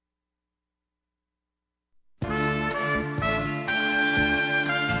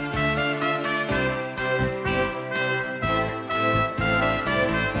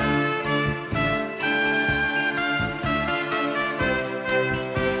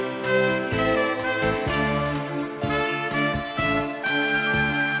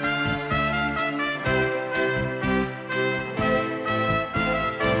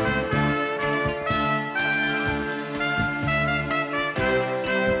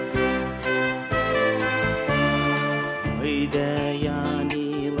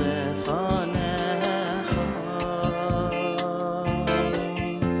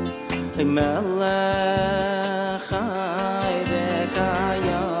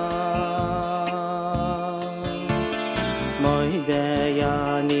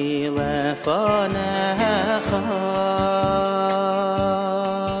lefanecha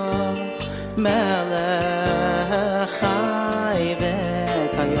melech chai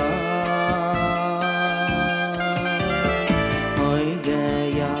v'kayam oy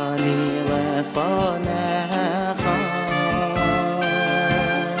Dayani lefanecha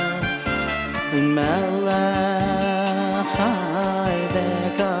melech chai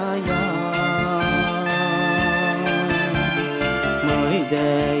v'kayam oy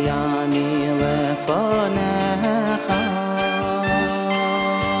Dayani lefanecha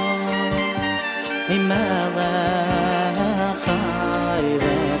melech chai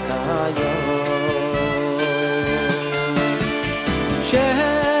v'kayam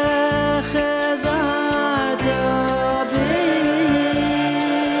shechazart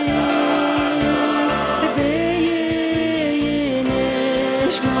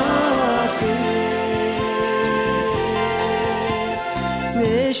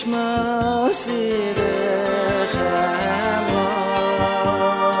Mishmasi b'chama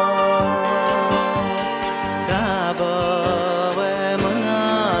Rabba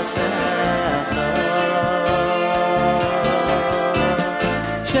v'munasecha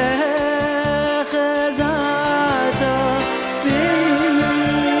Shechazarta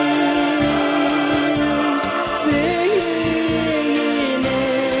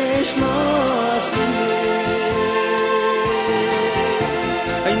b'nishmasi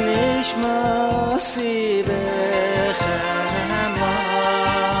Nishmasi b'chama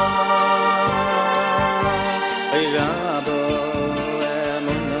Ay Rabba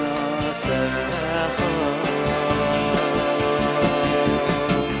v'munasecha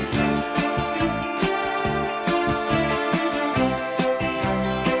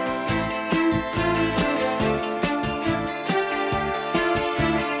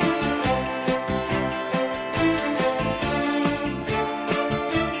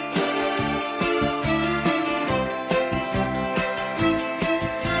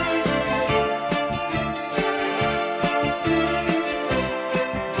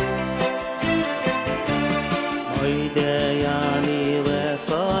Dayani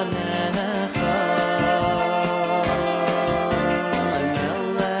lefanecha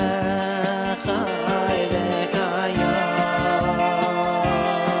melech chai v'kayam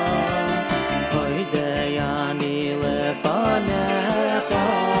oy Dayani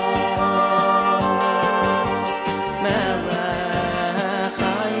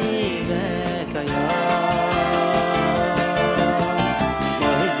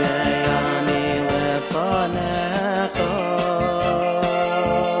lefanecha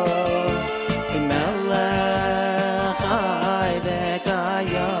melech chai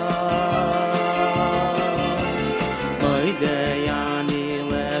v'kayam oy Dayani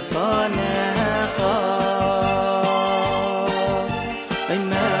lefanecha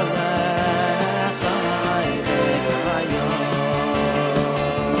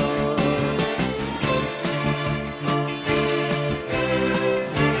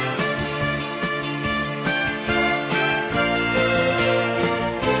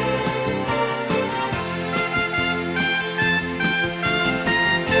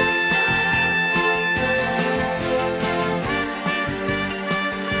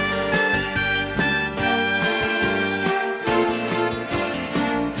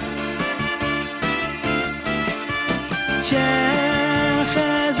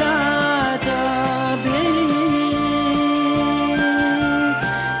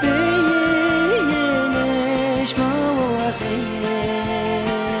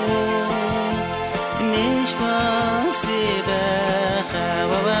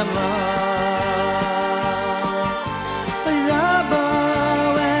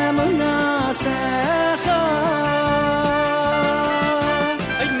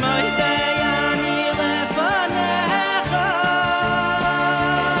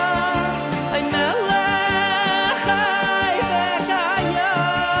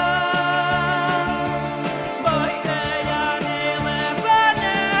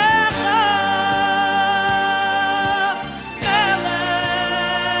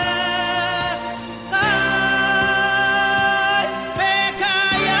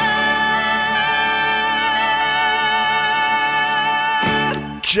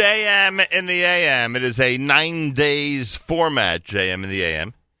JM in the AM. It is a 9 days format, JM in the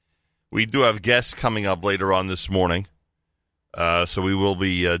AM. We do have guests coming up later on this morning. So we will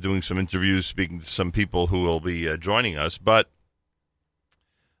be doing some interviews, speaking to some people who will be joining us. But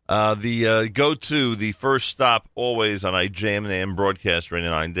the first stop always on a JM in the AM broadcast during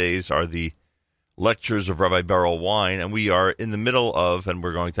the 9 days are the lectures of Rabbi Beryl Wine. And we are in the middle of, and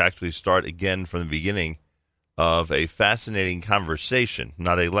we're going to actually start again from the beginning of a fascinating conversation,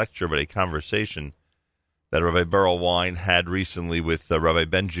 not a lecture, but a conversation that Rabbi Beryl Wine had recently with Rabbi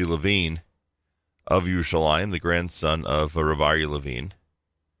Benji Levine of Yerushalayim, the grandson of Rabbi Aryeh Levine.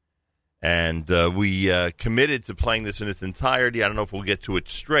 And we committed to playing this in its entirety. I don't know if we'll get to it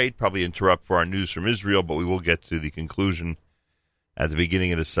straight, probably interrupt for our news from Israel, but we will get to the conclusion at the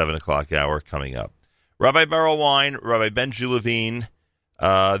beginning of the 7 o'clock hour coming up. Rabbi Beryl Wine, Rabbi Benji Levine,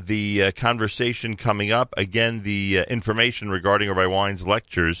 the conversation coming up. Again, the information regarding Rabbi Wine's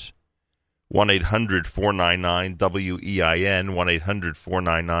lectures, 1-800-499-WEIN,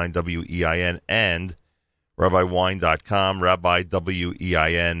 1-800-499-WEIN, and RabbiWine.com,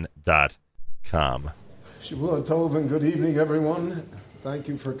 RabbiWein.com. Shavua Tov and good evening, everyone. Thank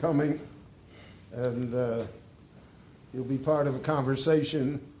you for coming. And you'll be part of a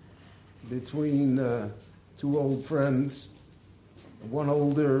conversation between two old friends, one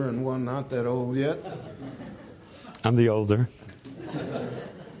older and one not that old yet. I'm the older.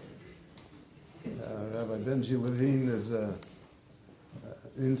 Rabbi Benji Levine is an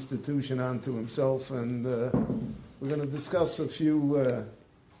institution unto himself, and we're going to discuss a few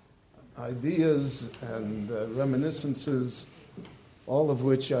ideas and reminiscences, all of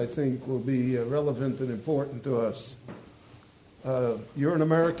which I think will be relevant and important to us. You're an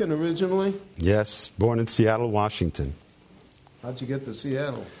American originally? Yes, born in Seattle, Washington. How'd you get to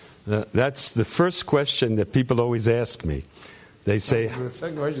Seattle? That's the first question that people always ask me. They say... The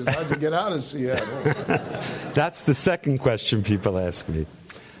second question is, how'd you get out of Seattle? That's the second question people ask me.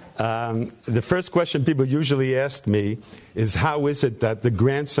 The first question people usually ask me is, how is it that the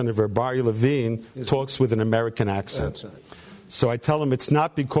grandson of Rabbi Aryeh Levine talks with an American accent? That's right. So I tell them it's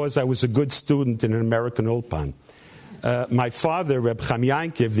not because I was a good student in an American Ulpan. My father, Reb Chaim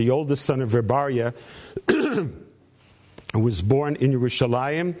Yankiv, the oldest son of Rabbi Aryeh, was born in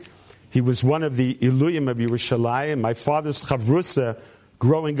Yerushalayim. He was one of the Iluyim of Yerushalayim. My father's chavrusa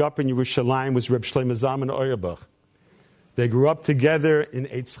growing up in Yerushalayim was Reb Shlomo Zalman Auerbach. They grew up together in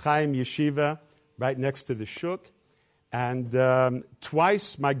Eitz Chaim Yeshiva, right next to the Shuk. And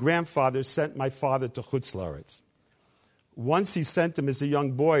twice my grandfather sent my father to Chutz La'aretz. Once he sent him as a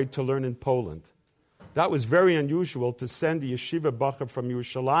young boy to learn in Poland. That was very unusual, to send a yeshiva bacher from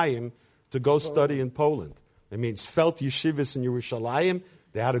Yerushalayim to go study in Poland. It means felt yeshivas in Yerushalayim.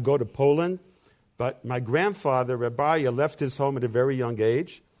 They had to go to Poland. But my grandfather, Rabbi Aryeh, left his home at a very young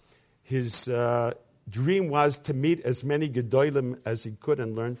age. His dream was to meet as many Gedolim as he could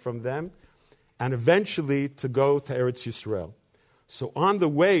and learn from them, and eventually to go to Eretz Yisrael. So on the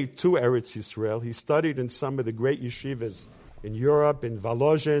way to Eretz Yisrael, he studied in some of the great yeshivas in Europe, in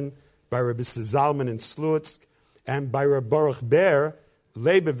Volozhin, by Rabbi Zalman in Slutsk, and by Rabbi Baruch Ber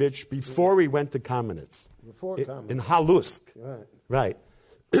Leibovich before he went to Kamenetz. Before Kamenetz. In Halusk. Right.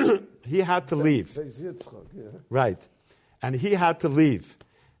 He had to leave. Right. And he had to leave.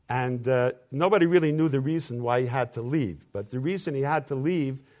 And nobody really knew the reason why he had to leave. But the reason he had to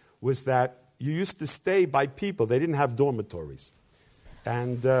leave was that you used to stay by people. They didn't have dormitories.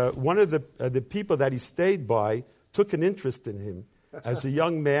 And one of the people that he stayed by took an interest in him as a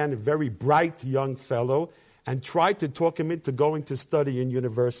young man, a very bright young fellow, and tried to talk him into going to study in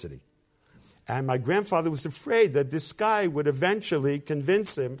university. And my grandfather was afraid that this guy would eventually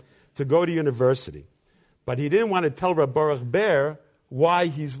convince him to go to university. But he didn't want to tell Rabbi Baruch Ber why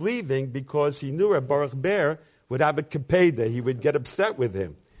he's leaving, because he knew Rabbi Baruch Ber would have a kapeda. He would get upset with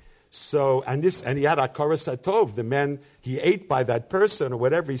him. So, and he had Akaras Hatov, the man he ate by that person or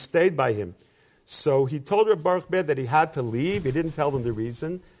whatever, he stayed by him. So he told Rabbi Baruch Ber that he had to leave. He didn't tell him the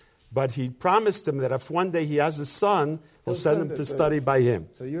reason, but he promised him that if one day he has a son, he'll send him to study by him.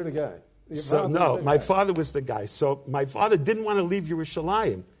 So you're the guy. So no, my father was the guy. So my father didn't want to leave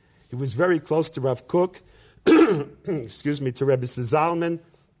Yerushalayim. He was very close to Rav Kook, to Rebbe Zalman,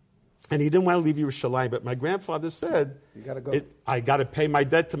 and he didn't want to leave Yerushalayim. But my grandfather said, "You got to go. I got to pay my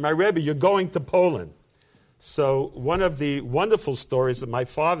debt to my Rebbe. You're going to Poland." So one of the wonderful stories of my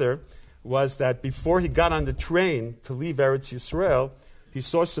father was that before he got on the train to leave Eretz Yisrael, he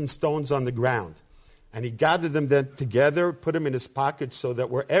saw some stones on the ground. And he gathered them then together, put them in his pocket, so that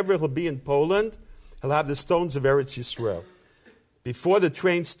wherever he'll be in Poland, he'll have the stones of Eretz Yisrael. Before the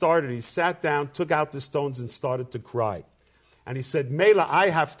train started, he sat down, took out the stones, and started to cry. And he said, Mela, I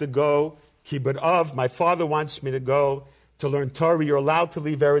have to go, kibbut av, my father wants me to go to learn Torah. You're allowed to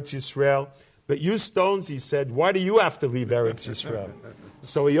leave Eretz Yisrael. But you stones, he said, why do you have to leave Eretz Yisrael?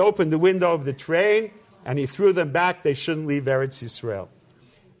 So he opened the window of the train, and he threw them back. They shouldn't leave Eretz Yisrael.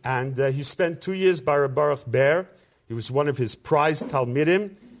 And he spent 2 years by Rabbi Baruch Ber. He was one of his prized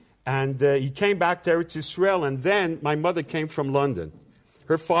Talmidim. And he came back to Eretz Yisrael. And then my mother came from London.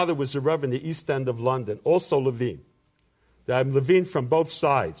 Her father was a Rav in the East End of London, also Levine. I'm Levine from both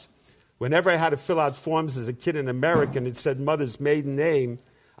sides. Whenever I had to fill out forms as a kid in America and it said mother's maiden name,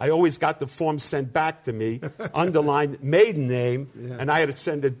 I always got the form sent back to me, underlined maiden name, and I had to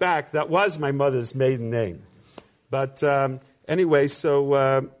send it back. That was my mother's maiden name. But anyway,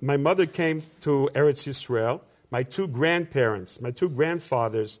 so my mother came to Eretz Yisrael. My two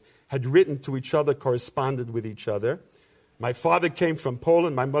grandfathers had written to each other, corresponded with each other. My father came from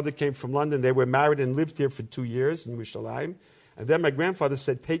Poland. My mother came from London. They were married and lived here for 2 years in Yerushalayim. And then my grandfather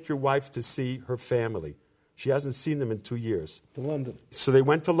said, take your wife to see her family. She hasn't seen them in 2 years. To London. So they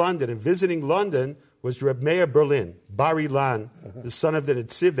went to London. And visiting London was Reb Meir Berlin, Bar Ilan, the son of the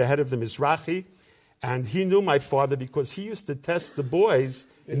Netziv, the head of the Mizrahi. And he knew my father because he used to test the boys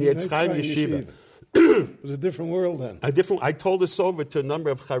in the Eitz Chaim Yeshiva. It was a different world then. I told this over to a number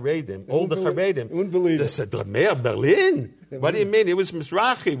of Charedim, older Charedim. You wouldn't believe they said, Reb Meir Berlin? What do you mean? It was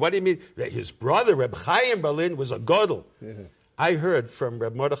Mizrahi. What do you mean? His brother, Reb Chaim Berlin, was a Godel. Yeah. I heard from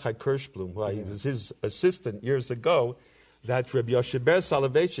Reb Mordechai Kirschblum, who I was his assistant years ago, that Reb Yosheber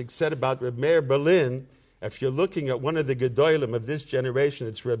Soloveitchik said about Reb Meir Berlin, if you're looking at one of the Gedolim of this generation,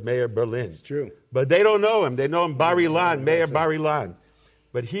 it's Reb Meir Berlin. It's true. But they don't know him. They know him Bar Ilan, Meir Bar Ilan.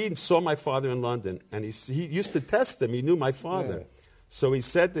 But he saw my father in London, and he used to test him. He knew my father. Yeah. So he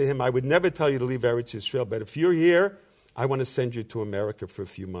said to him, I would never tell you to leave Eretz Yisrael, but if you're here, I want to send you to America for a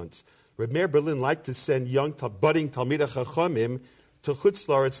few months. Reb Meir Berlin liked to send young, budding Talmidei Chachamim to Chutz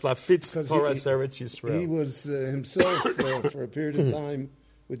La'aretz Lafitz Toras Eretz Yisrael. He was himself for a period of time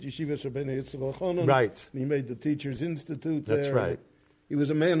with Yeshivas Rabbeinu Yitzchak Elchanan. Right. And he made the Teachers Institute there. That's right. He was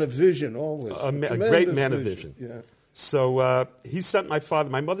a man of vision always. A great man of vision. Yeah. So he sent my father.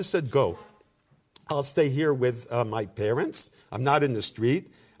 My mother said, go. I'll stay here with my parents. I'm not in the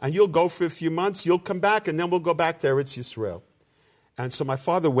street. And you'll go for a few months. You'll come back, and then we'll go back to Eretz Yisrael. And so my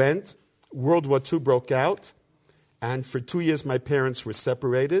father went. World War II broke out. And for 2 years, my parents were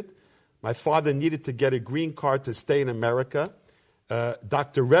separated. My father needed to get a green card to stay in America.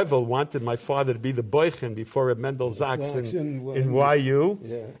 Dr. Revel wanted my father to be the boychen before Reb Mendel Zaks in YU.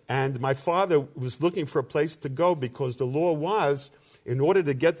 Yeah. And my father was looking for a place to go because the law was, in order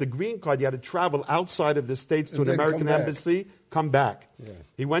to get the green card, you had to travel outside of the States to an American embassy, come back. Yeah.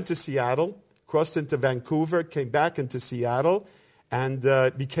 He went to Seattle, crossed into Vancouver, came back into Seattle, and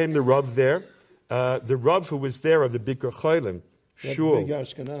became the Rav there. The Rav who was there of the Bikur Cholim, Shul. Big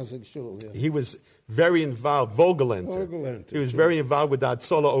Ashkenazic shul, yeah. He was very involved, Vogelenter. He was very involved with the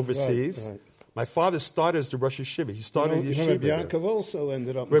Hatzolah overseas. Right. My father started as the Rosh Yeshiva. He started Yeshiva. Reb Yaakov also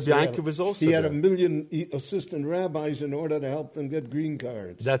ended up in Reb Seattle. Yaakov was also He had there. 1 million assistant rabbis in order to help them get green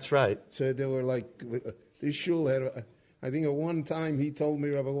cards. That's right. So they were like, this shul had, I think at one time he told me,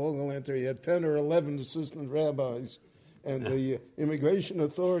 Rabbi Wogelenter, he had 10 or 11 assistant rabbis. And the immigration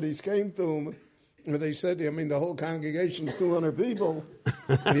authorities came to him, and they said, I mean, the whole congregation is 200 people.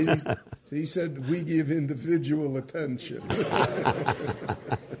 He said, we give individual attention.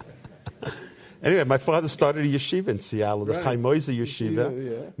 Anyway, my father started a yeshiva in Seattle, the Chaim Moise Yeshiva.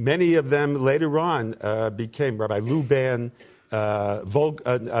 Yeah. Many of them later on became Rabbi Luban,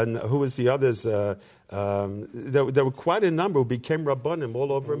 and who was the others? There were quite a number who became Rabbanim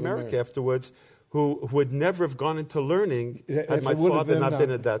all over America afterwards, who would never have gone into learning had my father not been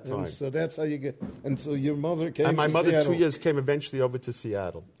at that time. And so that's how you get. And so your mother came. And my to mother, Seattle. 2 years, came eventually over to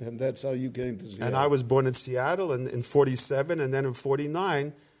Seattle. And that's how you came to Seattle. And I was born in Seattle in 47, and then in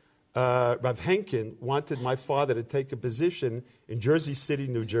 49, Rav Henkin wanted my father to take a position in Jersey City,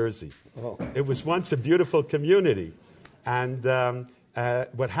 New Jersey. Oh. It was once a beautiful community. And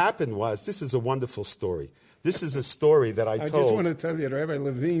what happened was, this is a wonderful story. This is a story that I told. I just want to tell you, Rabbi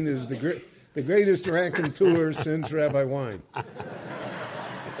Levine is the greatest raconteur since Rabbi Wein.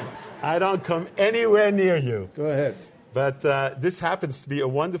 I don't come anywhere near you. Go ahead. But this happens to be a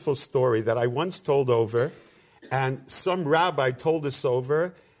wonderful story that I once told over, and some rabbi told us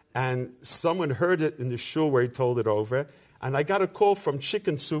over, and someone heard it in the shul where he told it over, and I got a call from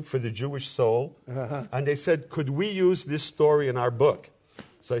Chicken Soup for the Jewish Soul, and they said, could we use this story in our book?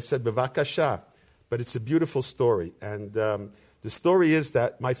 So I said, bevakasha, but it's a beautiful story. And the story is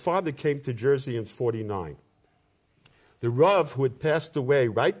that my father came to Jersey in 49. The Rav who had passed away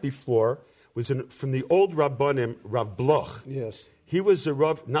right before was from the old Rabbanim, Rav Bloch. Yes. He was a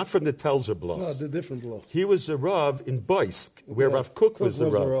Rav, not from the Telzer Bloch. No, the different Bloch. He was a Rav in Boysk, where Rav Kook was a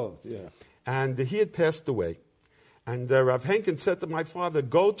Rav. Yeah. And he had passed away. And Rav Henkin said to my father,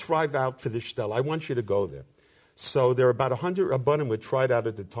 go try out for the shtel. I want you to go there. So there were about 100 Rabbanim who tried out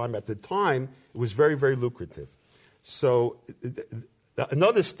at the time. At the time, it was very, very lucrative. So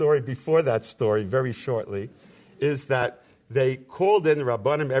another story before that story, very shortly, is that they called in the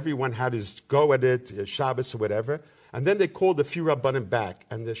Rabbanim. Everyone had his go at it, Shabbos or whatever. And then they called a few Rabbanim back.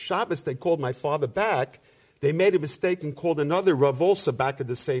 And the Shabbos they called my father back, they made a mistake and called another Rav also back at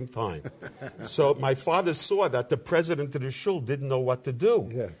the same time. So my father saw that the president of the shul didn't know what to do.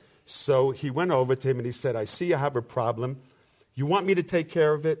 Yeah. So he went over to him and he said, I see you have a problem. You want me to take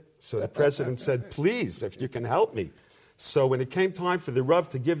care of it? So the president said, please, if you can help me. So when it came time for the Rav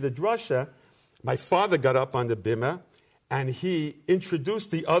to give the drasha, my father got up on the bimah and he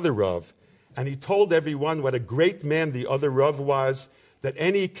introduced the other Rav. And he told everyone what a great man the other Rav was, that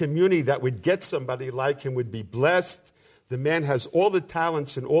any community that would get somebody like him would be blessed. The man has all the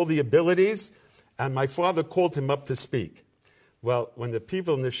talents and all the abilities. And my father called him up to speak. Well, when the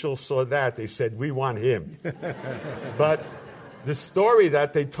people in the shul saw that, they said, we want him. But the story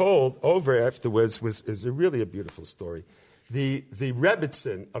that they told over afterwards is really a beautiful story. The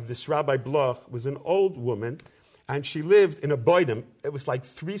Rebbitzin of this Rabbi Bloch was an old woman, and she lived in a boidim. It was like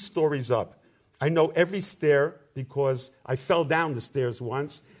 3 stories up. I know every stair because I fell down the stairs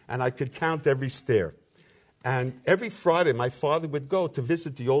once, and I could count every stair. And every Friday, my father would go to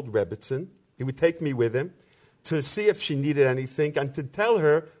visit the old Rebbitzin. He would take me with him to see if she needed anything and to tell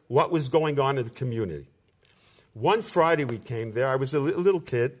her what was going on in the community. One Friday we came there. I was a little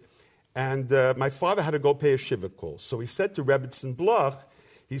kid, and my father had to go pay a shiva call. So he said to Rebbitzin Bloch,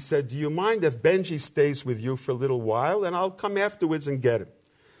 he said, do you mind if Benji stays with you for a little while, and I'll come afterwards and get him?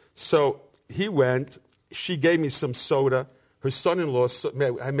 So he went. She gave me some soda. Her son-in-law,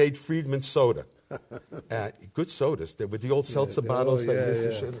 I made Friedman soda. Good sodas. They were the old seltzer bottles.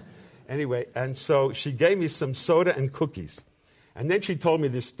 Anyway, and so she gave me some soda and cookies. And then she told me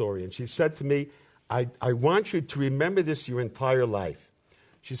this story. And she said to me, I want you to remember this your entire life.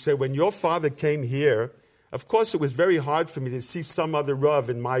 She said, when your father came here, of course it was very hard for me to see some other Rav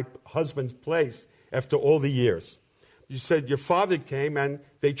in my husband's place after all the years. She said, your father came and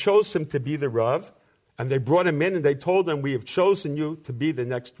they chose him to be the Rav. And they brought him in and they told him, we have chosen you to be the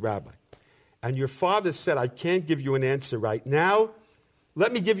next rabbi. And your father said, I can't give you an answer right now.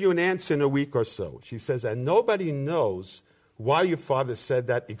 Let me give you an answer in a week or so. She says, and nobody knows why your father said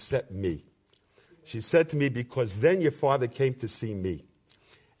that except me. She said to me, because then your father came to see me.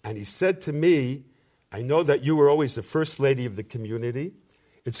 And he said to me, I know that you were always the first lady of the community.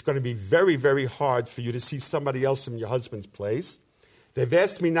 It's going to be very, very hard for you to see somebody else in your husband's place. They've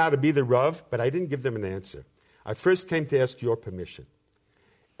asked me now to be the Rav, but I didn't give them an answer. I first came to ask your permission.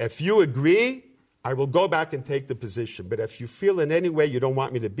 If you agree, I will go back and take the position. But if you feel in any way you don't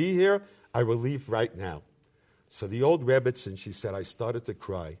want me to be here, I will leave right now. So the old Rebbitzin, she said, I started to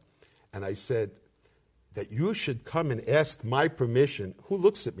cry. And I said, that you should come and ask my permission. Who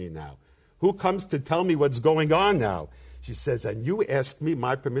looks at me now? Who comes to tell me what's going on now? She says, and you asked me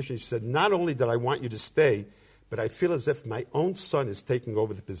my permission. She said, not only did I want you to stay, but I feel as if my own son is taking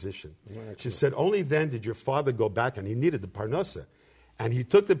over the position. She said, only then did your father go back, and he needed the parnasa. And he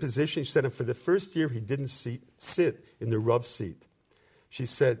took the position. She said, and for the first year, he didn't sit in the Rav seat. She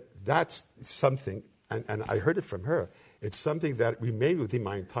said, that's something, and I heard it from her, it's something that remained with me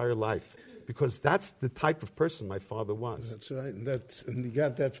my entire life. Because that's the type of person my father was. That's right. And you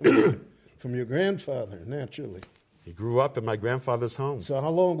got that from your grandfather, naturally. He grew up in my grandfather's home. So how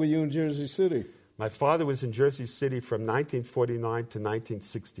long were you in Jersey City? My father was in Jersey City from 1949 to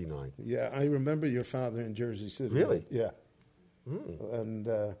 1969. Yeah, I remember your father in Jersey City. Really? Yeah. And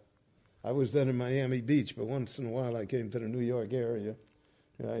I was then in Miami Beach, but once in a while I came to the New York area.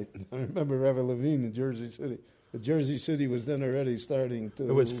 I remember Reverend Levine in Jersey City. But Jersey City was then already starting to...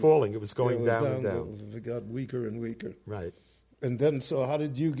 It was falling. It was going down and down. It got weaker and weaker. Right. And then, so how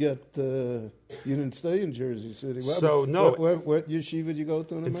did you get... you didn't stay in Jersey City. What yeshiva did you go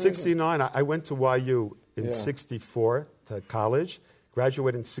to in America? In 1969, I went to YU in 1964 to college,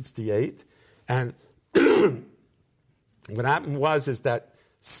 graduated in 1968. And what happened was that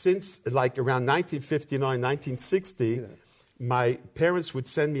since like around 1959, 1960, my parents would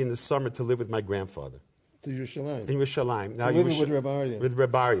send me in the summer to live with my grandfather. To Yerushalayim. In Yerushalayim. Now living with Reb Aryeh. With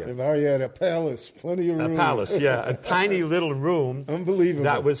Reb Aryeh. Reb Aryeh had a palace, plenty of room. A palace, yeah. A tiny little room. Unbelievable.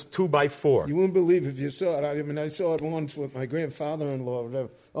 That was 2x4. You wouldn't believe if you saw it. I mean, I saw it once with my grandfather-in-law,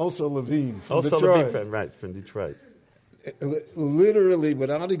 also Levine from Detroit. From Detroit. Literally,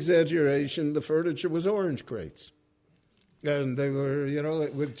 without exaggeration, the furniture was orange crates. And they were,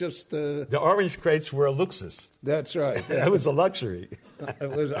 with just... the orange crates were a luxus. That's right. That was a luxury. It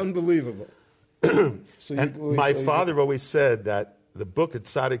was unbelievable. My father always said that the book at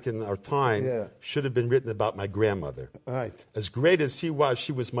Tzaddik in our time should have been written about my grandmother. Right. As great as she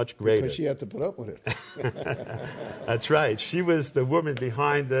was much greater. Because she had to put up with it. That's right. She was the woman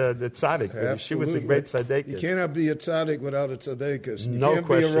behind the Tzaddik. Absolutely. She was a great tzaddikus. You cannot be a tzaddik without a tzaddikus. You No can't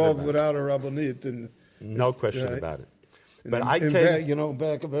question be a Rav about it. without a Rabbanit. And, No question right. about it. and But in- I in came... back,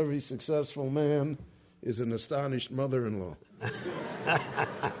 back of every successful man is an astonished mother-in-law.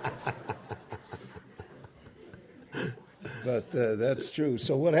 But that's true.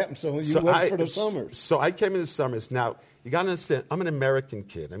 So what happened? So you went for the summers. So I came in the summers. Now, you got to understand, I'm an American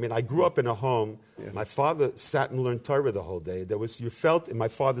kid. I mean, I grew up in a home. Yeah. My father sat and learned Torah the whole day. You felt in my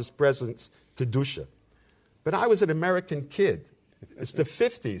father's presence Kedusha. But I was an American kid. It's the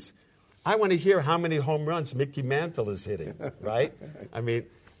 50s. I want to hear how many home runs Mickey Mantle is hitting, right? I mean,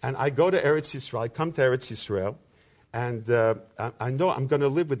 and I go to Eretz Yisrael. I come to Eretz Yisrael, and I know I'm going to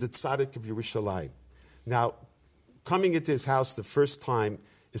live with the Tzaddik of Yerushalayim. Now, coming into his house the first time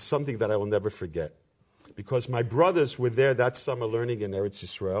is something that I will never forget. Because my brothers were there that summer learning in Eretz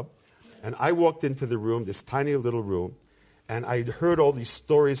Yisrael. And I walked into the room, this tiny little room, and I'd heard all these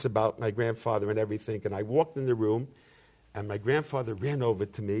stories about my grandfather and everything. And I walked in the room, and my grandfather ran over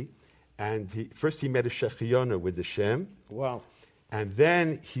to me. And first he made a shechiyona with the Shem. Wow. And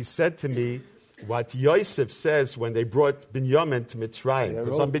then he said to me what Yosef says when they brought Binyamin to Mitzrayim.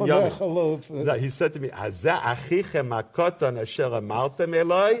 Because I'm Binyamin. No, he said to me, "Hazeh achichem hakoton asher amartem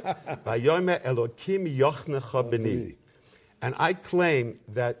eloi, vayomer Elokim yochnecha b'ni." And I claim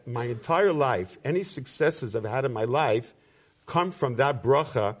that my entire life, any successes I've had in my life, come from that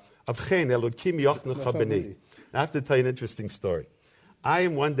bracha of Chen Elokim yochnecha b'ni. I have to tell you an interesting story. I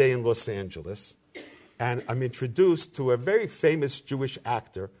am one day in Los Angeles, and I'm introduced to a very famous Jewish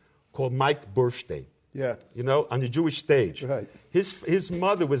actor called Mike Burstein. Yeah. On the Jewish stage. Right. His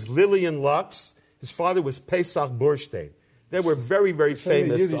mother was Lillian Lux. His father was Pesach Burstein. They were very, very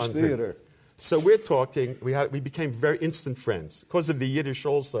famous Yiddish on theater. So we're talking. We became very instant friends because of the Yiddish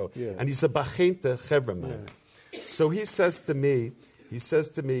also. Yeah. And he's a Bachente Chevra man. Yeah. So he says to me,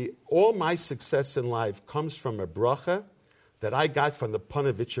 all my success in life comes from a bracha that I got from the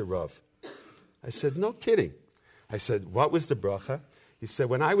Panovitcher Rav. I said, no kidding. I said, what was the bracha? He said,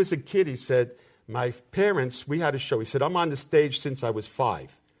 when I was a kid, he said, my parents, we had a show. He said, I'm on the stage since I was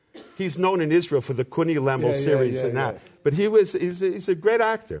 5. He's known in Israel for the Kuni Lemel series and that. But he's a great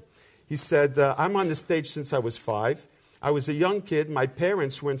actor. He said, I'm on the stage since I was 5. I was a young kid. My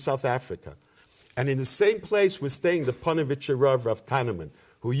parents were in South Africa. And in the same place was staying the Panovitcher Rav Kahneman,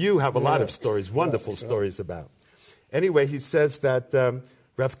 who you have a lot of stories, wonderful stories about. Anyway, he says that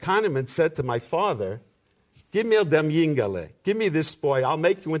Rav Kahneman said to my father, give me dem yingale, give me this boy, I'll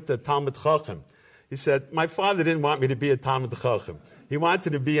make you into a Talmud Chacham. He said, my father didn't want me to be a Talmud Chacham. He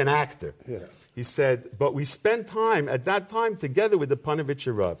wanted to be an actor. Yeah. He said, but we spent time, at that time, together with the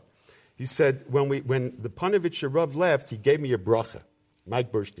Panovitcher Rav. He said, when the Panovitcher Rav left, he gave me a bracha.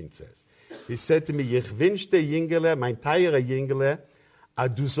 Mike Burstein says. He said to me, Ich wünschte Yingele, mein teure Yingele, a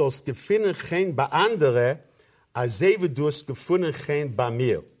du sollst gefunden chen ba andere, that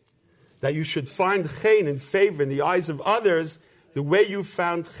you should find chen in favor in the eyes of others the way you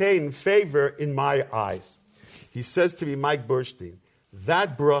found chen in favor in my eyes. He says to me, Mike Burstein,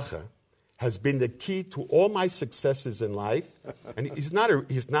 that bracha has been the key to all my successes in life. And he's not a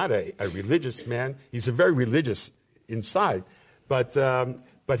religious man. He's a very religious inside. But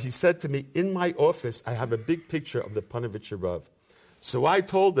he said to me, in my office, I have a big picture of the Panovitcher Rav. So I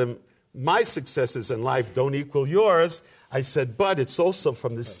told him, my successes in life don't equal yours. I said, but it's also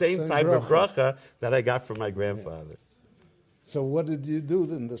from the same type of bracha that I got from my grandfather. Yeah. So what did you do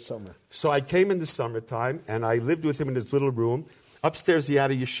in the summer? So I came in the summertime, and I lived with him in his little room. Upstairs, he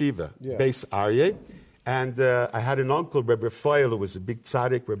had a yeshiva, Beis Aryeh. And I had an uncle, Rebbe Foyle, who was a big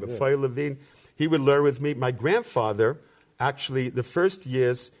tzaddik, Rebbe Foyle Levine. He would learn with me. My grandfather, actually, the first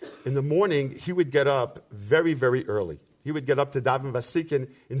years, in the morning, he would get up very, very early. He would get up to Daven Vasikin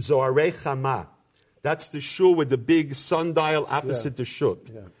in Zoharei Chama. That's the shul with the big sundial opposite the shul.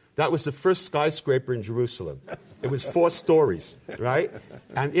 Yeah. That was the first skyscraper in Jerusalem. It was 4 stories, right?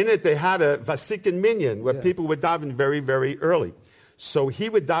 And in it, they had a Vasikin minyan where people would daven very, very early. So he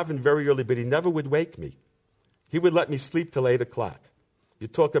would daven very early, but he never would wake me. He would let me sleep till 8 o'clock. You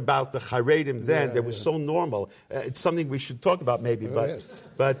talk about the Charedim then, that was so normal. It's something we should talk about maybe, but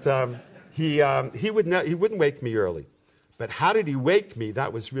he wouldn't wake me early. But how did he wake me?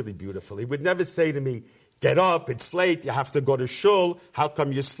 That was really beautiful. He would never say to me, get up, it's late, you have to go to shul, how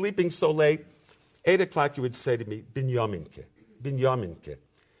come you're sleeping so late? 8 o'clock he would say to me, Binyaminke.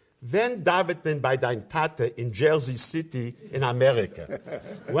 When davet by dein Tate in Jersey City in America?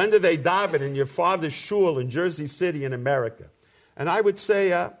 When do they daven in your father's shul in Jersey City in America? And I would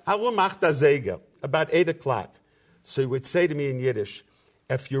say, Halu machta zega, about 8 o'clock. So he would say to me in Yiddish,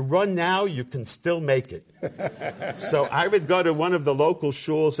 if you run now, you can still make it. So I would go to one of the local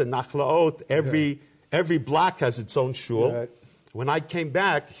shuls in Nachlaot. Every block has its own shul. Right. When I came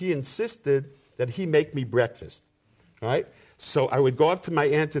back, he insisted that he make me breakfast. Right? So I would go up to my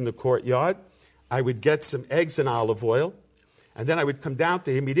aunt in the courtyard. I would get some eggs and olive oil. And then I would come down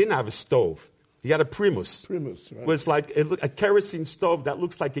to him. He didn't have a stove. He had a primus. Primus, right. It was like a kerosene stove that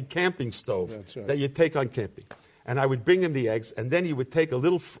looks like a camping stove that you take on camping. And I would bring him the eggs, and then he would take a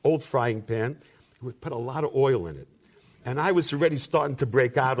little old frying pan. He would put a lot of oil in it. And I was already starting to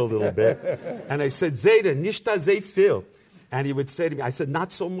break out a little bit. And I said, Zayda, nishta zay fil. And he would say to me, I said,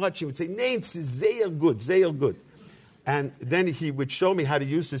 not so much. He would say, nein, it's zayel good. And then he would show me how to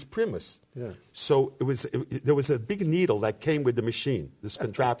use this primus. Yeah. So there was a big needle that came with the machine, this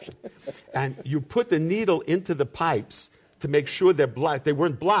contraption. And you put the needle into the pipes to make sure they're black. They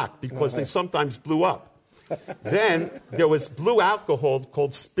weren't blocked because they sometimes blew up. Then there was blue alcohol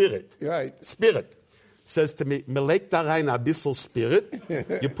called spirit. Right. Spirit. Says to me, melek da rein a bissel spirit.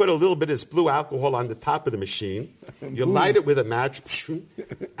 You put a little bit of this blue alcohol on the top of the machine. You light it with a match.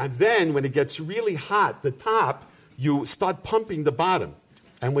 And then when it gets really hot, the top, you start pumping the bottom.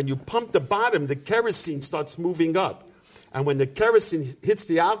 And when you pump the bottom, the kerosene starts moving up. And when the kerosene hits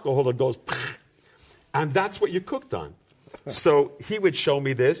the alcohol, it goes, and that's what you cooked on. So he would show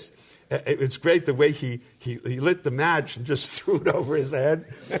me this. It was great the way he lit the match and just threw it over his head.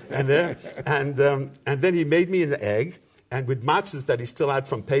 And then he made me an egg, and with matzahs that he still had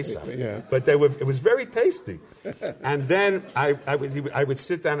from Pesach. Yeah. But it was very tasty. And then I would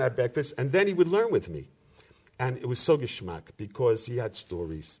sit down at breakfast, and then he would learn with me. And it was so geschmack because he had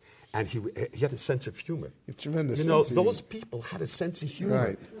stories. And he had a sense of humor. A tremendous You know, sense of those people had a sense of humor.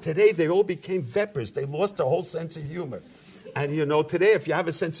 Right. Today, they all became vepers. They lost their whole sense of humor. And, you know, today, if you have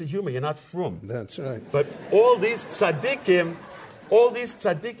a sense of humor, you're not frum. That's right. But all these tzaddikim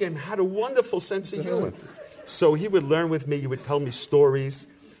had a wonderful sense of humor. So he would learn with me. He would tell me stories.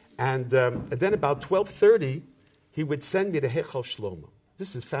 And then about 12:30, he would send me to Hechel Shlomo.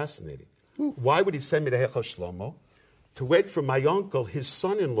 This is fascinating. Why would he send me to Hechel Shlomo? To wait for my uncle, his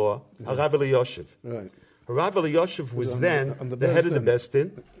son-in-law, Harav Eliyoshev. Right. Harav Eliyoshev was then the head of the Beis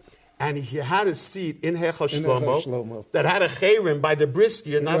Din. And he had a seat in Hechel Shlomo that had a cherem by the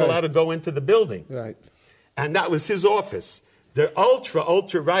brisky and not allowed to go into the building. Right. And that was his office. The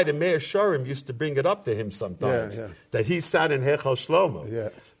ultra right, and Meir Shurim used to bring it up to him sometimes, that he sat in Hechel Shlomo. Yeah.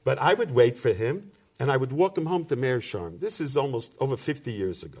 But I would wait for him, and I would walk him home to Meir Shurim. This is almost over 50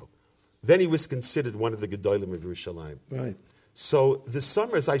 years ago. Then he was considered one of the Gedolim of Yerushalayim. Right. So the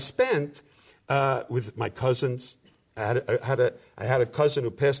summers I spent with my cousins. I had a cousin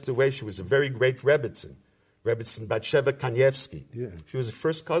who passed away. She was a very great Rebbitzin Batsheva Kanievsky. Yeah. She was a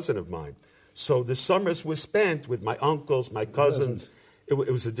first cousin of mine. So the summers were spent with my uncles, my cousins. It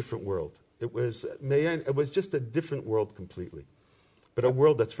was a different world. It was just a different world completely, but a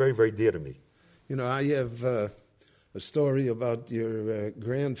world that's very, very dear to me. You know, I have a story about your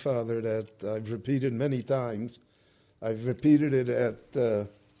grandfather that I've repeated many times. I've repeated it at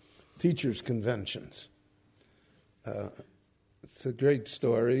teachers' conventions. It's a great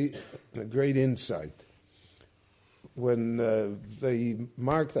story and a great insight. When they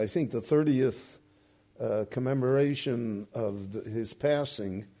marked, I think, the 30th commemoration of his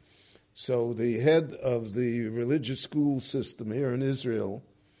passing, so the head of the religious school system here in Israel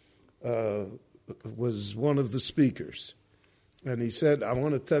was one of the speakers. And he said, I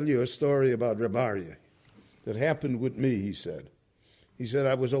want to tell you a story about Reb Aryeh that happened with me, he said. He said,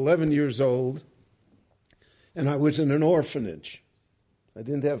 I was 11 years old, and I was in an orphanage. I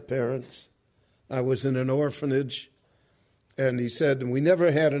didn't have parents. I was in an orphanage. And he said, and we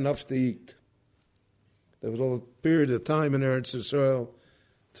never had enough to eat. There was a period of time in Eretz Yisrael,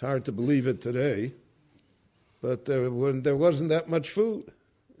 it's hard to believe it today, but there wasn't that much food.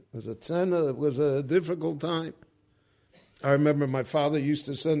 It was a tzena, it was a difficult time. I remember my father used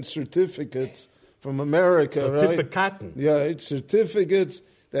to send certificates from America, Certificaten. Right? Yeah, certificates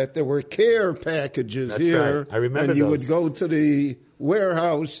that there were care packages. That's here. Right. I remember and you those. would go to the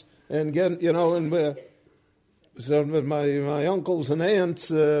warehouse and get, so my uncles and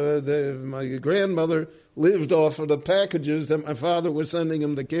aunts, my grandmother lived off of the packages that my father was sending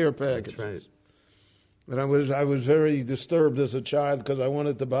him, the care packages. That's right. And I was very disturbed as a child because I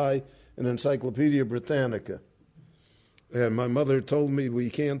wanted to buy an Encyclopedia Britannica. And my mother told me we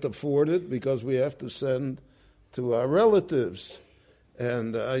can't afford it because we have to send to our relatives.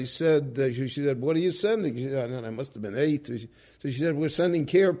 And I said, she said, what are you sending? She said, I must have been 8. So she said, we're sending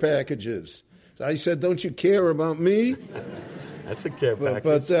care packages. So I said, don't you care about me? That's a care package.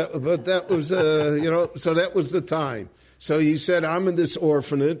 But that was, so that was the time. So he said, I'm in this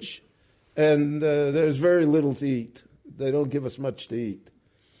orphanage, and there's very little to eat. They don't give us much to eat.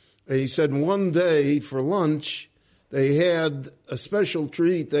 And he said one day for lunch, they had a special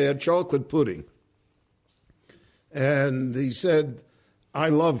treat. They had chocolate pudding. And he said, I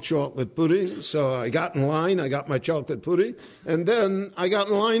love chocolate pudding, so I got in line, I got my chocolate pudding, and then I got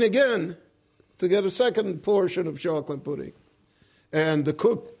in line again to get a second portion of chocolate pudding. And the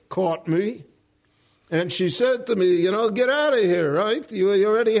cook caught me, and she said to me, get out of here, right? You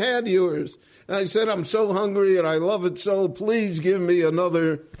already had yours. And I said, I'm so hungry and I love it so, please give me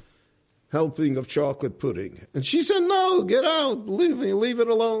another helping of chocolate pudding. And she said, no, get out, leave it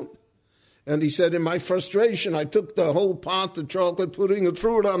alone. And he said, in my frustration, I took the whole pot of chocolate pudding and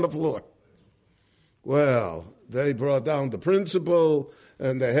threw it on the floor. Well, they brought down the principal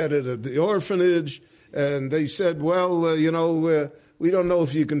and the head of the orphanage, and they said, well, we don't know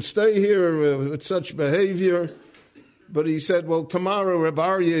if you can stay here with such behavior. But he said, well, tomorrow Reb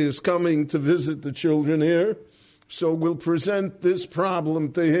Aryeh is coming to visit the children here, so we'll present this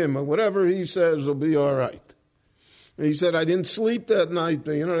problem to him, and whatever he says will be all right. And he said, I didn't sleep that night.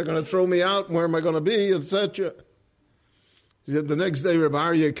 They're going to throw me out. Where am I going to be, etc. He said, the next day Reb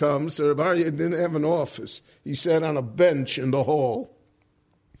Aryeh comes. So Reb Aryeh didn't have an office. He sat on a bench in the hall.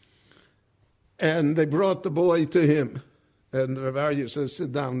 And they brought the boy to him. And Reb Aryeh says,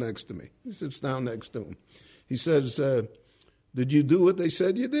 sit down next to me. He sits down next to him. He says, did you do what they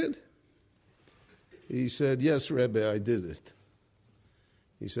said you did? He said, yes, Rebbe, I did it.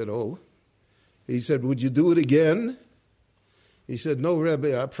 He said, oh. He said, would you do it again? He said, no,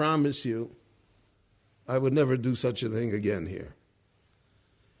 Rebbe, I promise you, I would never do such a thing again here.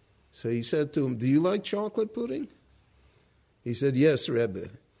 So he said to him, do you like chocolate pudding? He said, yes, Rebbe.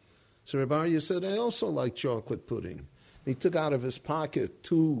 So Reb Aryeh said, I also like chocolate pudding. He took out of his pocket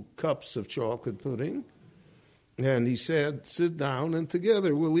 2 cups of chocolate pudding, and he said, sit down, and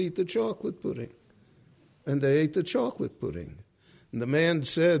together we'll eat the chocolate pudding. And they ate the chocolate pudding. And the man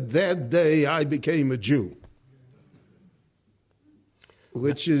said, that day I became a Jew.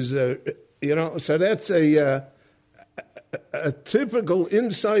 Which is, so that's a typical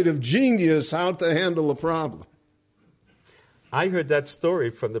insight of genius how to handle a problem. I heard that story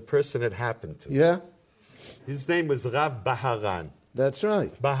from the person it happened to. Yeah? His name was Rav Baharan. That's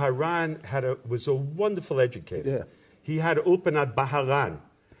right. Baharan was a wonderful educator. Yeah. He had Ulpanat Baharan.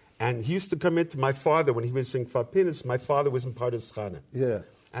 And he used to come into my father when he was in Kfar Pinis. My father was in Pardes Chana. Yeah.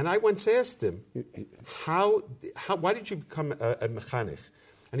 And I once asked him, why did you become a mechanech?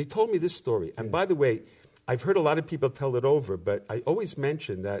 And he told me this story. And by the way, I've heard a lot of people tell it over, but I always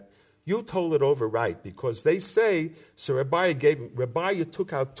mention that you told it over right, because they say, so Rabbi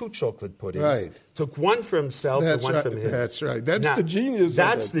took out 2 chocolate puddings, right. Took one for himself and one for him. That's right. That's the genius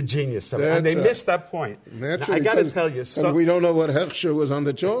That's of it. the genius of it. And they missed that point. Now, I got to tell you. We don't know what hechsher was on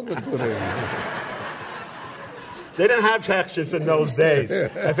the chocolate pudding. They didn't have hechshers in those days.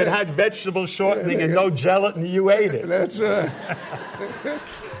 If it had vegetable shortening and no gelatin, you ate it. That's right.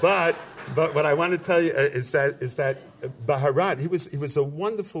 But what I want to tell you is that Baharat, he was a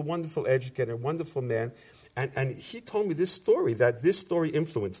wonderful, wonderful educator, wonderful man, and he told me this story, that this story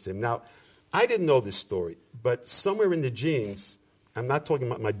influenced him. Now, I didn't know this story, but somewhere in the genes, I'm not talking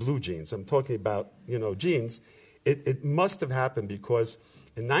about my blue genes, I'm talking about, genes, it must have happened because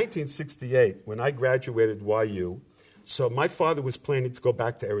in 1968, when I graduated YU, so my father was planning to go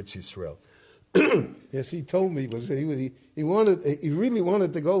back to Eretz Yisrael. Yes, he told me he really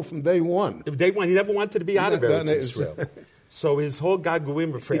wanted to go from day one. Day one, he never wanted to be out of Eretz Yisrael. So his whole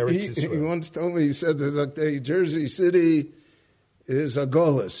gaguim were for Eretz Yisrael. He once told me, he said that Jersey City is a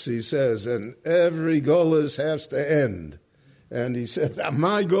golus, he says, and every golus has to end. And he said,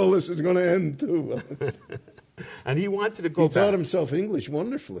 my golus is going to end too. And he wanted to go back. He taught himself English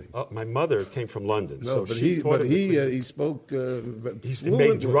wonderfully. Oh, my mother came from London, no, so but he taught him. He spoke he fluently.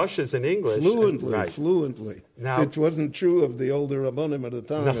 made drushes in English. Fluently. Now, it wasn't true of the older Rabbanim at the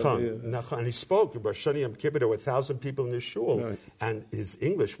time. Nachon. And he spoke. Rosh Hashanah Yom Kippur, there were 1,000 people in the shul. Right. And his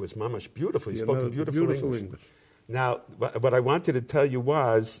English was mamash beautiful. He spoke beautiful English. Now, what I wanted to tell you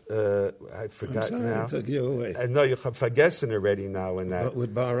was, I forgot now. I took you away. No, you're forgetting already now. In that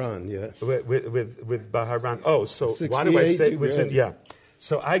with Baharan, yeah. With Baharan. Oh, so why do I say it was in? Yeah.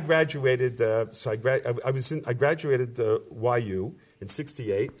 So I graduated. I graduated YU in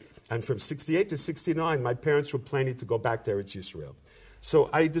 '68, and from '68 to '69, my parents were planning to go back to Eretz Yisrael. So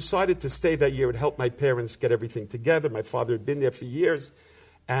I decided to stay that year and help my parents get everything together. My father had been there for years.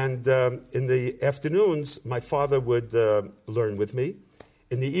 And in the afternoons, my father would learn with me.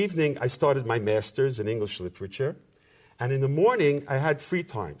 In the evening, I started my master's in English literature. And in the morning, I had free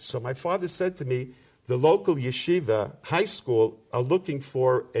time. So my father said to me, the local yeshiva, high school, are looking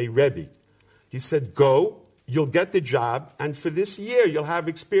for a Rebbe. He said, go, you'll get the job, and for this year, you'll have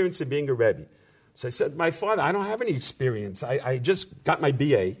experience of being a Rebbe. So I said, my father, I don't have any experience. I just got my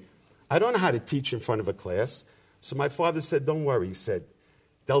BA. I don't know how to teach in front of a class. So my father said, don't worry. He said,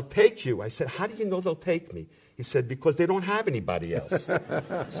 they'll take you. I said, how do you know they'll take me? He said, because they don't have anybody else.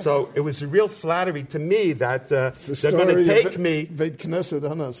 So it was a real flattery to me that they're going to take me. Beit Knesset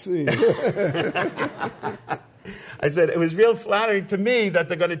Hanassi. I said, it was real flattering to me that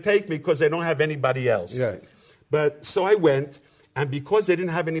they're going to take me because they don't have anybody else. Right. But so I went, and because they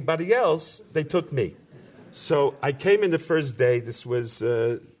didn't have anybody else, they took me. So I came in the first day, this was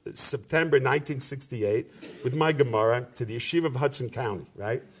September 1968, with my Gemara to the Yeshiva of Hudson County,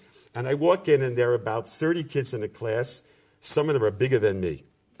 right? And I walk in, and there are about 30 kids in the class. Some of them are bigger than me.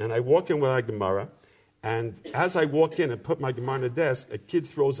 And I walk in with my Gemara, and as I walk in and put my Gemara on the desk, a kid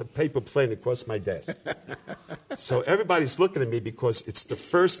throws a paper plane across my desk. So everybody's looking at me because it's the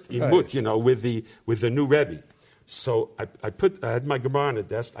first imut, with the new Rebbe. So I had my Gemara on the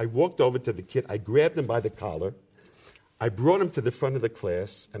desk. I walked over to the kid. I grabbed him by the collar. I brought him to the front of the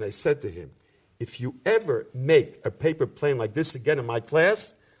class, and I said to him, if you ever make a paper plane like this again in my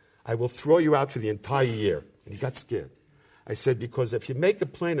class, I will throw you out for the entire year. And he got scared. I said, because if you make a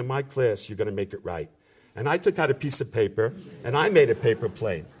plane in my class, you're going to make it right. And I took out a piece of paper, and I made a paper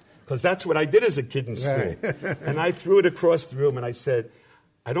plane, because that's what I did as a kid in school. Right. And I threw it across the room, and I said,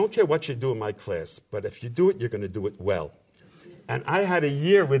 I don't care what you do in my class, but if you do it, you're going to do it well. And I had a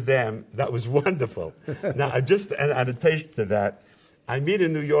year with them that was wonderful. Now, just an annotation to that, I met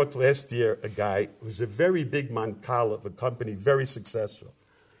in New York last year a guy who's a very big mankal of a company, very successful.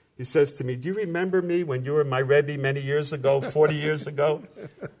 He says to me, do you remember me when you were my Rebbe many years ago, 40 years ago?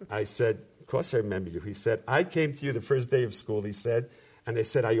 I said, of course I remember you. He said, I came to you the first day of school, he said, and they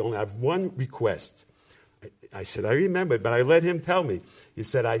said, I only have one request. I said, I remember, but I let him tell me. He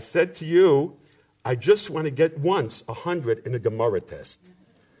said, I said to you, I just want to get once 100 in a Gemara test.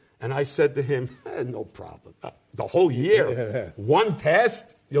 And I said to him, no problem. The whole year, one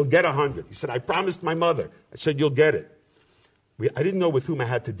test, you'll get 100. He said, I promised my mother. I said, you'll get it. I didn't know with whom I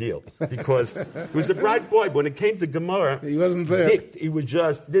had to deal because he was a bright boy. But when it came to Gemara, he wasn't there. He was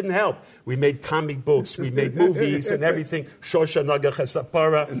just didn't help. We made comic books, we made movies and everything. Shosha Naga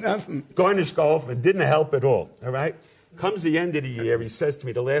Chesapara, Garnish Golf, and didn't help at all. All right. Comes the end of the year, he says to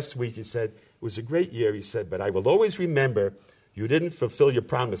me the last week. He said, "It was a great year." He said, "But I will always remember you didn't fulfill your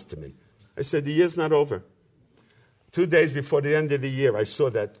promise to me." I said, "The year's not over." 2 days before the end of the year, I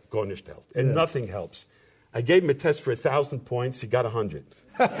saw that Garnish helped, and nothing helps. I gave him a test for 1,000 points. He got 100.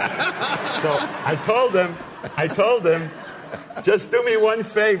 So I told him, just do me one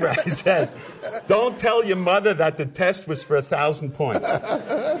favor. I said, don't tell your mother that the test was for 1,000 points.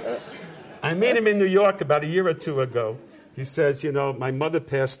 I met him in New York about a year or two ago. He says, my mother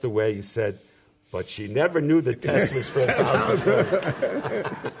passed away. He said, but she never knew the test was for 1,000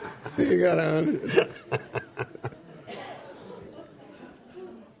 points. You got 100.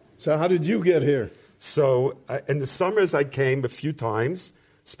 So how did you get here? So in the summers, I came a few times,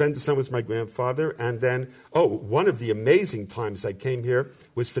 spent the summer with my grandfather, and then, one of the amazing times I came here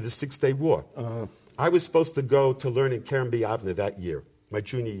was for the 6-Day War. I was supposed to go to learn in Kerem B'Yavneh that year, my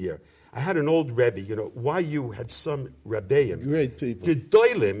junior year. I had an old Rebbe, YU had some Rebbeim. Great people.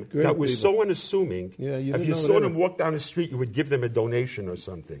 Gedolim that was so unassuming. Yeah, if you saw them walk down the street, you would give them a donation or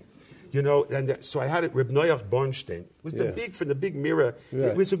something. And so I had it, Reb Noach Bornstein. It was from the big mirror.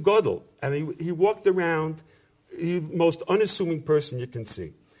 Right. It was a godel. And he walked around, the most unassuming person you can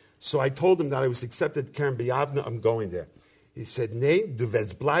see. So I told him that I was accepted at Kerem B'Yavneh, I'm going there. He said, Nein, du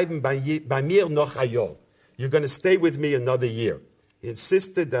wirst bleiben bei mir noch ein Jahr. You're going to stay with me another year. He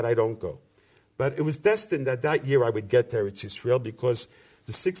insisted that I don't go. But it was destined that year I would get there to Israel because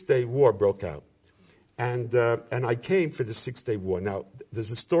the 6-Day War broke out. And I came for the 6-Day War. Now, there's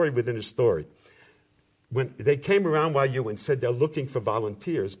a story within a story. When they came around YU and said they're looking for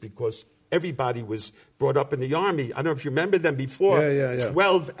volunteers because everybody was brought up in the army. I don't know if you remember them before. Yeah.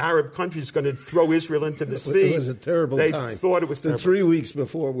 12 Arab countries going to throw Israel into the sea. It was a terrible time. They thought it was terrible. The 3 weeks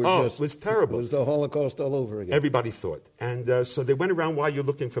before it was terrible. It was the Holocaust all over again. Everybody thought. And so they went around YU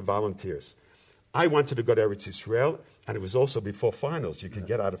looking for volunteers. I wanted to go to Eretz Israel, and it was also before finals. You could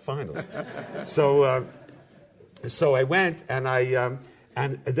get out of finals. So I went, and I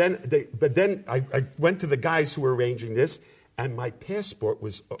went to the guys who were arranging this, and my passport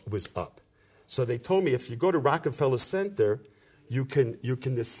was up. So they told me if you go to Rockefeller Center, you can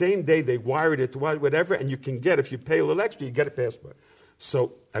the same day they wired it to whatever, and you can get, if you pay a little extra, you get a passport.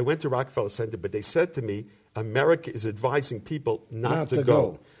 So I went to Rockefeller Center, but they said to me, America is advising people not to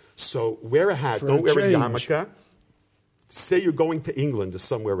go. So wear a hat, don't wear a yarmulke. Say you're going to England or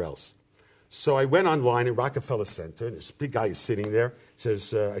somewhere else. So I went online in Rockefeller Center, and this big guy is sitting there. I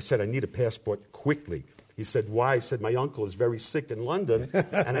said, I need a passport quickly. He said, why? I said, my uncle is very sick in London,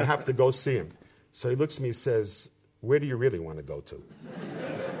 and I have to go see him. So he looks at me and says, where do you really want to go to?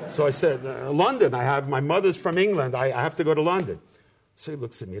 So I said, London. My mother's from England. I have to go to London. So he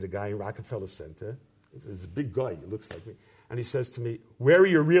looks at me, the guy in Rockefeller Center. He's a big guy. He looks like me. And he says to me, where are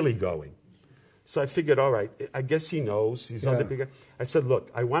you really going? So I figured, all right, I guess he knows. He's on the big. I said,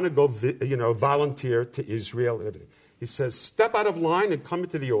 look, I want to go, volunteer to Israel and everything. He says, step out of line and come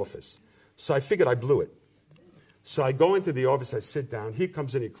into the office. So I figured I blew it. So I go into the office, I sit down. He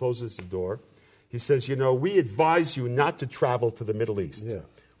comes in, he closes the door. He says, we advise you not to travel to the Middle East. Yeah.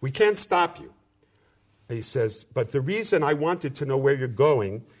 We can't stop you. And he says, but the reason I wanted to know where you're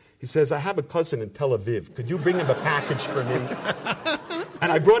going, he says, I have a cousin in Tel Aviv. Could you bring him a package for me?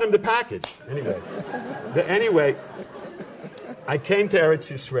 And I brought him the package. Anyway, I came to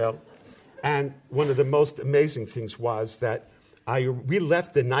Eretz Yisrael, and one of the most amazing things was that we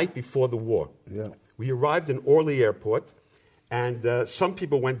left the night before the war. Yeah. We arrived in Orly Airport, and some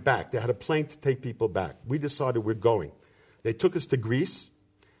people went back. They had a plane to take people back. We decided we're going. They took us to Greece.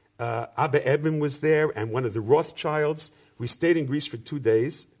 Abba Evan was there, and one of the Rothschilds. We stayed in Greece for 2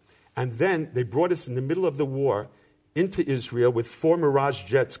 days, and then they brought us in the middle of the war into Israel with 4 Mirage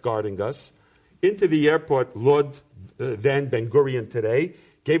jets guarding us, into the airport, Lod, then Ben Gurion today,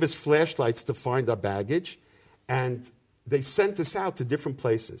 gave us flashlights to find our baggage, and they sent us out to different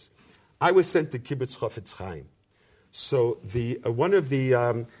places. I was sent to Kibbutz Chafetz Chaim. So there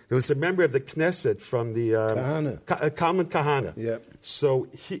was a member of the Knesset from the Kalman Kahana. Yep. So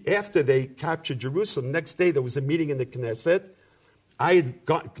after they captured Jerusalem, next day there was a meeting in the Knesset. I had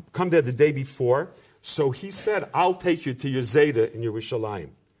come there the day before. So he said, I'll take you to your Zeta in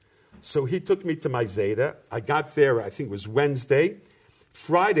Yerushalayim. So he took me to my Zeta. I got there, I think it was Wednesday.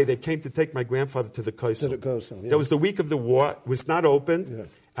 Friday, they came to take my grandfather to the Consul. That was the week of the war. It was not open.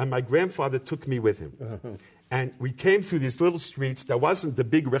 And my grandfather took me with him. And we came through these little streets. There wasn't the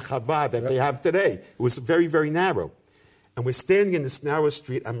big rechava that they have today. It was very, very narrow. And we're standing in this narrow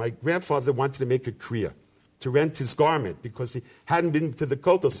street, and my grandfather wanted to make a kriya, to rent his garment, because he hadn't been to the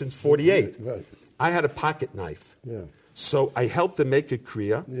Kotel since 48. Right. I had a pocket knife. Yeah. So I helped him make a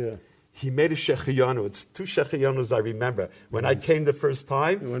kriya. Yeah. He made a shechiyanu. It's 2 shechiyanus I remember. When I came the first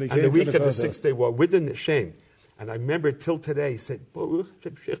time, and the week of the 6th-day war, with the shame. And I remember till today, he said,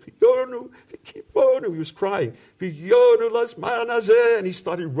 shechiyanu, he was crying. And he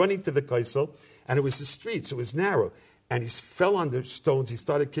started running to the Consul, and it was the streets, it was narrow. And he fell on the stones, he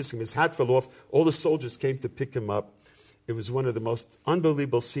started kissing him, his hat fell off, all the soldiers came to pick him up. It was one of the most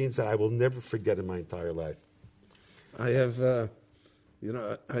unbelievable scenes that I will never forget in my entire life. I have, a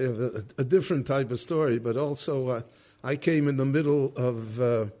different type of story, but also I came in the middle of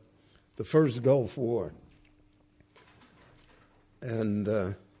the first Gulf War. And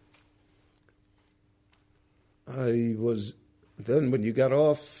then when you got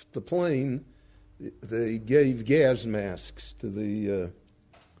off the plane, they gave gas masks to the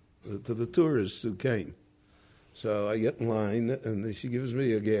tourists who came. So I get in line, and she gives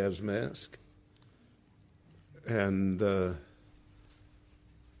me a gas mask. And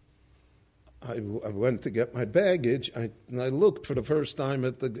I went to get my baggage, and I looked for the first time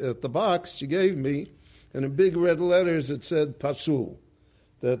at the box she gave me, and in big red letters it said Consul,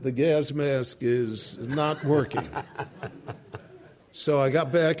 that the gas mask is not working. So I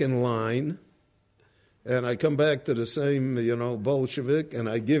got back in line, and I come back to the same, Bolshevik, and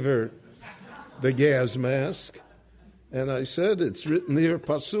I give her the gas mask, and I said, it's written here,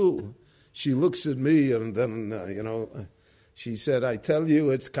 Consul. She looks at me, and then, she said, I tell you,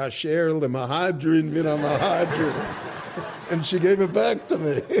 it's kasher lemahadrin min hamahadrin. And she gave it back to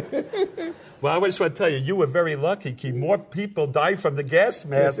me. Well, I just want to tell you, you were very lucky. More people died from the gas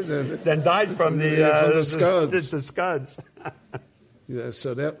masks than died from the scuds. Yeah,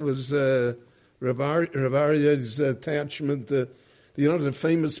 so that was Rav Aryeh's attachment. The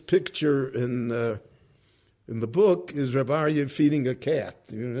famous picture in the book is Rav Aryeh feeding a cat.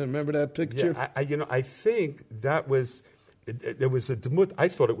 You remember that picture? Yeah, I think that was. There was a demut. I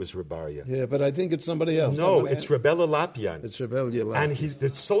thought it was Rav Aryeh. Yeah, but I think it's somebody else. No, it's Rebbe Lapian. It's Rebbe Lapian. And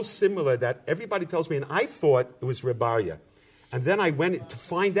it's so similar that everybody tells me, and I thought it was Rav Aryeh. And then I went to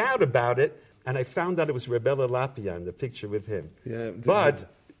find out about it, and I found out it was Rebbe Lapian, the picture with him. Yeah, but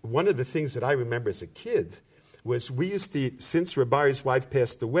one of the things that I remember as a kid was we used to, since Rav Aryeh's wife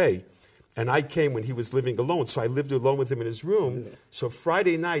passed away, And I came when he was living alone, so I lived alone with him in his room. Yeah. So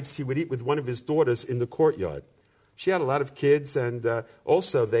Friday nights, he would eat with one of his daughters in the courtyard. She had a lot of kids, and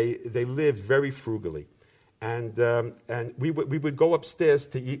also they lived very frugally. And we would go upstairs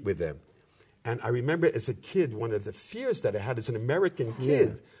to eat with them. And I remember as a kid, one of the fears that I had as an American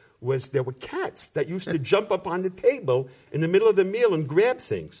kid was there were cats that used to jump up on the table in the middle of the meal and grab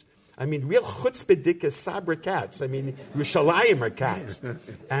things. I mean, real chutzpah sabra cats. I mean, Yerushalayim are cats.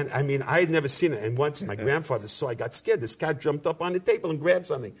 And I mean, I had never seen it. And once my grandfather saw, I got scared. This cat jumped up on the table and grabbed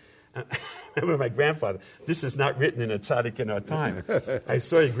something. I remember my grandfather, this is not written in a tzaddik in our time. I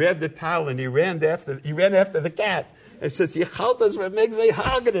saw he grabbed the towel and he ran after the cat. And says, "Yechaltas v'megzei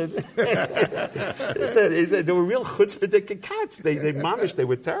hagenen." He said they were real chutzpah cats. They mamish, they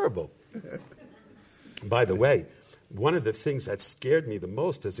were terrible. By the way, one of the things that scared me the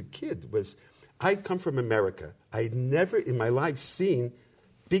most as a kid was I'd come from America. I'd never in my life seen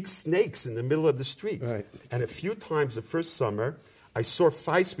big snakes in the middle of the street. Right. And a few times the first summer, I saw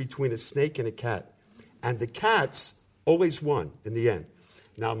fights between a snake and a cat. And the cats always won in the end.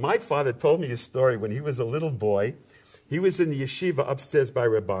 Now, my father told me a story when he was a little boy. He was in the yeshiva upstairs by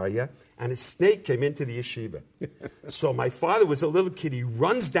Rabaria, and a snake came into the yeshiva. So my father was a little kid. He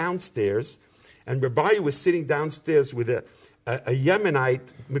runs downstairs, and Rabaria was sitting downstairs with a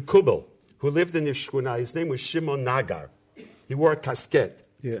Yemenite Mekubal who lived in the shkuna. His name was Shimon Nagar. He wore a casket.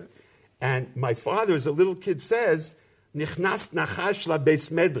 Yeah. And my father, as a little kid, says, Nichnas nachash la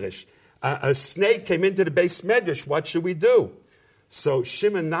beis medrash. A snake came into the beis medrash. What should we do? So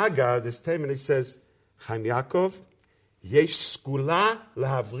Shimon Nagar, this time, and he says, Chaim Yaakov, yesh skula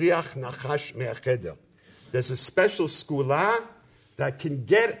lahavriach nachash me'acheder. There's a special skula that can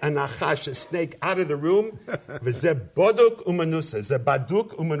get a nachash, a snake, out of the room. V'zeh boduk umanuseh. Zeh baduk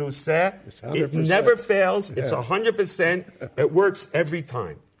umanuseh. It never fails. It's 100%. It works every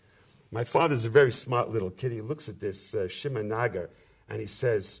time. My father's a very smart little kid. He looks at this Shimon Nagar and he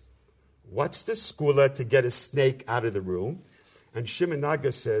says, what's the skula to get a snake out of the room? And Shimon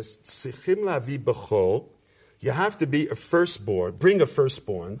Nagar says, Tzichim lavi b'chol. You have to be a firstborn, bring a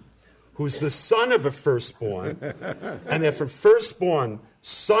firstborn, who's the son of a firstborn. And if a firstborn,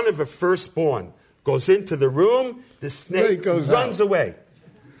 son of a firstborn, goes into the room, the snake runs away.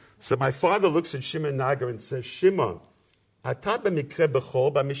 So my father looks at Shimon Nagar and says, Shimon, are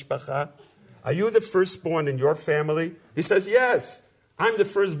you the firstborn in your family? He says, yes, I'm the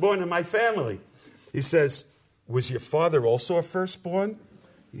firstborn in my family. He says, was your father also a firstborn?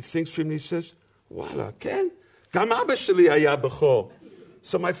 He thinks for him and he says, Wala, Ken? Gam Abba sheli haya bechor.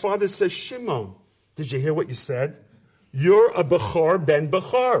 So my father says, Shimon, did you hear what you said? You're a bechor ben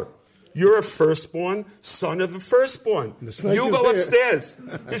bechor. You're a firstborn, son of a firstborn. You go upstairs.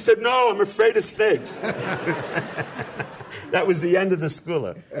 He said, no, I'm afraid of snakes. That was the end of the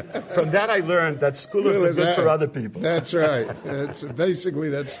skula. From that I learned that skulas are good for other people. That's right. Basically,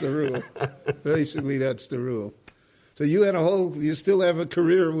 that's the rule. Basically, that's the rule. So you still have a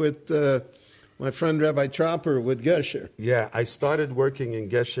career with my friend Rabbi Tropper with Gesher. Yeah, I started working in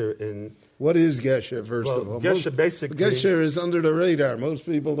Gesher in... What is Gesher, first of all? Gesher basically... Gesher is under the radar. Most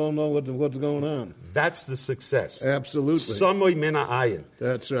people don't know what's going on. That's the success. Absolutely. Samoy mina ayin.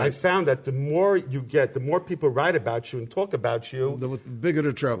 That's right. I found that the more you get, the more people write about you and talk about you... The bigger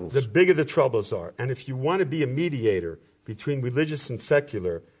the troubles. The bigger the troubles are. And if you want to be a mediator between religious and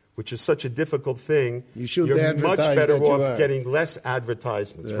secular, which is such a difficult thing, you're much better off getting less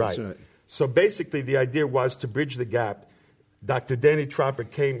advertisements. That's right. So basically the idea was to bridge the gap. Dr. Dani Tropper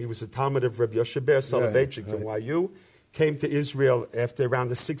came, he was a Talmud of Rabbi Yosheber Soloveitchik in YU, came to Israel after around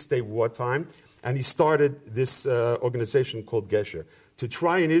the Six-Day War time, and he started this organization called Gesher to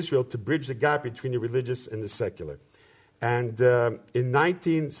try in Israel to bridge the gap between the religious and the secular. And in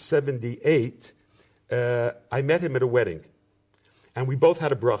 1978, I met him at a wedding, and we both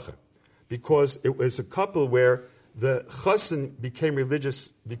had a bracha, because it was a couple where the chassan became religious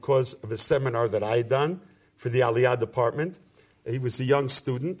because of a seminar that I had done for the Aliyah department. He was a young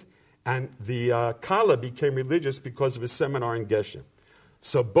student. And the Kala became religious because of a seminar in Gesher.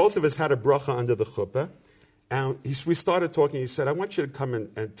 So both of us had a bracha under the chuppah. And we started talking. He said, I want you to come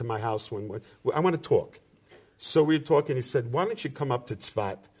to my house I want to talk. So we were talking. He said, why don't you come up to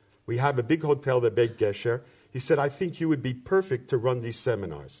Tzfat? We have a big hotel, the Beit Gesher. He said, I think you would be perfect to run these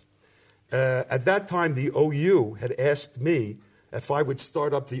seminars. At that time, the OU had asked me if I would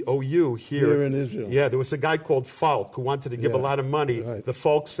start up the OU here in Israel. Yeah, there was a guy called Falk who wanted to give a lot of money, the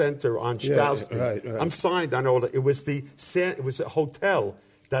Falk Center on Strauss Street. Right. I'm signed on all. It was a hotel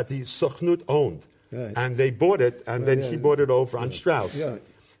that the Sochnut owned, and they bought it, and then he bought it over on Strauss. Yeah.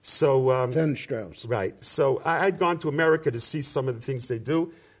 So 10 Strauss. Right. So I'd gone to America to see some of the things they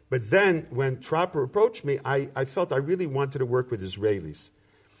do. But then when Tropper approached me, I felt I really wanted to work with Israelis.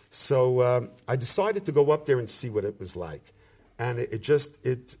 So I decided to go up there and see what it was like. And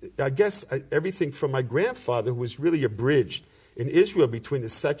I guess everything from my grandfather, who was really a bridge in Israel between the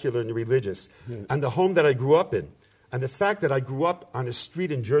secular and the religious, and the home that I grew up in, and the fact that I grew up on a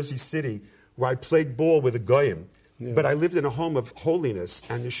street in Jersey City where I played ball with a goyim, but I lived in a home of holiness,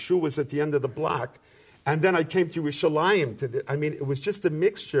 and the shul was at the end of the block. And then I came to Yerushalayim. It was just a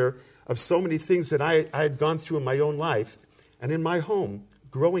mixture of so many things that I had gone through in my own life. And in my home,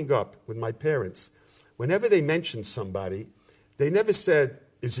 growing up with my parents, whenever they mentioned somebody, they never said,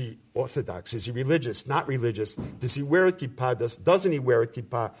 is he Orthodox? Is he religious? Not religious? Does he wear a kippah? Doesn't he wear a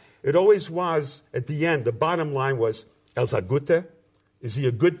kippah? It always was, at the end, the bottom line was, El Zagute? Is he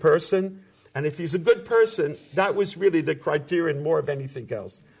a good person? And if he's a good person, that was really the criterion more of anything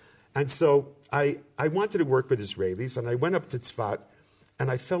else. And so I wanted to work with Israelis, and I went up to Tzfat,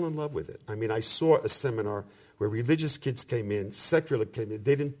 and I fell in love with it. I saw a seminar where religious kids came in, secular came in.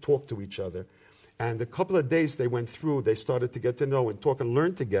 They didn't talk to each other. And a couple of days they went through, they started to get to know and talk and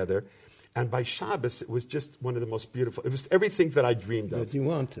learn together. And by Shabbos, it was just one of the most beautiful. It was everything that I dreamed of. That you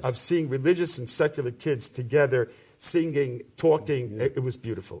wanted. Of seeing religious and secular kids together, singing, talking. It was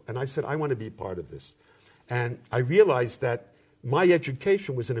beautiful. And I said, I want to be part of this. And I realized that my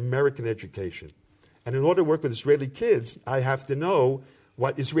education was an American education. And in order to work with Israeli kids, I have to know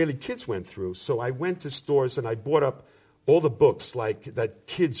what Israeli kids went through. So I went to stores and I bought up all the books that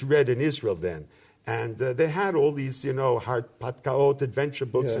kids read in Israel then. And they had all these, Harpatkaot, adventure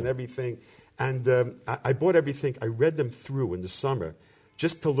books and everything. And I bought everything. I read them through in the summer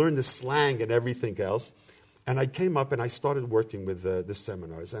just to learn the slang and everything else. And I came up and I started working with the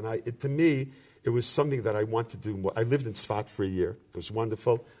seminars. And to me, it was something that I wanted to do. I lived in Tzfat for a year. It was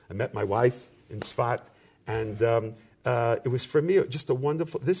wonderful. I met my wife in Tzfat. And it was, for me, just a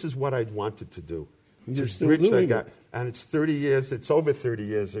wonderful, this is what I'd wanted to do. You're still doing it. And it's 30 years, it's over 30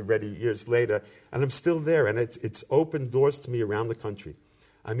 years already, years later. And I'm still there. And it's opened doors to me around the country.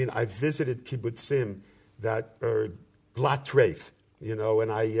 I've visited kibbutzim that are glatt treif,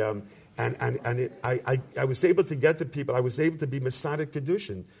 and I was able to get to people. I was able to be Masada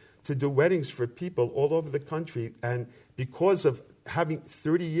Kedushin, to do weddings for people all over the country. And because of having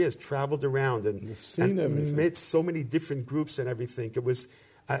 30 years traveled around and met so many different groups and everything, it was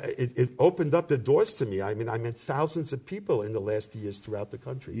it opened up the doors to me. I met thousands of people in the last years throughout the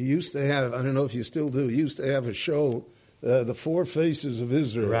country. You used to have, I don't know if you still do, you used to have a show, The Four Faces of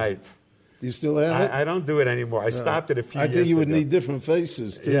Israel. Right. Do you still have it? I don't do it anymore. I stopped it a few years ago. I think you would need different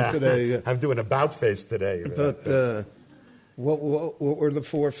faces today. I'm doing about face today. But what were the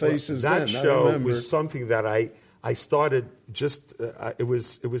four faces then? That show was something that I started just, I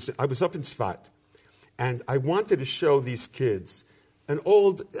was up in Tzfat, and I wanted to show these kids an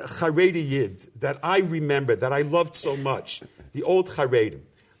old Haredi Yid that I remember, that I loved so much, the old Haredim.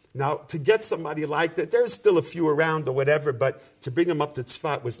 Now, to get somebody like that, there's still a few around or whatever, but to bring him up to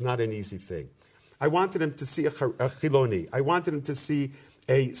Tzfat was not an easy thing. I wanted him to see a Chiloni. I wanted him to see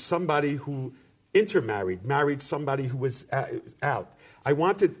somebody who intermarried, married somebody who was out. I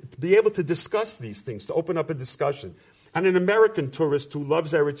wanted to be able to discuss these things, to open up a discussion. And an American tourist who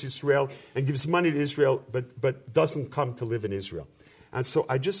loves Eretz Yisrael and gives money to Israel, but doesn't come to live in Israel. And so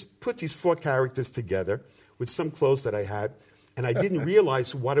I just put these four characters together with some clothes that I had, and I didn't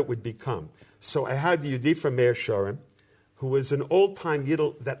realize what it would become. So I had the Yudi from Meir Sharem, who was an old-time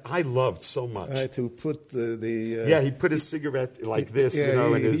Yidel that I loved so much. To put he put his cigarette like this, he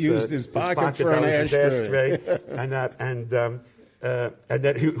used his pocket for an ashtray. and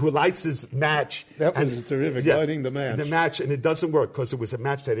that who lights his match. That was terrific, lighting the match. The match, and it doesn't work because it was a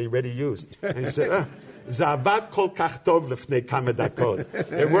match that he already used. And he said, Zavad kol kach tov lefnei kama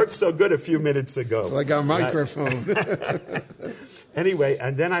dakot. It worked so good a few minutes ago. It's like our microphone. Anyway,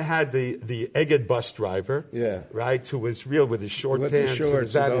 and then I had the Egged bus driver, right, who was real with his short pants,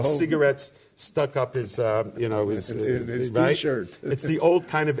 his cigarettes stuck up his his right? T-shirt. It's the old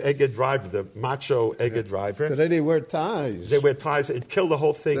kind of Egged driver, the macho Egged driver. Today they wear ties. They wear ties. It killed the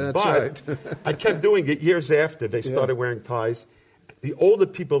whole thing. That's but right. I kept doing it years after they started wearing ties. The older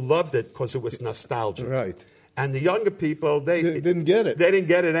people loved it because it was nostalgia. Right. And the younger people, they didn't get it. They didn't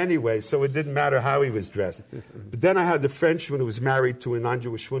get it anyway, so it didn't matter how he was dressed. But then I had the Frenchman who was married to a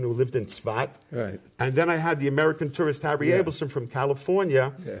non-Jewish woman who lived in Tzfat. Right. And then I had the American tourist Harry Abelson from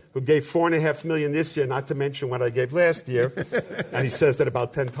California, who gave $4.5 million this year, not to mention what I gave last year. And he says that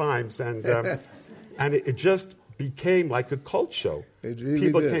about 10 times. And it just became like a cult show.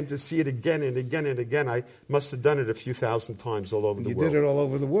 People came to see it again and again and again. I must have done it a few thousand times all over the world. You did it all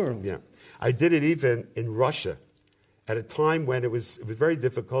over the world. Yeah. I did it even in Russia. at a time when it was very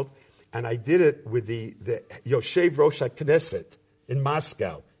difficult, and I did it with the Yoshev Rosh HaKnesset in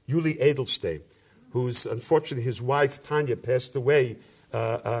Moscow, Yuli Edelstein, who's, unfortunately, his wife, Tanya, passed away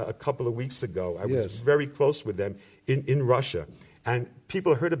a couple of weeks ago. I was very close with them in Russia. And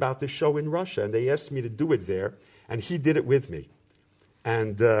people heard about this show in Russia, and they asked me to do it there, and he did it with me.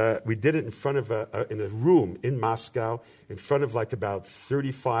 And we did it in front of in a room in Moscow, in front of like about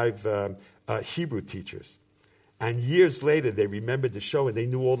 35 Hebrew teachers. And years later, they remembered the show, and they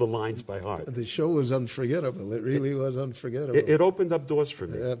knew all the lines by heart. The show was unforgettable. It really was unforgettable. It opened up doors for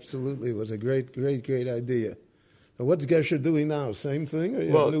me. Absolutely. It was a great, great, great idea. What's Gesher doing now? Same thing? Or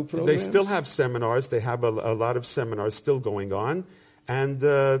you have new programs? They still have seminars. They have a lot of seminars still going on. And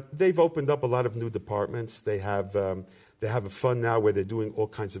they've opened up a lot of new departments. They have a fund now where they're doing all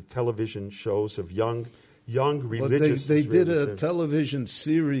kinds of television shows of young religious. They did a television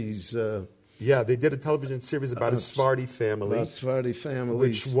series. They did a television series about a Sephardi family. About Sephardi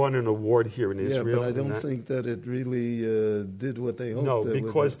families. Which won an award here in Israel. Yeah, but I don't think that it really did what they hoped. No,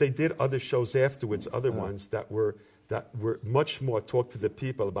 because they did other shows afterwards, other ones that were much more talk to the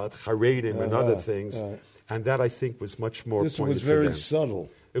people about Haredim and other things. And that, I think, was much more This pointed was very for them. subtle.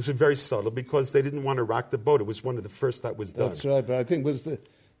 It was very subtle because they didn't want to rock the boat. It was one of the first that was done. That's right, but I think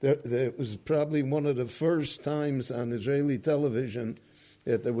it was probably one of the first times on Israeli television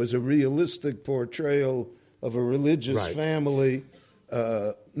that there was a realistic portrayal of a religious family,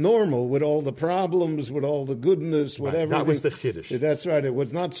 normal, with all the problems, with all the goodness, with everything. That was the Chiddush. That's right. It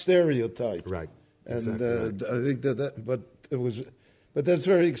was not stereotyped. Right. And Exactly right. I think but that's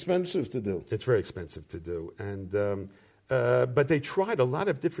very expensive to do. It's very expensive to do, and but they tried a lot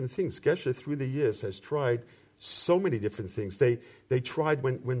of different things. Gesher, through the years, has tried so many different things. They tried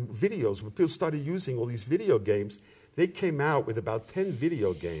when people started using all these video games. They came out with about 10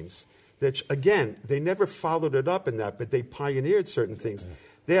 video games that, again, they never followed it up in that, but they pioneered certain things.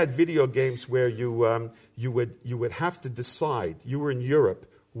 They had video games where you would have to decide. You were in Europe,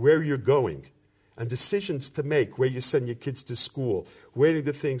 where you're going, and decisions to make, where you send your kids to school, where you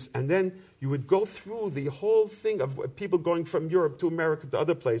do things, and then you would go through the whole thing of people going from Europe to America to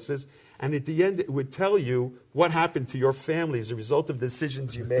other places, and at the end it would tell you what happened to your family as a result of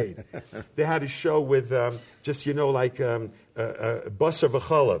decisions you made. They had a show with basar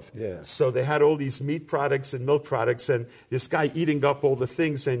v'chalav. Yeah. So they had all these meat products and milk products, and this guy eating up all the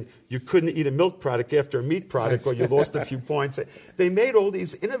things, and you couldn't eat a milk product after a meat product or you lost a few points. They made all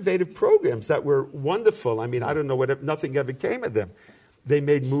these innovative programs that were wonderful. I mean, I don't know nothing ever came of them. They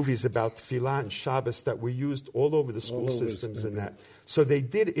made movies about Tefillah and Shabbos that were used all over the school systems and that. So they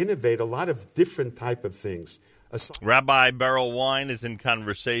did innovate a lot of different type of things. Rabbi Beryl Wine is in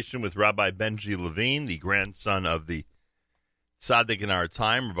conversation with Rabbi Benji Levine, the grandson of the Tzaddik in our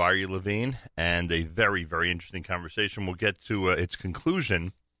time, Rabbi Levine, and a very, very interesting conversation. We'll get to its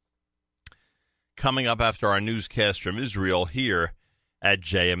conclusion coming up after our newscast from Israel here at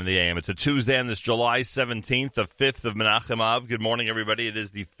JM in the AM. It's a Tuesday on this July 17th, the 5th of Menachem Av. Good morning, everybody. It is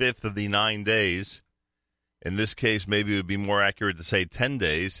the 5th of the 9 days. In this case, maybe it would be more accurate to say 10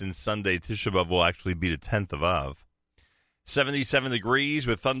 days, since Sunday Tisha B'Av will actually be the 10th of Av. 77 degrees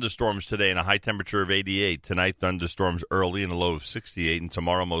with thunderstorms today and a high temperature of 88. Tonight, thunderstorms early and a low of 68. And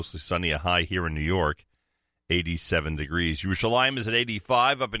tomorrow, mostly sunny, a high here in New York, 87 degrees. Yerushalayim is at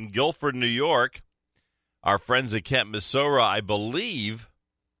 85. Up in Guilford, New York, our friends at Camp Mesorah, I believe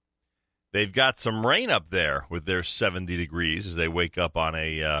they've got some rain up there with their 70 degrees as they wake up on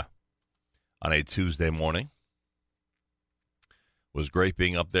a Tuesday morning. It was great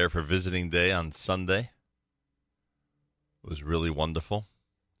being up there for visiting day on Sunday. It was really wonderful.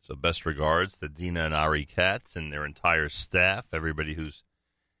 So best regards to Dina and Ari Katz and their entire staff, everybody who's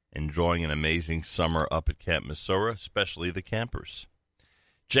enjoying an amazing summer up at Camp Mesorah, especially the campers.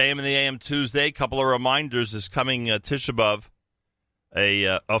 JM in the AM Tuesday, couple of reminders this coming Tisha B'Av,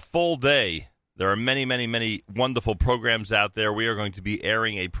 a full day. There are many, many, many wonderful programs out there. We are going to be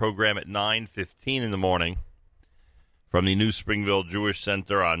airing a program at 9:15 in the morning from the New Springville Jewish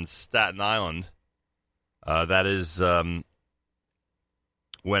Center on Staten Island. That is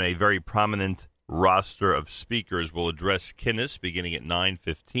when a very prominent roster of speakers will address Kinnis beginning at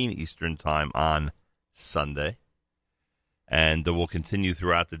 9:15 Eastern Time on Sunday. And we'll continue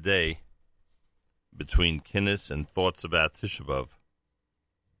throughout the day between Kinnis and thoughts about Tisha B'Av.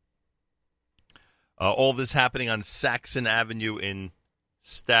 All this happening on Saxon Avenue in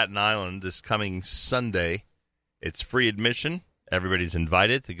Staten Island this coming Sunday. It's free admission. Everybody's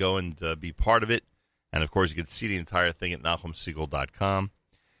invited to go and be part of it. And, of course, you can see the entire thing at NachumSegal.com.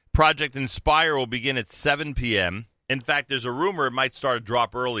 Project Inspire will begin at 7 p.m. In fact, there's a rumor it might start a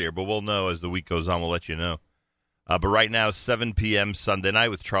drop earlier, but we'll know as the week goes on. We'll let you know. But right now, 7 p.m. Sunday night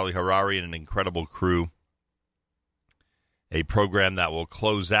with Charlie Harari and an incredible crew. A program that will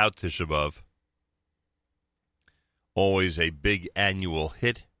close out Tisha B'Av. Always a big annual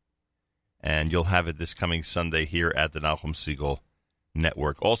hit. And you'll have it this coming Sunday here at the Nachum Segal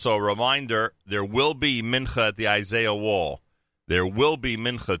Network. Also, a reminder, there will be Mincha at the Isaiah Wall. There will be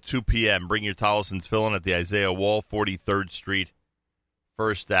Mincha, 2 p.m. Bring your towels and tefillin at the Isaiah Wall, 43rd Street,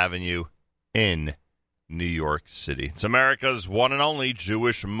 1st Avenue in New York City. It's America's one and only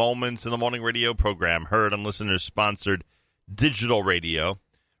Jewish Moments in the Morning radio program, heard on listeners-sponsored digital radio.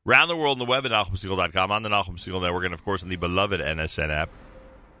 Around the world on the web at NachumSegal.com, on the Nachum Segal Network, and, of course, on the beloved NSN app.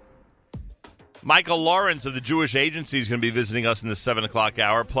 Michael Lawrence of the Jewish Agency is going to be visiting us in the 7 o'clock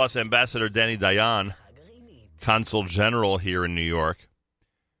hour, plus Ambassador Dani Dayan, Consul General here in New York,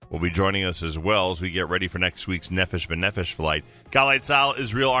 will be joining us as well as we get ready for next week's Nefesh B'Nefesh flight. Galei Tzahal,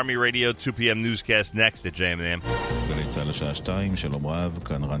 Israel Army Radio, 2 p.m. newscast next at JMM. גלי צה"ל השעה 2, שלום רב,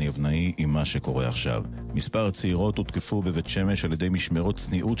 כאן רני אבנאי עם מה שקורה עכשיו. מספר צעירות הותקפו בבית שמש על ידי משמרות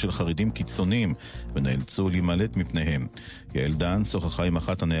צניעות של חרדים קיצוניים ונאלצו להימלט מפניהם. יעל דן שוחחה עם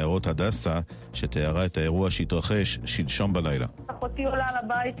אחת הנערות הדסה שתיארה את האירוע שהתרחש שלשום בלילה. אחותי עולה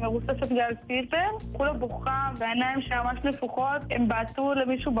לבית מרוססת גל פיפר, כולה בוכה בעיניים שממש נפוחות, הם בעטו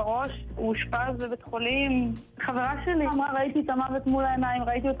למישהו בראש, הוא אושפז בבית חולים. חברה שלי אמרה, ראיתי את המוות מול העיניים,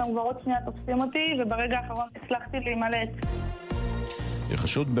 ראיתי אותם כבר עוד שנייה תופסים אותי, וברגע האחרון הצלחתי להימלט.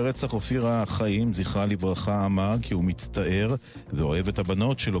 החשוד ברצח אופירה חיים, זכרה לברכה, אמר כי הוא מצטער ואוהב את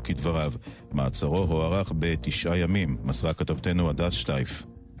הבנות שלו כדבריו. מעצרו הוארך ב9 ימים. מסרה כתבתנו עדת שטייף.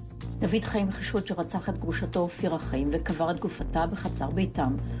 דוד חיים חשוד שרצח את גרושתו אופירה חיים וקבר את גופתה בחצר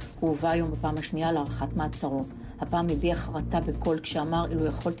ביתם. הוא הובא היום בפעם השנייה להארכת מעצרו. הפעם הביע חרטה בקול כשאמר, אילו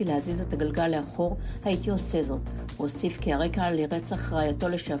יכולתי להזיז את הגלגל לאחור, הייתי עושה זאת. הוא הוסיף כי הרקע לרצח רעייתו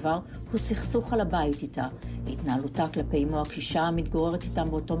לשעבר הוא סכסוך על הבית איתה. התנהלותה כלפי אמו הקשישה המתגוררת איתם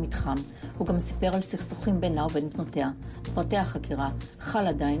באותו מתחם. הוא גם סיפר על סכסוכים בינה ובין בנותיה. פרטי החקירה חל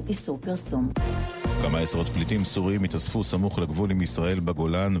עדיין איסור פרסום. כמה עשרות פליטים סוריים התאספו סמוך לגבול עם ישראל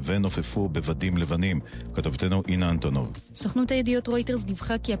בגולן ונופפו בבדים לבנים. כתבתנו אינה אנטונוב. סוכנות הידיעות רויטרס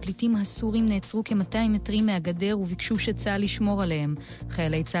דיווחה כי הפליטים הסורים נעצרו כ-200 מטרים מהגדר וביקשו שצה"ל ישמור עליהם.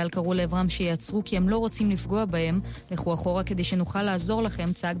 חיילי צה"ל קראו לעברם שיעצרו כי הם לא רוצים לפגוע בהם. לכו אחורה כדי שנוכל לעזור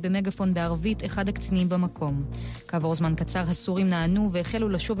לכם, צעק במגפון בערבית אחד הקצינים במקום. כעבור זמן קצר הסורים נענו והחלו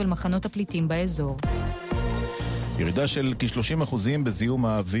לשוב אל מחנות הפליטים באזור. ירידה של כ-30% בזיהום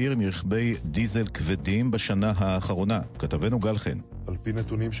האוויר מרכבי דיזל כבדים בשנה האחרונה. כתבנו גל חן. על פי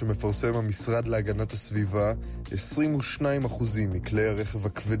נתונים שמפרסם המשרד להגנת הסביבה, 22% מכלי הרכב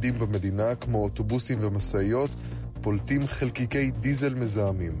הכבדים במדינה, כמו אוטובוסים ומסעיות, פולטים חלקיקי דיזל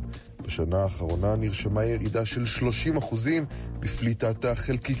מזהמים. בשנה האחרונה נרשמה ירידה של 30% בפליטת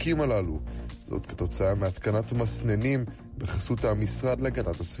החלקיקים הללו. זאת כתוצאה מהתקנת מסננים בחסות המשרד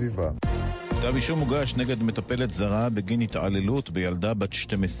להגנת הסביבה. כתב אישום מוגש נגד מטפלת זרה בגין התעללות בילדה בת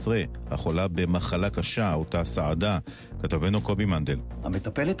 12, החולה במחלה קשה, אותה סעדה. כתבנו קובי מנדל.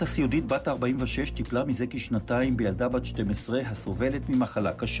 המטפלת הסיעודית בת 46 טיפלה מזה כשנתיים בילדה בת 12 הסובלת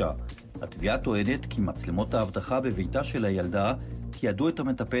ממחלה קשה. התביעה טוענת כי מצלמות האבטחה בביתה של הילדה תיעדו את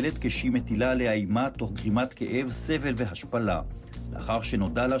המטפלת כשהיא מטילה עליה אימה תוך גרימת כאב, סבל והשפלה. לאחר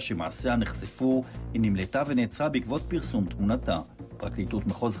שנודע לה שמעשיה נחשפו, היא נמלטה ונעצרה בעקבות פרסום תמונתה. פרקליטות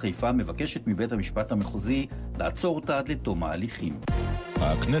מחוז חיפה מבקשת מבית המשפט המחוזי לעצור אותה עד לתום ההליכים.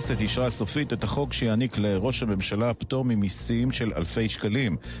 הכנסת אישרה סופית את החוק שיעניק לראש הממשלה פטור ממיסים של אלפי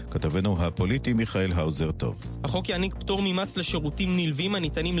שקלים. כתבנו הפוליטי מיכאל האוזר טוב. החוק יעניק פטור ממס לשירותים נלווים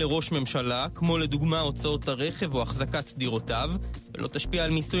הניתנים לראש ממשלה, כמו לדוגמה הוצאות הרכב או החזקת דירותיו, ולא תשפיע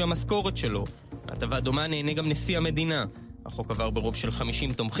על מיסוי המשכורת שלו. הטבה דומה נהנה גם נשיא המדינה. החוק עבר ברוב של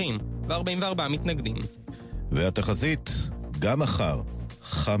 50 תומכים ו44 מתנגדים. והתחזית, גם מחר,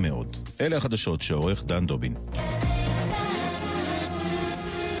 חם מאוד. אלה החדשות שעורך דן דובין.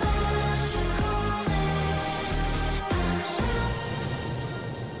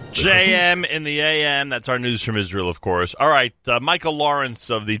 JM in the AM. That's our news from Israel, of course. All right, Michael Lawrence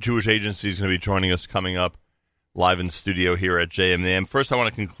of the Jewish Agency is going to be joining us coming up live in studio here at JM in the AM. First, I want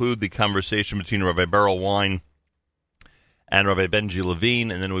to conclude the conversation between Rabbi Beryl Wein and Rabbi Benji Levine,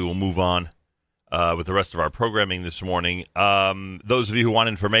 and then we will move on with the rest of our programming this morning. Those of you who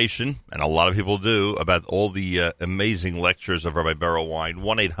want information, and a lot of people do, about all the amazing lectures of Rabbi Beryl Wein,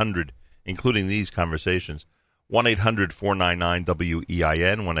 1-800, including these conversations,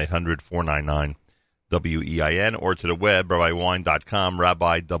 1-800-499-WEIN, 1-800-499-WEIN, or to the web, rabbiwein.com,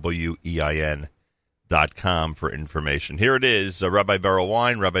 rabbiwein.com for information. Here it is, Rabbi Beryl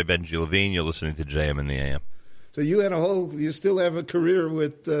Wein, Rabbi Benji Levine. You're listening to JM in the AM. So you still have a career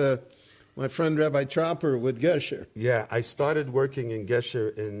with my friend Rabbi Tropper with Gesher. Yeah, I started working in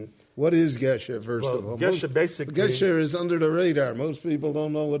Gesher in... What is Gesher, first of all? Gesher basically... Gesher is under the radar. Most people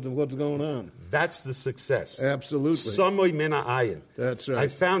don't know what's going on. That's the success. Absolutely. Samoy mina ayin. That's right. I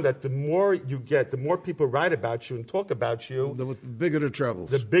found that the more you get, the more people write about you and talk about you... The bigger the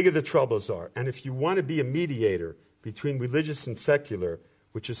troubles. The bigger the troubles are. And if you want to be a mediator between religious and secular,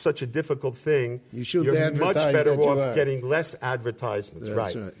 which is such a difficult thing, you're much better off getting less advertisements.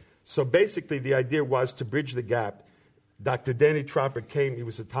 That's right. So basically the idea was to bridge the gap. Dr. Dani Tropper came, he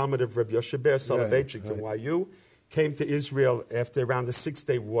was a Talmud of Rabbi Yoshe Ber Soloveitchik in YU, came to Israel after around the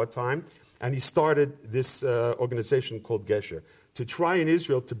Six-Day War time, and he started this organization called Gesher to try in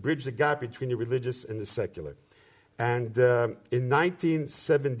Israel to bridge the gap between the religious and the secular. And in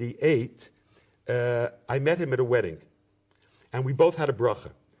 1978, I met him at a wedding, and we both had a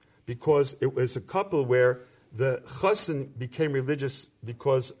bracha, because it was a couple where the chassan became religious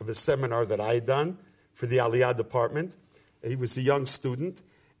because of a seminar that I had done for the Aliyah department. He was a young student,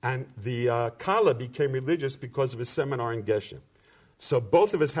 and the Kala became religious because of a seminar in Gesher. So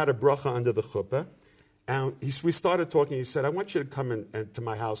both of us had a bracha under the chuppah, and we started talking. He said, I want you to come to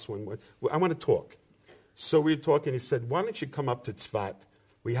my house. I want to talk. So we were talking. He said, why don't you come up to Tzfat?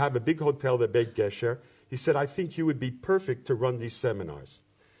 We have a big hotel there, Beit Gesher. He said, I think you would be perfect to run these seminars.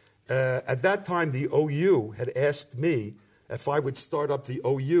 At that time, the OU had asked me if I would start up the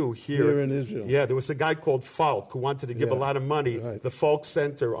OU here in Israel. Yeah, there was a guy called Falk who wanted to give a lot of money, the Falk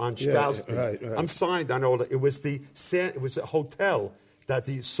Center on Strauss Street. Right. I'm signed on all that. It was a hotel that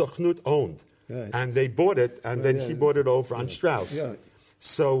the Sochnut owned. Right. And they bought it, and then he bought it over on Strauss. Yeah.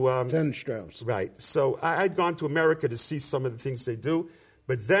 So, 10 Strauss. Right. So I'd gone to America to see some of the things they do.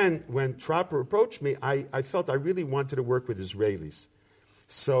 But then when Tropper approached me, I felt I really wanted to work with Israelis.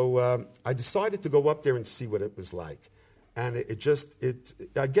 So I decided to go up there and see what it was like. And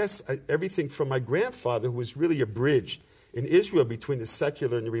I guess everything from my grandfather, who was really a bridge in Israel between the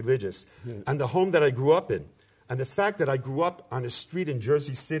secular and the religious, and the home that I grew up in, and the fact that I grew up on a street in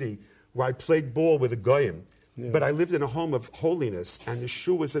Jersey City where I played ball with a goyim, but I lived in a home of holiness, and the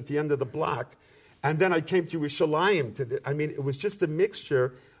shul was at the end of the block. And then I came to Yerushalayim. It was just a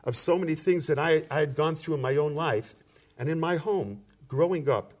mixture of so many things that I had gone through in my own life. And in my home, growing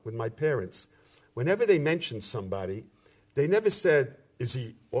up with my parents, whenever they mentioned somebody, they never said, is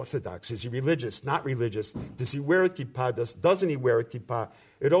he Orthodox? Is he religious? Not religious? Does he wear a kippah? Doesn't he wear a kippah?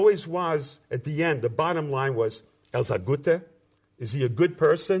 It always was, at the end, the bottom line was, El Zagute? Is he a good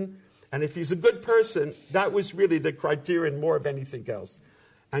person? And if he's a good person, that was really the criterion more of anything else.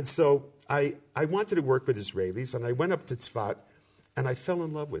 And so I wanted to work with Israelis, and I went up to Tzfat, and I fell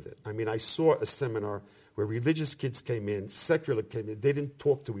in love with it. I saw a seminar where religious kids came in, secular came in. They didn't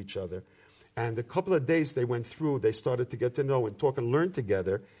talk to each other. And a couple of days they went through, they started to get to know and talk and learn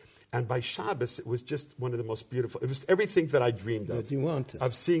together. And by Shabbos, it was just one of the most beautiful. It was everything that I dreamed of. That you wanted.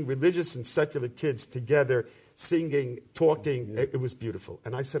 Of seeing religious and secular kids together, singing, talking. It was beautiful.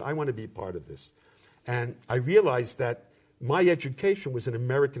 And I said, I want to be part of this. And I realized that my education was an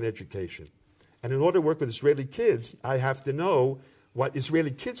American education. And in order to work with Israeli kids, I have to know what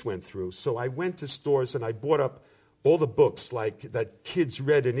Israeli kids went through. So I went to stores and I bought up all the books that kids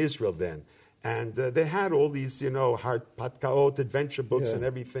read in Israel then. And they had all these, Harpatkaot, adventure books and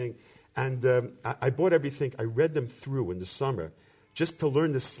everything. And I bought everything. I read them through in the summer just to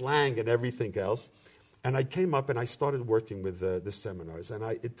learn the slang and everything else. And I came up and I started working with the seminars.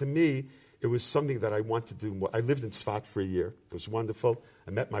 And to me, it was something that I wanted to do more. I lived in Tzfat for a year. It was wonderful.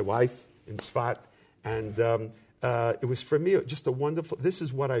 I met my wife in Tzfat. And it was, for me, just a wonderful, this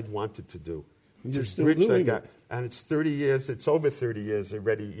is what I'd wanted to do. You're still doing it. And it's 30 years, it's over 30 years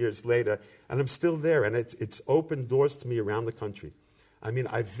already, years later, and I'm still there. And it's opened doors to me around the country.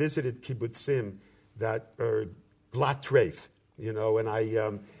 I've visited kibbutzim that are blat treif, and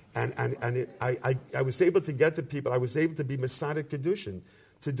I was able to get to people. I was able to be Masada Kedushin,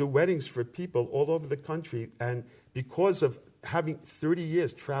 to do weddings for people all over the country. And because of having 30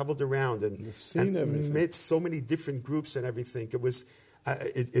 years traveled around and met so many different groups and everything, it was...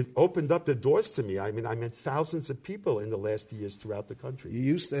 It opened up the doors to me. I met thousands of people in the last years throughout the country. You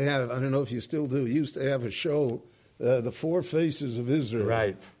used to have, I don't know if you still do, you used to have a show, The Four Faces of Israel.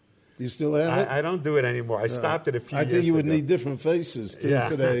 Right. Do you still have it? I don't do it anymore. I stopped it a few years ago. I think you would need different faces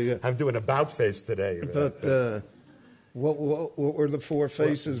today. I'm doing about face today. But what were the four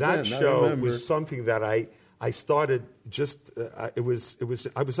faces then? That show was something that I started just, I was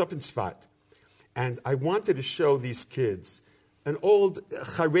up in Tzfat, and I wanted to show these kids an old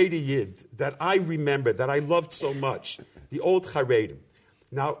Haredi Yid that I remember, that I loved so much, the old Haredim.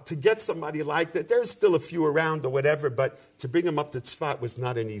 Now, to get somebody like that, there's still a few around or whatever, but to bring them up to Tzfat was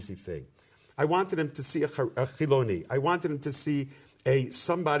not an easy thing. I wanted him to see a Chiloni. I wanted him to see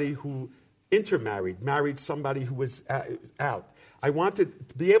somebody who intermarried, married somebody who was out. I wanted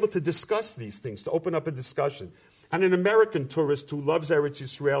to be able to discuss these things, to open up a discussion. And an American tourist who loves Eretz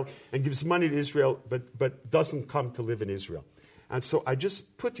Yisrael and gives money to Israel but doesn't come to live in Israel. And so I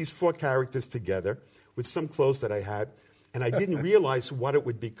just put these 4 characters together with some clothes that I had, and I didn't realize what it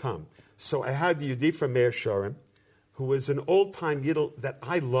would become. So I had the Yehudi from Meir Shorim, who was an old-time Yidel that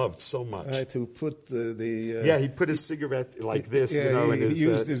I loved so much. To put yeah, he put his cigarette like this, yeah, you know, he, in his, he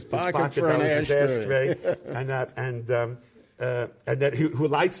used his pocket for an ashtray. and that who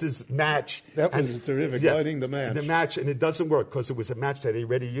lights his match. That was terrific, lighting the match. The match, and it doesn't work because it was a match that he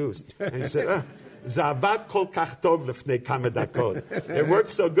already used. And he said, Zavad kol kach tov lefnei kama dakot. It worked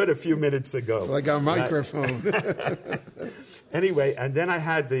so good a few minutes ago. It's like our microphone. Anyway, and then I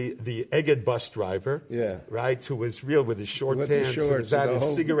had the Egged bus driver, right, who was real with his short pants,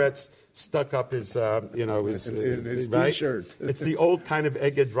 his cigarettes stuck up his, his T-shirt. It's the old kind of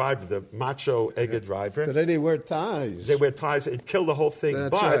Egged driver, the macho Egged driver. Today they wear ties. They wear ties. It killed the whole thing. That's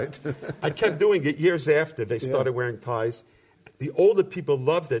but right. I kept doing it years after they started wearing ties. The older people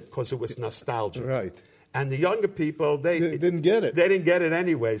loved it because it was nostalgia. Right. And the younger people, they didn't get it. They didn't get it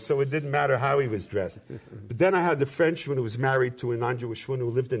anyway, so it didn't matter how he was dressed. But then I had the Frenchman who was married to a non-Jewish woman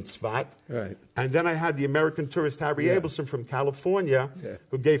who lived in Tzvat. Right. And then I had the American tourist Harry Abelson from California,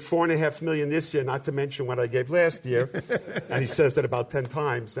 who gave $4.5 million this year, not to mention what I gave last year. And he says that about 10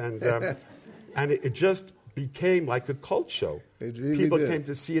 times. And it just became like a cult show. It really People did. came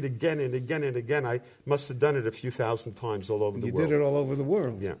to see it again and again and again. I must have done it a few thousand times all over the world. You did it all over the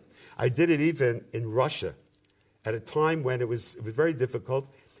world. Yeah. I did it even in Russia at a time when it was very difficult.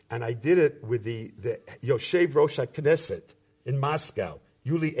 And I did it with the Yoshev Rosh HaKnesset in Moscow,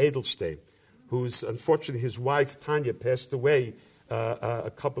 Yuli Edelstein, who's, unfortunately, his wife, Tanya, passed away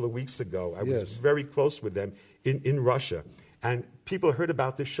a couple of weeks ago. I was very close with them in Russia. And people heard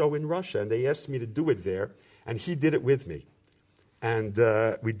about the show in Russia, and they asked me to do it there, and he did it with me. And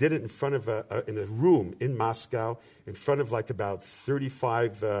we did it in front of in a room in Moscow, in front of like about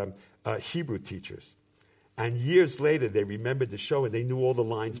 35 Hebrew teachers. And years later, they remembered the show, and they knew all the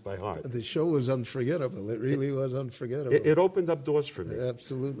lines by heart. The show was unforgettable. It really was unforgettable. It opened up doors for me.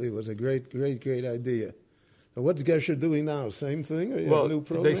 Absolutely. It was a great idea. Now, what's Gesher doing now? Same thing? Or you have new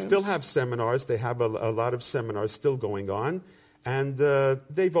programs? They still have seminars. They have a lot of seminars still going on. And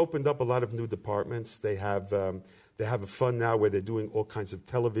they've opened up a lot of new departments. They have a fund now where they're doing all kinds of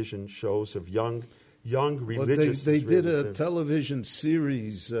television shows of young religious. They did a television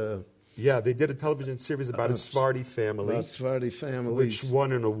series. They did a television series about a Sephardi family. About Sephardi families. Which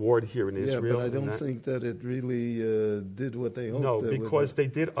won an award here in Israel. Yeah, but I don't think that it really did what they hoped. No, because they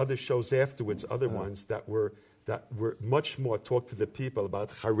did other shows afterwards, other ones that were much more talk to the people about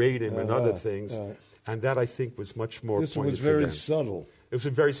Haredim and other things. And that, I think, was much more This pointed was very for them. subtle. It was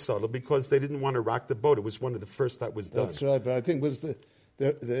very subtle because they didn't want to rock the boat. It was one of the first that was done. That's right, but I think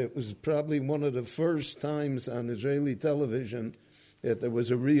it was probably one of the first times on Israeli television that there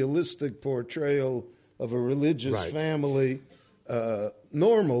was a realistic portrayal of a religious family,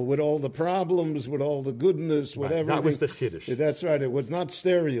 normal, with all the problems, with all the goodness, with everything. That was the Chiddush. That's right. It was not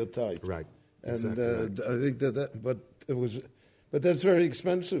stereotyped. Right. And Exactly right. I think but that's very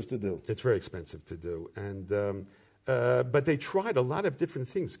expensive to do. It's very expensive to do. And but they tried a lot of different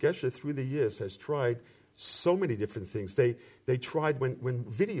things. Gesher, through the years, has tried so many different things. They tried when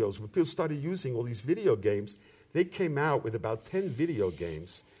people started using all these video games, they came out with about 10 video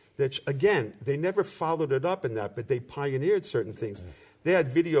games that, again, they never followed it up in that, but they pioneered certain things. They had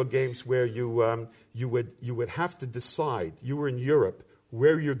video games where you would have to decide, you were in Europe,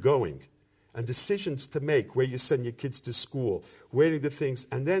 where you're going, and decisions to make, where you send your kids to school, where you do things,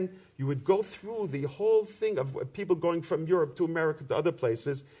 and then you would go through the whole thing of people going from Europe to America to other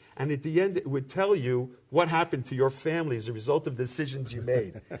places, and at the end it would tell you what happened to your family as a result of decisions you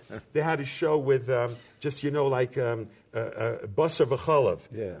made. They had a show with basar v'chalav.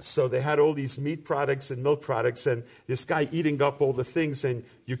 Yeah. So they had all these meat products and milk products, and this guy eating up all the things, and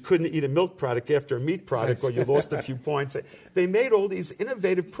you couldn't eat a milk product after a meat product, or you lost a few points. They made all these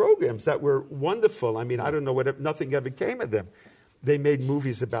innovative programs that were wonderful. I mean, I don't know nothing ever came of them. They made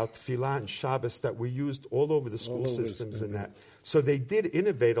movies about Tefillah and Shabbos that were used all over the school systems and that. So they did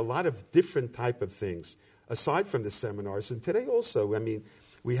innovate a lot of different type of things, aside from the seminars. And today also, I mean,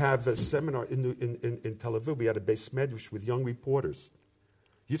 we have a seminar in Tel Aviv. We had a Beis Medrash with young reporters.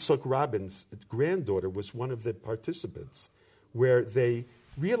 Yitzhak Rabin's granddaughter was one of the participants, where they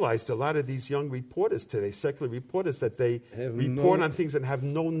realized a lot of these young reporters today, secular reporters, that they report on things and have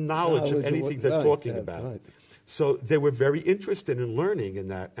no knowledge of anything they're talking about. Right. So they were very interested in learning in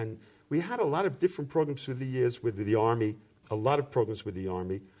that. And we had a lot of different programs through the years with the Army, a lot of programs with the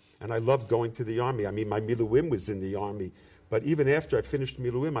Army, and I loved going to the Army. I mean, my Miluim was in the Army, but even after I finished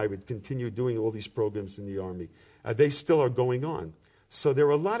Miluim, I would continue doing all these programs in the Army. They still are going on. So there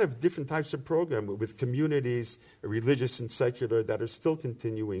are a lot of different types of programs with communities, religious and secular, that are still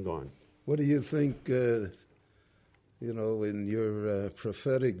continuing on. What do you think, in your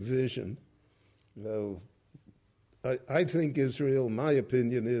prophetic vision? I think Israel, my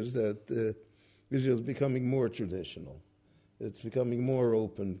opinion is that Israel is becoming more traditional. It's becoming more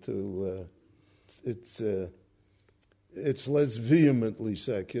open to, it's less vehemently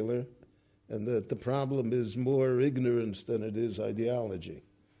secular, and that the problem is more ignorance than it is ideology.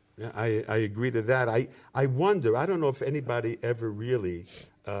 Yeah, I agree to that. I wonder, I don't know if anybody ever really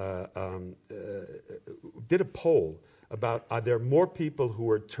did a poll about are there more people who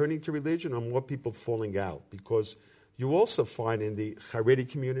are turning to religion or more people falling out? Because you also find in the Haredi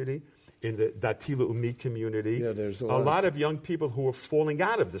community, in the Dati Leumi community, there's a lot of young people who are falling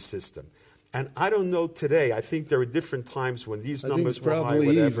out of the system. And I don't know today. I think there are different times when these numbers were high,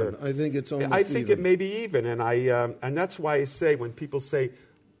 whatever. Even. I think it's almost I think even. it may be even. And and that's why I say when people say,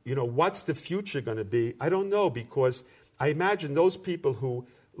 what's the future going to be? I don't know, because I imagine those people who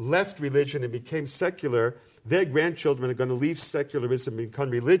left religion and became secular, their grandchildren are going to leave secularism and become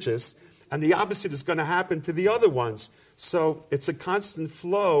religious, and the opposite is going to happen to the other ones. So it's a constant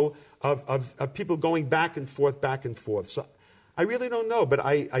flow of people going back and forth, back and forth. So I really don't know, but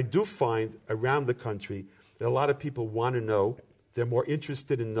I do find around the country that a lot of people want to know. They're more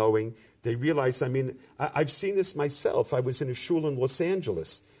interested in knowing. They realize, I've seen this myself. I was in a shul in Los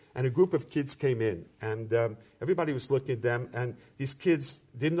Angeles, and a group of kids came in, and everybody was looking at them, and these kids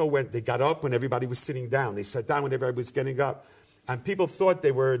didn't know when they got up when everybody was sitting down. They sat down when everybody was getting up. And people thought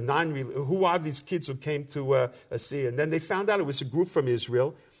they were who are these kids who came to see? And then they found out it was a group from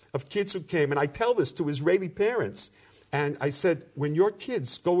Israel of kids who came. And I tell this to Israeli parents. And I said, when your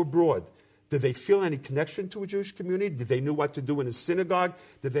kids go abroad, did they feel any connection to a Jewish community? Did they know what to do in a synagogue?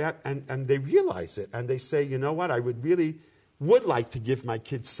 Did they and they realize it. And they say, you know what, I would like to give my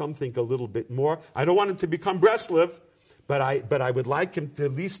kids something a little bit more. I don't want them to become Breslev, but I would like him to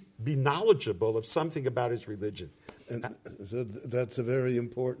at least be knowledgeable of something about his religion. And so that's a very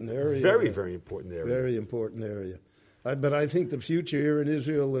important area. Very, very important area. Very important area. But I think the future here in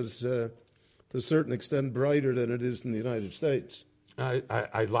Israel is, to a certain extent, brighter than it is in the United States.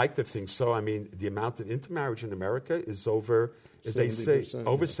 I like to think so. The amount of intermarriage in America is over, as they say,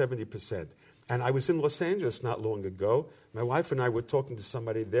 over 70%. And I was in Los Angeles not long ago. My wife and I were talking to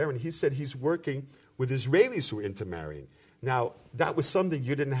somebody there, and he said he's working with Israelis who are intermarrying. Now, that was something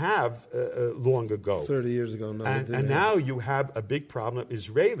you didn't have long ago. 30 years ago, no. And now you have a big problem of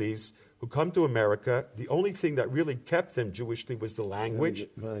Israelis who come to America. The only thing that really kept them Jewishly was the language.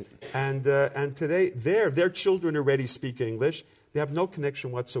 Right. And today, their children already speak English. They have no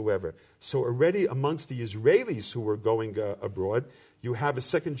connection whatsoever. So already amongst the Israelis who were going abroad, you have a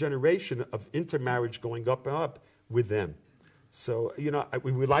second generation of intermarriage going up and up with them. So,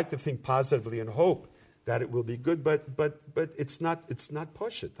 we would like to think positively and hope that it will be good, but it's not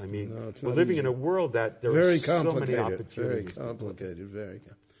pashut. We're living in a world that there are so many opportunities. Very complicated, very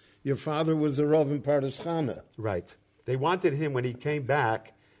complicated. Your father was the Rav in Pardes Chana. Right. They wanted him, when he came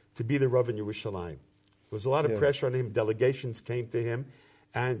back, to be the Rav in Yerushalayim. There was a lot of pressure on him. Delegations came to him.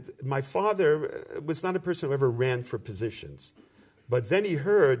 And my father was not a person who ever ran for positions. But then he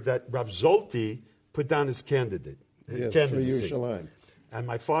heard that Rav Zolti put down his candidacy. For Yerushalayim. And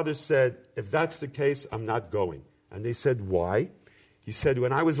my father said, if that's the case, I'm not going. And they said, why? He said,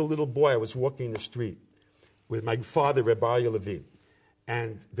 when I was a little boy, I was walking in the street with my father, Reb Aryeh Levine.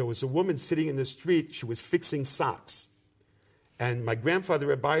 And there was a woman sitting in the street. She was fixing socks. And my grandfather,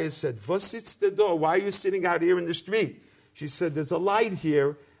 Reb Aryeh, said, "Was sitzt the door? Why are you sitting out here in the street?" She said, "There's a light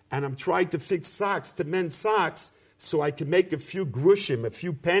here, and I'm trying to fix socks, to mend socks, so I can make a few grushim, a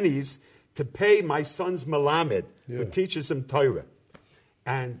few pennies, to pay my son's Melamed, who teaches him Torah."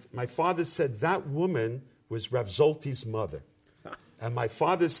 And my father said that woman was Rav Zolti's mother. And my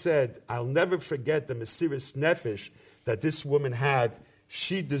father said, I'll never forget the Mesiris Nefesh that this woman had.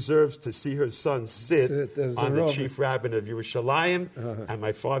 She deserves to see her son sit on the chief rabbin of Yerushalayim, and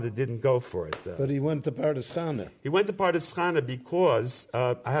my father didn't go for it. But he went to Pardes Chana. He went to Pardes Chana because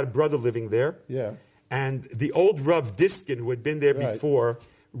I had a brother living there. Yeah. And the old Rav Diskin, who had been there before,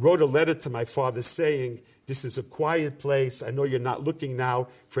 wrote a letter to my father saying, this is a quiet place. I know you're not looking now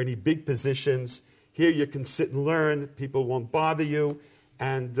for any big positions. Here you can sit and learn. People won't bother you.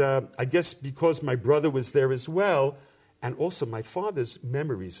 And I guess because my brother was there as well, and also my father's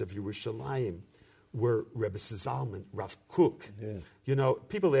memories of Yerushalayim were Rebbe Zalman, Rav Kook. Yeah. You know,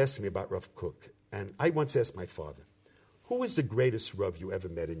 people ask me about Rav Kook, and I once asked my father, who is the greatest Rav you ever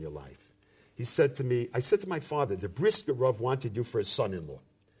met in your life? He said to me, I said to my father, the Brisker Rav wanted you for his son-in-law.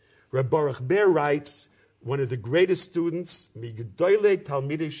 Reb Baruch Ber writes, one of the greatest students, Migdoyle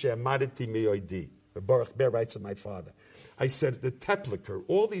Talmidei She'amadeti Me'oidi. Reb Baruch Ber writes of my father. I said, the Tepliker,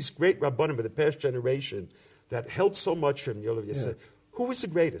 all these great Rabbanim of the past generation that held so much from you. I said, who was the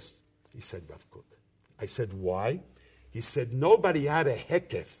greatest? He said, Rav Kook. I said, why? He said, nobody had a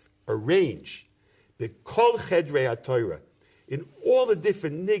hekef, a range, the kol chedrei HaTorah, in all the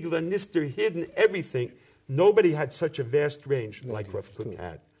different nigla, nister, hidden, everything. Nobody had such a vast range like Rav Kook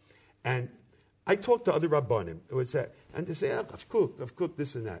had. And I talked to other Rabbanim. It was that, and they say, Rav Kook,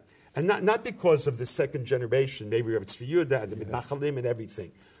 this and that. And not because of the second generation, maybe Rav Tzvi Yehuda and the Mitnachalim and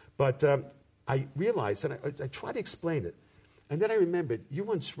everything. But I realized, and I tried to explain it. And then I remembered, you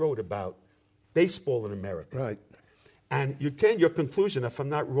once wrote about baseball in America. Right. And your conclusion, if I'm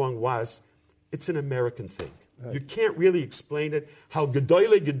not wrong, was it's an American thing. Right. You can't really explain it. How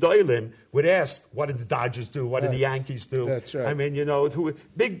Gedolim would ask, what did the Dodgers do? What did the Yankees do? That's right. I mean, big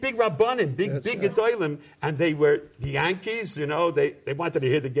Rabbanim, big Gedolim, and they were the Yankees, they wanted to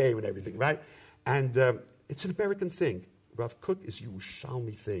hear the game and everything, right? And it's an American thing. Rav Kook is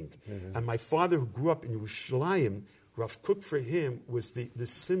Yerushalmi thing. Mm-hmm. And my father, who grew up in Yerushalayim, Rav Kook for him was the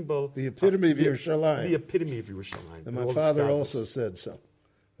symbol. The epitome of Yerushalayim. The epitome of Yerushalayim. And my father also said so.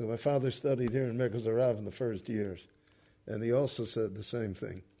 My father studied here in Merkaz Harav in the first years, and he also said the same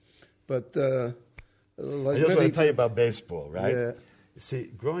thing. But I just want to tell you about baseball, right? Yeah. See,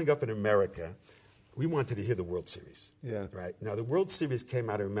 growing up in America, we wanted to hear the World Series. Yeah. Right. Now, the World Series came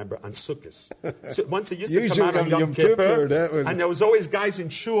out, I remember, on Sukkot. So once it used to Usually come out on Yom Kippur, and there was always guys in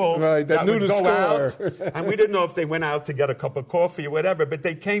shul that knew would the go score. out, and we didn't know if they went out to get a cup of coffee or whatever, but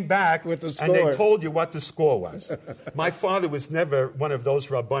they came back with the score. And they told you what the score was. My father was never one of those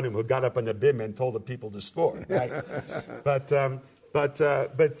Rabbanim who got up on the bim and told the people the score. Right? But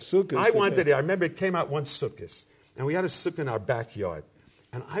Sukkot, I wanted it. I remember it came out once Sukkot, and we had a sukkah in our backyard.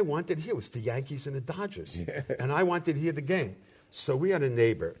 And I wanted to hear, it was the Yankees and the Dodgers. Yeah. And I wanted to hear the game. So we had a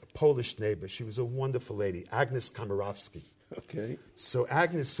neighbor, a Polish neighbor. She was a wonderful lady, Agnes Kamarowski. Okay. So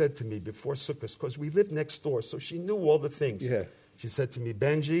Agnes said to me before Sukkot, because we lived next door, so she knew all the things. Yeah. She said to me,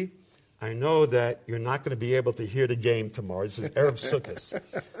 Benji, I know that you're not going to be able to hear the game tomorrow. This is Erev Sukkot.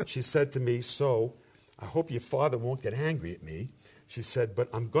 She said to me, so I hope your father won't get angry at me. She said, but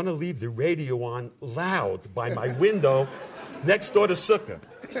I'm going to leave the radio on loud by my window next door to Sukkah.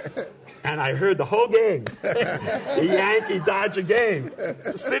 And I heard the whole game, the Yankee-Dodger game,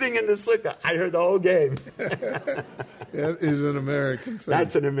 sitting in the Sukkah. I heard the whole game. That is an American thing.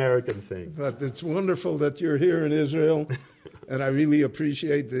 That's an American thing. But it's wonderful that you're here in Israel, and I really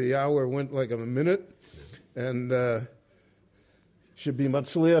appreciate the hour went like a minute, and should be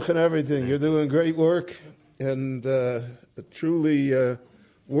matzliach and everything. You're doing great work, and truly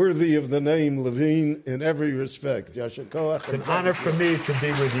worthy of the name Levine in every respect. It's an honor for me to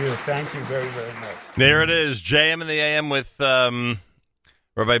be with you. Thank you very, very much. There it is, JM in the AM with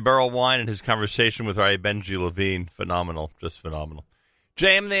Rabbi Beryl Wine and his conversation with Rabbi Benji Levine. Phenomenal, just phenomenal.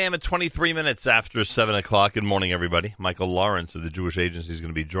 JM in the AM at 23 minutes after 7 o'clock. Good morning, everybody. Michael Lawrence of the Jewish Agency is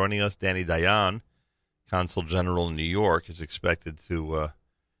going to be joining us. Dani Dayan, Consul General in New York, is expected to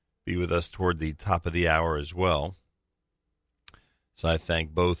be with us toward the top of the hour as well. So I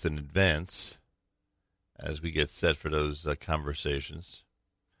thank both in advance as we get set for those conversations.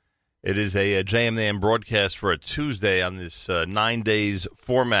 It is a JMAM broadcast for a Tuesday on this 9 days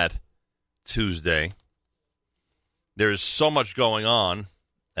format Tuesday. There is so much going on,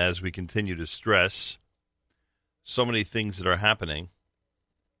 as we continue to stress, so many things that are happening.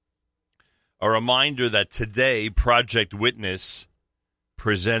 A reminder that today Project Witness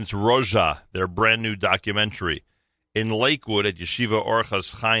presents Roja, their brand new documentary, in Lakewood at Yeshiva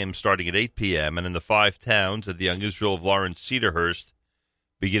Orchas Chaim starting at 8 p.m. and in the 5 towns at the Young Israel of Lawrence Cedarhurst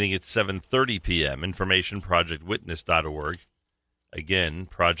beginning at 7:30 p.m. Information, projectwitness.org. Again,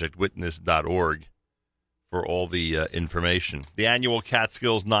 projectwitness.org for all the information. The annual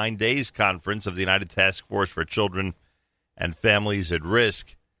Catskills 9 Days Conference of the United Task Force for Children and Families at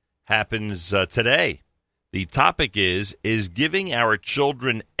Risk happens today. The topic is giving our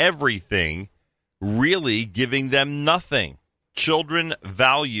children everything really giving them nothing? Children,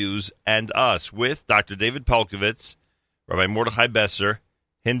 Values, and Us, with Dr. David Pelkovitz, Rabbi Mordechai Besser,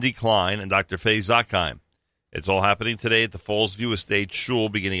 Hindi Klein, and Dr. Faye Zakheim. It's all happening today at the Fallsview Estate Shul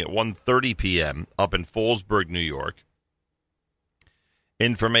beginning at 1:30 p.m. up in Fallsburg, New York.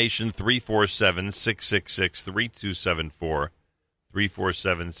 Information 347-666-3274,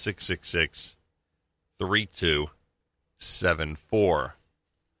 347-666-3274. 3274.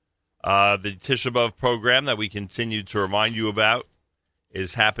 The Tisha B'Av program that we continue to remind you about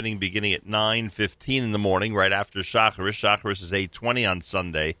is happening beginning at 9:15 in the morning, right after Shacharis. Shacharis is 8:20 on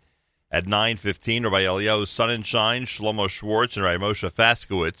Sunday. At 9:15, Rabbi Eliyahu Sonnenschein, Shlomo Schwartz, and Rabbi Moshe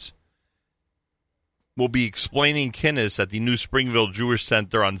Faskowitz will be explaining Kinnis at the New Springville Jewish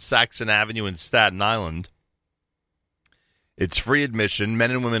Center on Saxon Avenue in Staten Island. It's free admission.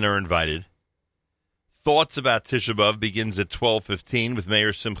 Men and women are invited. Thoughts about Tisha B'Av begins at 12:15 with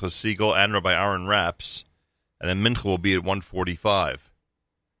Mayor Simcha Siegel and Rabbi Aaron Rapps, and then Mincha will be at 1:45.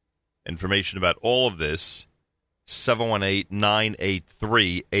 Information about all of this,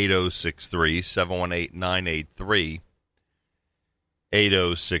 718-983-8063,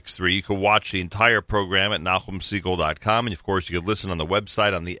 718-983-8063. You can watch the entire program at NachumSiegel.com, and of course you can listen on the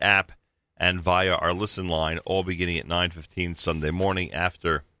website, on the app, and via our listen line, all beginning at 9:15 Sunday morning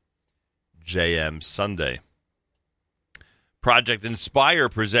after JM Sunday. Project Inspire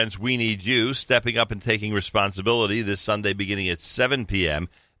presents We Need You, stepping up and taking responsibility this Sunday beginning at 7 p.m.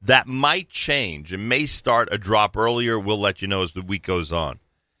 That might change. It may start a drop earlier. We'll let you know as the week goes on.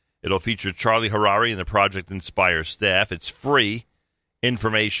 It'll feature Charlie Harari and the Project Inspire staff. It's free.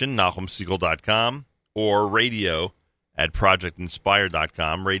 Information, NachumSiegel.com, or radio at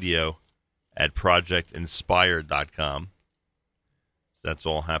ProjectInspire.com, radio at ProjectInspire.com. That's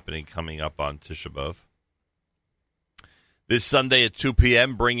all happening coming up on Tisha B'Av. This Sunday at 2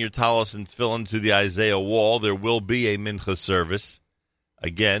 p.m., bring your talis and tefillin to the Isaiah Wall. There will be a mincha service.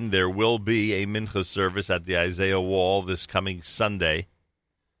 Again, there will be a mincha service at the Isaiah Wall this coming Sunday,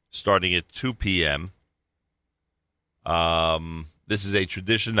 starting at 2 p.m. This is a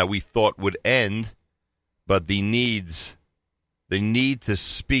tradition that we thought would end, but the need to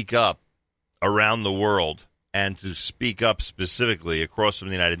speak up around the world and to speak up specifically across from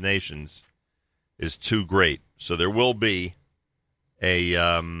the United Nations is too great. So there will be a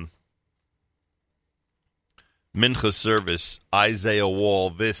mincha service, Isaiah Wall,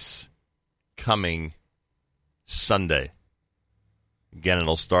 this coming Sunday. Again,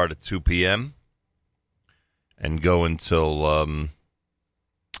 it'll start at 2 p.m. and go until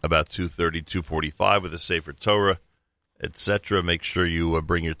about 2:30, 2:45 with a Sefer Torah, etc. Make sure you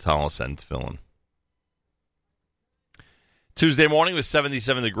bring your talis and tefillin. Tuesday morning with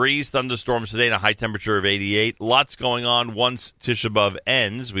 77 degrees, thunderstorms today and a high temperature of 88. Lots going on once Tisha B'Av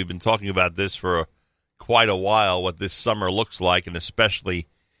ends. We've been talking about this for quite a while, what this summer looks like, and especially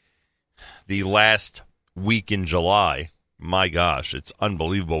the last week in July. My gosh, it's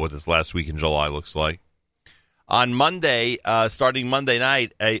unbelievable what this last week in July looks like. On Monday, starting Monday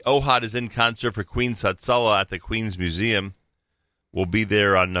night, a Ohad is in concert for Queen Satzala at the Queen's Museum. We'll be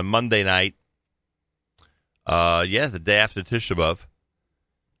there on Monday night. The day after Tisha B'Av.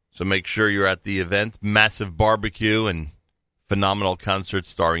 So make sure you're at the event. Massive barbecue and phenomenal concert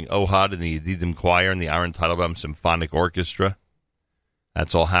starring Ohad and the Yedidim Choir and the Aaron Teitelbaum Symphonic Orchestra.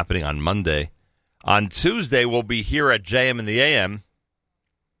 That's all happening on Monday. On Tuesday, we'll be here at JM in the AM,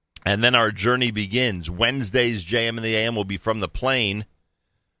 and then our journey begins. Wednesday's JM in the AM will be from the plane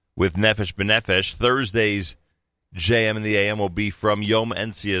with Nefesh B'Nefesh. Thursday's JM in the AM will be from Yom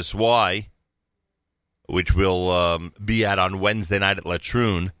NCSY, which will be at on Wednesday night at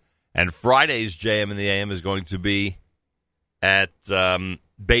Latroon. And Friday's JM in the AM is going to be at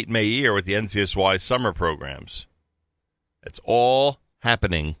Beit Meir with the NCSY summer programs. It's all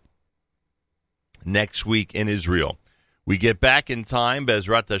happening next week in Israel. We get back in time,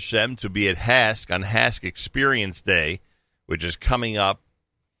 Bezrat Hashem, to be at HASC on HASC Experience Day, which is coming up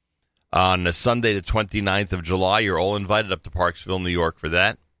on Sunday the 29th of July. You're all invited up to Parksville, New York for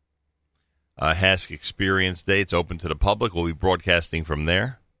that. HASC Experience Day. It's open to the public. We'll be broadcasting from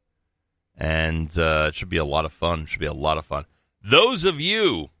there. And it should be a lot of fun. Those of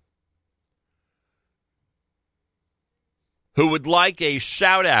you who would like a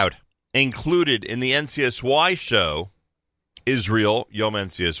shout-out included in the NCSY show, Israel, Yom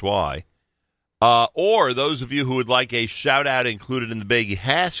NCSY, or those of you who would like a shout-out included in the big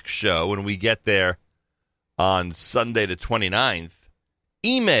HASC show when we get there on Sunday the 29th,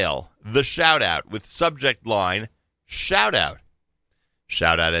 email the shout-out with subject line, shout-out.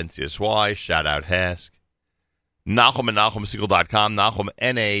 Shout-out NCSY, shout-out HASC. Nachum at NachumSiegel.com, Nachum,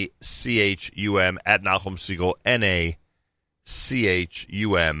 N-A-C-H-U-M, at Nachum Siegel,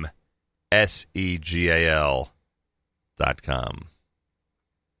 N-A-C-H-U-M-S-E-G-A-L.com.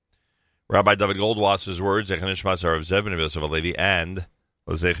 Rabbi David Goldwasser's words, Zechon Nishmas Arav Zev ben Yosef Alevi, and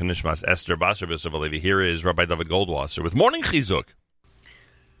Zechon Nishmas Esther Basar ben Yosef Alevi. Here is Rabbi David Goldwasser with Morning Chizuk.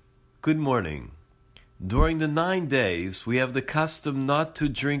 Good morning. During the 9 days, we have the custom not to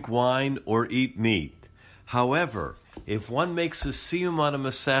drink wine or eat meat. However, if one makes a siyum on a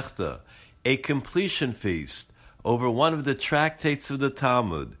Masechta, a completion feast, over one of the tractates of the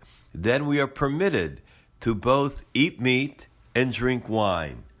Talmud, then we are permitted to both eat meat and drink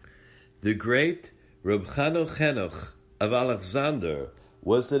wine. The great Reb Chanoch Henoch of Alexander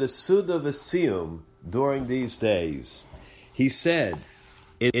was at a Suda of a siyum during these days. He said,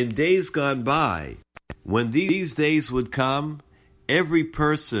 in days gone by, when these days would come, every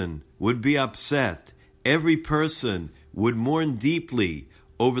person would be upset. Every person would mourn deeply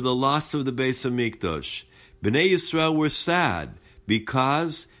over the loss of the Beis HaMikdash. Bnei Yisrael were sad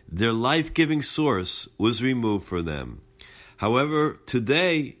because their life-giving source was removed for them. However,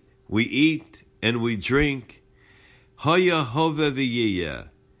 today we eat and we drink. Hoya hove v'yiyeh.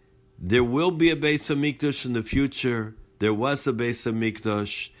 There will be a Beis HaMikdash in the future. There was a Beis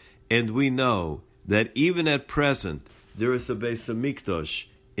HaMikdash, and we know that even at present there is a Beis HaMikdash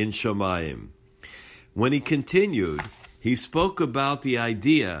in Shamayim. When he continued, he spoke about the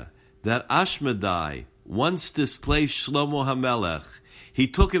idea that Ashmedai once displaced Shlomo HaMelech. He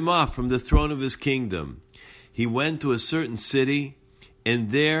took him off from the throne of his kingdom. He went to a certain city,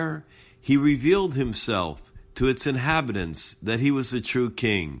 and there he revealed himself to its inhabitants that he was the true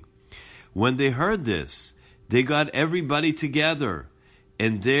king. When they heard this, they got everybody together,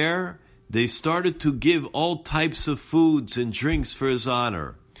 and there they started to give all types of foods and drinks for his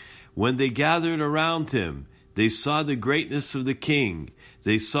honor. When they gathered around him, they saw the greatness of the king.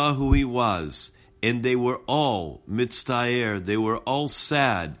 They saw who he was, and they were all mitztaer. They were all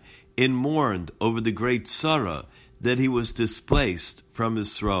sad and mourned over the great sorrow that he was displaced from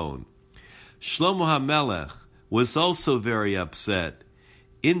his throne. Shlomo HaMelech was also very upset.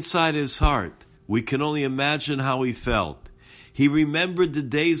 Inside his heart, we can only imagine how he felt. He remembered the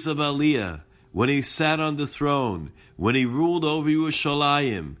days of Aliyah, when he sat on the throne, when he ruled over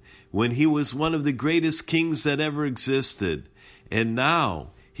Yerushalayim, when he was one of the greatest kings that ever existed. And now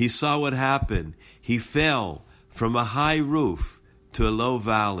he saw what happened. He fell from a high roof to a low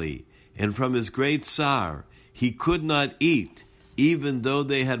valley, and from his great tsar, he could not eat, even though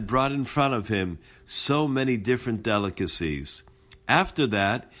they had brought in front of him so many different delicacies. After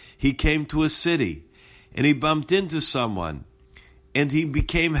that, he came to a city, and he bumped into someone, and he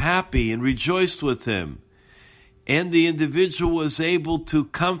became happy and rejoiced with him. And the individual was able to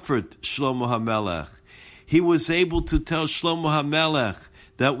comfort Shlomo HaMelech. He was able to tell Shlomo HaMelech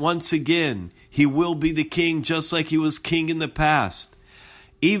that once again he will be the king just like he was king in the past.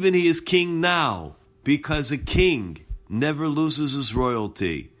 Even he is king now, because a king never loses his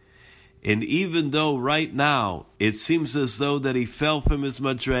royalty. And even though right now it seems as though that he fell from his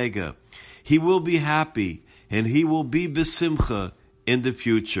madrega, he will be happy and he will be besimcha in the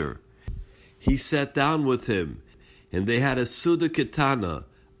future. He sat down with him, and they had a suda ketana,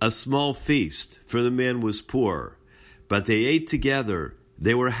 a small feast, for the man was poor. But they ate together.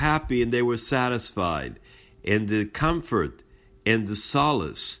 They were happy and they were satisfied. And the comfort and the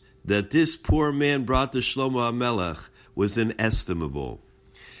solace that this poor man brought to Shlomo HaMelech was inestimable.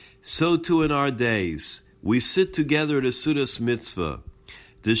 So too in our days, we sit together at a Sudas mitzvah.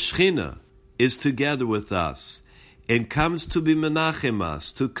 The Shechina is together with us and comes to be menachem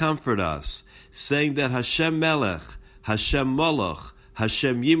us, to comfort us, saying that Hashem Melech, Hashem Moloch,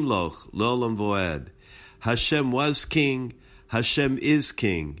 Hashem Yimloch, L'olam Voed. Hashem was king, Hashem is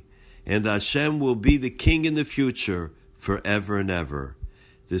king, and Hashem will be the king in the future forever and ever.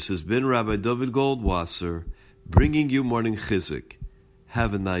 This has been Rabbi David Goldwasser bringing you Morning Chizuk.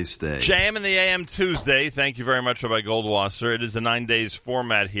 Have a nice day. JM in the AM Tuesday. Thank you very much, Rabbi Goldwasser. It is the 9 days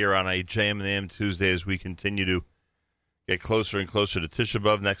format here on a JM in the AM Tuesday as we continue to get closer and closer to Tisha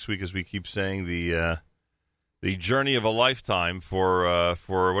B'Av next week, as we keep saying, the journey of a lifetime for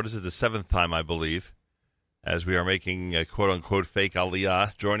what is it, the seventh time, I believe, as we are making a quote-unquote fake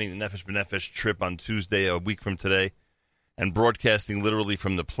aliyah, joining the Nefesh B'Nefesh trip on Tuesday, a week from today, and broadcasting literally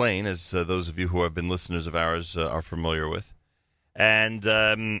from the plane, as those of you who have been listeners of ours are familiar with, and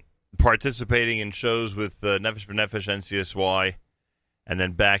participating in shows with Nefesh B'Nefesh, NCSY, and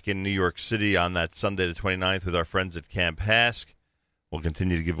then back in New York City on that Sunday the 29th with our friends at Camp Hask. We'll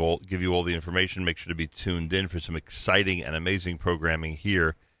continue to give you all the information. Make sure to be tuned in for some exciting and amazing programming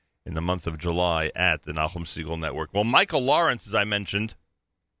here in the month of July at the Nachum Segal Network. Well, Michael Lawrence, as I mentioned,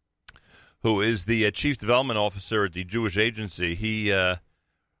 who is the Chief Development Officer at the Jewish Agency, he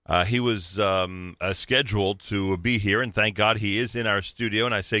was scheduled to be here, and thank God he is in our studio.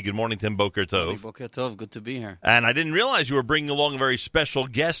 And I say good morning to him, Boker Tov. Boker Tov, good to be here. And I didn't realize you were bringing along a very special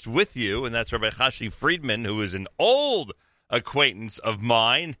guest with you, and that's Rabbi Chashi Friedman, who is an old acquaintance of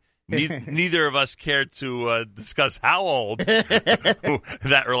mine. Neither of us cared to discuss how old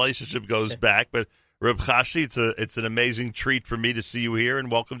that relationship goes back, but Reb Chashi, it's an amazing treat for me to see you here,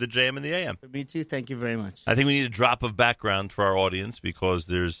 and welcome to JM in the AM. Me too. Thank you very much. I think we need a drop of background for our audience because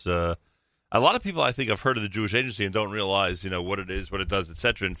there's a lot of people I think have heard of the Jewish Agency and don't realize, what it is, what it does,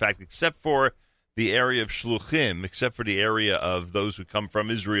 etc. In fact, except for the area of Shluchim, except for the area of those who come from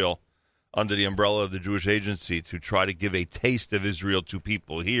Israel under the umbrella of the Jewish Agency to try to give a taste of Israel to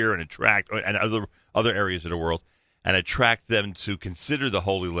people here and attract, and other areas of the world, and attract them to consider the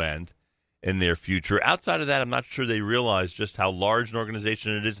Holy Land in their future. Outside of that, I'm not sure they realize just how large an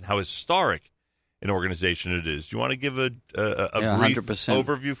organization it is and how historic an organization it is. Do you want to give a brief 100%.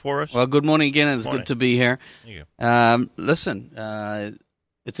 overview for us? Well, good morning again, and it's good to be here. Thank you. Listen,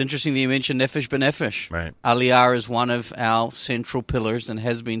 it's interesting that you mentioned Nefesh B'Nefesh. Right. Aliyah is one of our central pillars and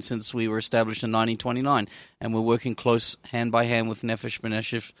has been since we were established in 1929, and we're working close hand by hand with Nefesh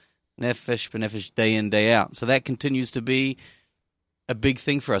B'Nefesh day in, day out. So that continues to be a big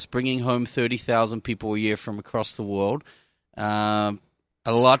thing for us, bringing home 30,000 people a year from across the world. A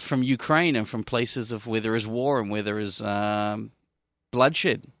lot from Ukraine and from places of where there is war and where there is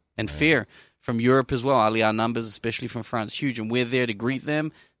bloodshed and fear. From Europe as well. Aliyah numbers, especially from France, huge. And we're there to greet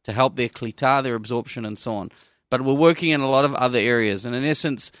them, to help their klita, their absorption, and so on. But we're working in a lot of other areas. And in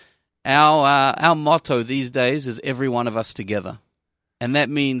essence, our motto these days is every one of us together. And that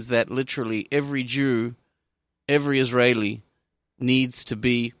means that literally every Jew, every Israeli needs to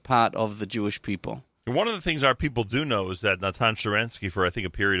be part of the Jewish people. One of the things our people do know is that Natan Sharansky, for I think a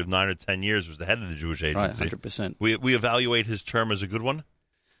period of 9 or 10 years, was the head of the Jewish Agency. Right, 100%. We evaluate his term as a good one?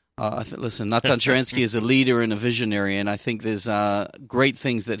 Listen, Natan Sharansky is a leader and a visionary, and I think there's great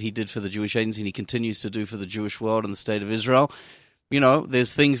things that he did for the Jewish Agency and he continues to do for the Jewish world and the state of Israel.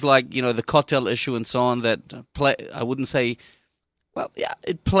 There's things like, the Kotel issue and so on that I wouldn't say,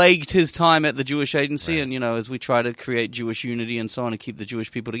 it plagued his time at the Jewish Agency, right. And, as we try to create Jewish unity and so on and keep the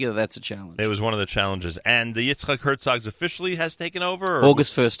Jewish people together, that's a challenge. It was one of the challenges. And the Yitzchak Herzog officially has taken over? Or?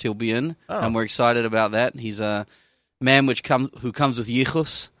 August 1st he'll be in, and we're excited about that. He's a man who comes with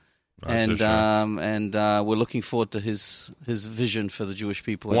yichus. And we're looking forward to his vision for the Jewish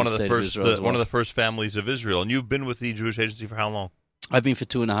people in the state of Israel as well. One of the first families of Israel. And you've been with the Jewish Agency for how long? I've been for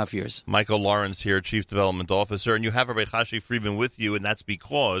 2.5 years. Michael Lawrence here, Chief Development Officer. And you have Rabbi Chashi Friedman with you, and that's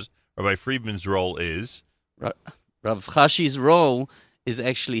because Rabbi Friedman's role is? Rabbi Chashi's role is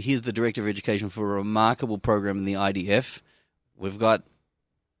actually, he's the Director of Education for a remarkable program in the IDF. We've got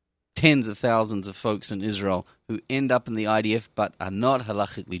tens of thousands of folks in Israel who end up in the IDF but are not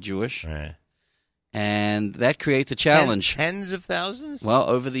halachically Jewish. Right. And that creates a challenge. Tens of thousands? Well,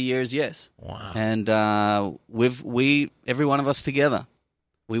 over the years, yes. Wow. And every one of us together,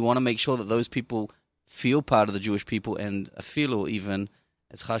 we want to make sure that those people feel part of the Jewish people and feel, even,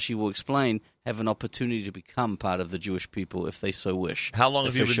 as Chashi will explain, have an opportunity to become part of the Jewish people if they so wish. How long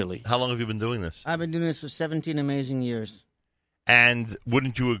have you been doing this? I've been doing this for 17 amazing years. And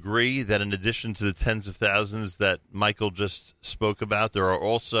wouldn't you agree that in addition to the tens of thousands that Michael just spoke about, there are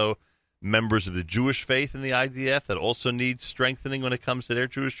also members of the Jewish faith in the IDF that also need strengthening when it comes to their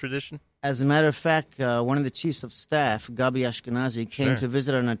Jewish tradition? As a matter of fact, one of the chiefs of staff, Gabi Ashkenazi, came to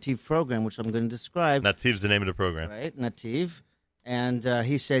visit our Nativ program, which I'm going to describe. Nativ's the name of the program. Right, Nativ. And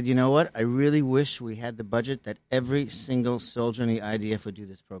he said, you know what, I really wish we had the budget that every single soldier in the IDF would do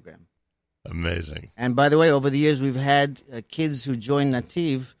this program. Amazing. And by the way, over the years, we've had kids who joined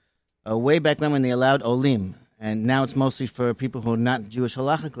Nativ way back then when they allowed Olim. And now it's mostly for people who are not Jewish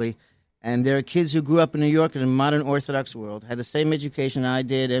halachically. And there are kids who grew up in New York in a modern Orthodox world, had the same education I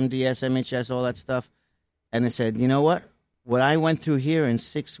did, MDS, MHS, all that stuff. And they said, you know what? What I went through here in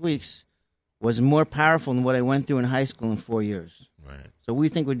 6 weeks was more powerful than what I went through in high school in 4 years. Right. So we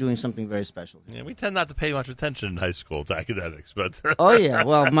think we're doing something very special. Yeah, we tend not to pay much attention in high school to academics, but oh yeah,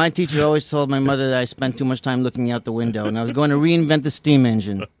 well, my teacher always told my mother that I spent too much time looking out the window, and I was going to reinvent the steam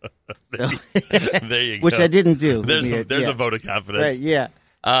engine. there you go. Which I didn't do. There's a vote of confidence. Right? Yeah.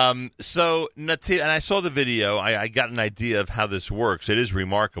 So Nativ, and I saw the video. I got an idea of how this works. It is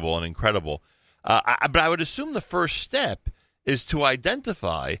remarkable and incredible. But I would assume the first step is to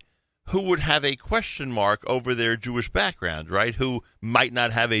identify who would have a question mark over their Jewish background, right? Who might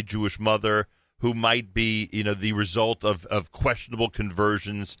not have a Jewish mother, who might be, the result of questionable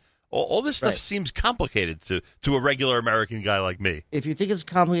conversions. All this stuff seems complicated to a regular American guy like me. If you think it's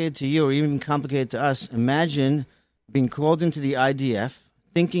complicated to you or even complicated to us, imagine being called into the IDF,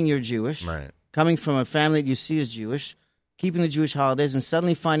 thinking you're Jewish, coming from a family that you see as Jewish, keeping the Jewish holidays, and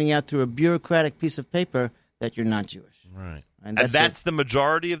suddenly finding out through a bureaucratic piece of paper that you're not Jewish. Right. And that's the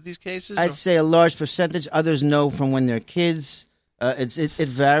majority of these cases? I'd say a large percentage. Others know from when they're kids. It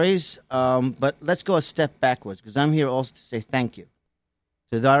varies. But let's go a step backwards, because I'm here also to say thank you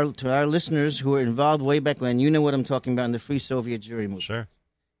To our listeners who were involved way back when, you know what I'm talking about in the Free Soviet Jewry movement. Sure.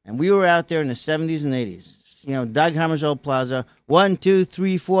 And we were out there in the 70s and 80s. Dag Hammer's old plaza. 1, 2,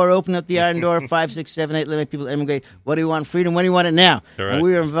 3, 4, open up the iron door. 5, 6, 7, 8, let people emigrate. What do you want? Freedom. When do you want it now? Correct. And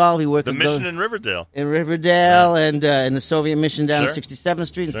we were involved. We worked the mission in Riverdale. And in the Soviet mission down Sure. on 67th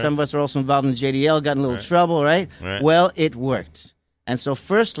Street. And Sure. some of us are also involved in the JDL. Got in a little trouble, right? Well, it worked. And so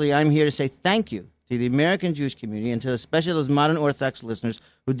firstly, I'm here to say thank you to the American Jewish community and to especially those modern Orthodox listeners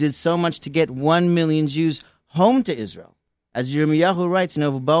who did so much to get 1 million Jews home to Israel. As Yirmiyahu writes in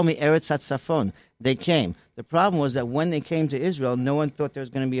Ovubal Mi Eretz HaTzafon, they came. The problem was that when they came to Israel, no one thought there was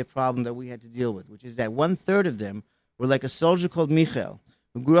going to be a problem that we had to deal with, which is that 1/3 of them were like a soldier called Michael,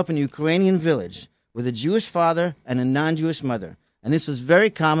 who grew up in a Ukrainian village with a Jewish father and a non-Jewish mother. And this was very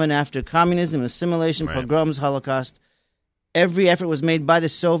common after communism, assimilation, pogroms, Holocaust. Every effort was made by the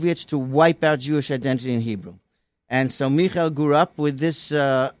Soviets to wipe out Jewish identity in Hebrew. And so Michael grew up with this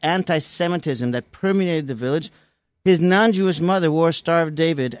anti-Semitism that permeated the village. His non-Jewish mother wore a Star of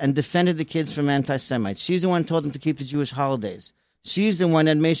David and defended the kids from anti-Semites. She's the one who told them to keep the Jewish holidays. She's the one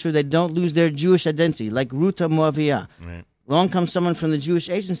that made sure they don't lose their Jewish identity, like Ruta Moavia. Right. Along comes someone from the Jewish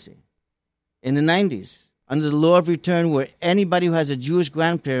Agency in the 90s, under the law of return, where anybody who has a Jewish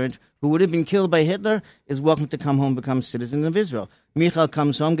grandparent who would have been killed by Hitler is welcome to come home and become citizens of Israel. Michael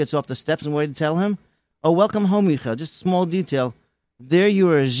comes home, gets off the steps, and what did he tell him? Oh, welcome home, Michael. Just a small detail. There you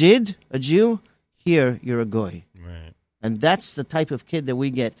are a Zhid, a Jew. Here you're a Goy. Right. And that's the type of kid that we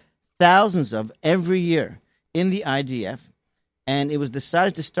get thousands of every year in the IDF. And it was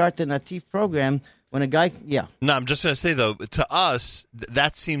decided to start the Nativ program when a guy, No, I'm just going to say, though, to us,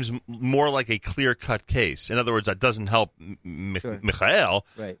 that seems more like a clear-cut case. In other words, that doesn't help Michael,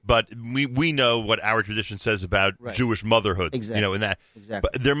 Right. but we know what our tradition says about Jewish motherhood. Exactly. In that. Exactly.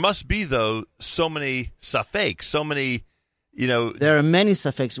 But there must be, though, so many safek, so many, There are many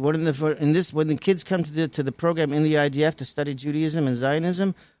suffixes. When the kids come to the program in the IDF to study Judaism and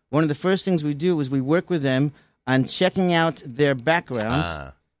Zionism, one of the first things we do is we work with them on checking out their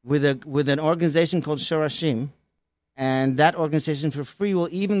background with an organization called Shorashim, and that organization for free will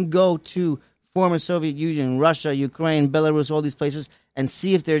even go to former Soviet Union, Russia, Ukraine, Belarus, all these places, and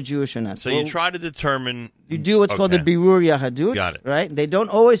see if they're Jewish or not. So you try to determine... You do what's called the Birur Yahadut. Got it. Right? They don't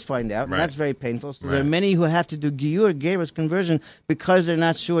always find out, and Right. that's very painful. So there are many who have to do Giyur, Gerus conversion, because they're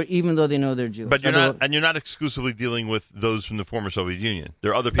not sure, even though they know they're Jewish. But you're not exclusively dealing with those from the former Soviet Union.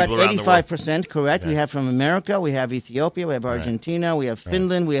 There are other people About around the world. 85%, correct. Okay. We have from America, we have Ethiopia, we have Argentina, we have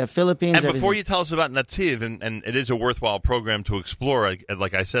Finland, we have Philippines. And before everything. you tell us about Nativ, and it is a worthwhile program to explore,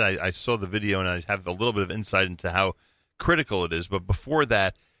 like I said, I saw the video and I have a little bit of insight into how critical it is. But before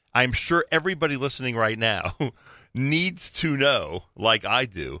that, I'm sure everybody listening right now needs to know, like I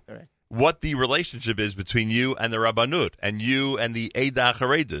do, what the relationship is between you and the Rabbanut, and you and the Eidah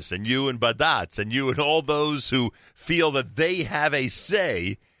Haredus, and you and Badatz, and you and all those who feel that they have a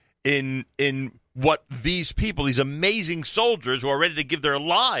say in what these people, these amazing soldiers who are ready to give their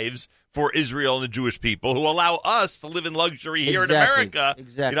lives for Israel and the Jewish people, who allow us to live in luxury here in America.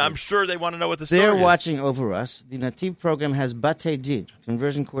 Exactly. I'm sure they want to know what the story They're is. watching over us. The Nativ program has Batei Din,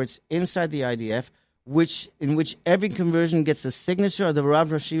 conversion courts inside the IDF, in which every conversion gets the signature of the Rav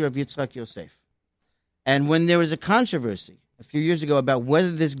Rashi of Yitzchak Yosef. And when there was a controversy a few years ago about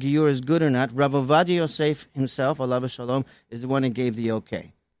whether this Giyur is good or not, Rav Ovadia Yosef himself, Alav Shalom, is the one that gave the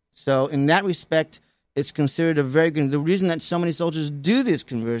okay. So in that respect, it's considered a very good. The reason that so many soldiers do this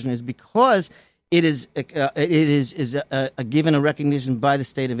conversion is because it is given a recognition by the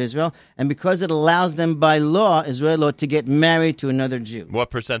state of Israel, and because it allows them by law, Israeli law, to get married to another Jew. What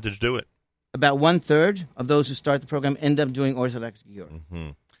percentage do it? About 1/3 of those who start the program end up doing Orthodox Giyur. Mm-hmm.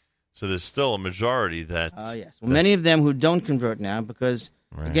 So there's still a majority that... yes. Well, many of them who don't convert now, because,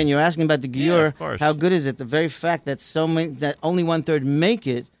 again, you're asking about the Giyur, of course. how good is it? The very fact that that only 1/3 make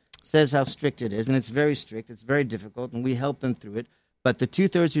it says how strict it is, and it's very strict. It's very difficult, and we help them through it. But the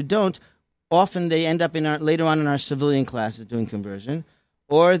 2/3 who don't, often they end up later on in our civilian classes doing conversion,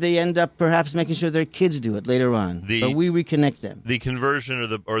 or they end up perhaps making sure their kids do it later on. But we reconnect them. The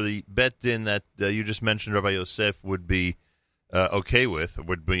conversion or the bet din that you just mentioned, Rabbi Yosef, would be okay with,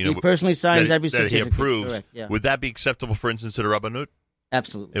 would be, he personally signs every that certificate. he approves. Correct, yeah. Would that be acceptable, for instance, to the Rabbanut?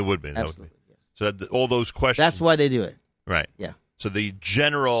 Absolutely. It would be. Absolutely. Yes. So that all those questions. That's why they do it. Right. Yeah. So the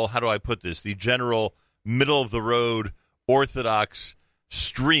general, how do I put this? The general middle-of-the-road Orthodox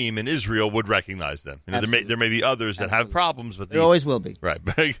stream in Israel would recognize them. There may be others that have problems, but there always will be. Right.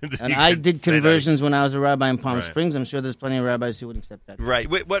 And I did conversions when I was a rabbi in Palm Springs. I'm sure there's plenty of rabbis who would accept that. Right.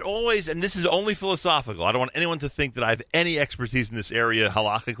 What always, and this is only philosophical. I don't want anyone to think that I have any expertise in this area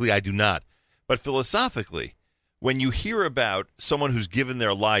halakhically. I do not. But philosophically, when you hear about someone who's given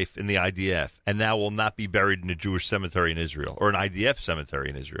their life in the IDF and now will not be buried in a Jewish cemetery in Israel or an IDF cemetery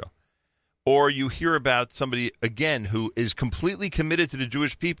in Israel, or you hear about somebody, again, who is completely committed to the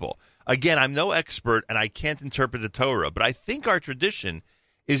Jewish people. Again, I'm no expert and I can't interpret the Torah, but I think our tradition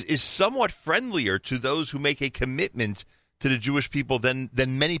is somewhat friendlier to those who make a commitment to the Jewish people than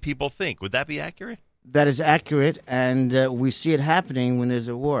many people think. Would that be accurate? That is accurate, and we see it happening when there's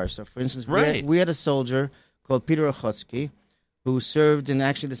a war. So, for instance, we had a soldier called Peter Ochotsky who served in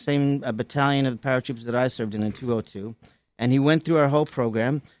actually the same battalion of paratroopers that I served in 202, and he went through our whole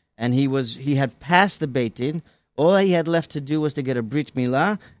program, and he had passed the Beit Din. All he had left to do was to get a Brit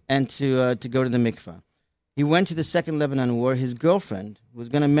Milah and to go to the mikvah. He went to the Second Lebanon War. His girlfriend was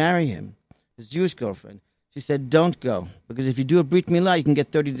going to marry him, his Jewish girlfriend. She said, don't go, because if you do a Brit Milah, you can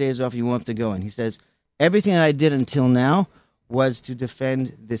get 30 days off. You won't have to go. And he says, everything I did until now was to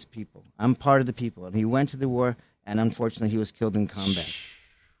defend this people. I'm part of the people. And he went to the war, and unfortunately, he was killed in combat.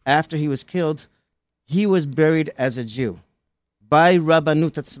 After he was killed, he was buried as a Jew by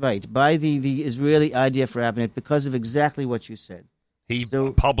Rabbanut Tzvait, by the Israeli IDF rabbinate, because of exactly what you said. He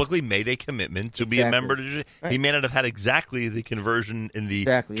publicly made a commitment to be a member of the Jewish. Right. He may not have had exactly the conversion in the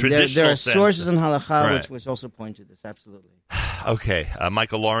traditional sense. There are sources in halakha which also point to this, absolutely. Okay.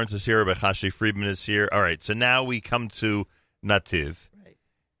 Michael Lawrence is here. Bechashi Friedman is here. All right. So now we come to Nativ. Right.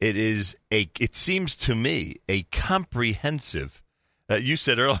 It seems to me, a comprehensive, you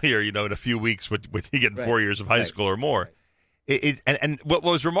said earlier, in a few weeks, when you get 4 years of high school or more. Right. And what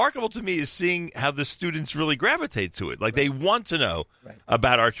was remarkable to me is seeing how the students really gravitate to it. Like, they want to know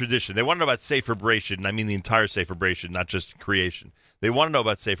about our tradition. They want to know about Sefer Bereshit, and I mean the entire Sefer Bereshit, not just creation. They want to know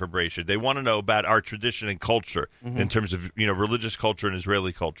about Sefer Bereshit. They want to know about our tradition and culture in terms of, religious culture and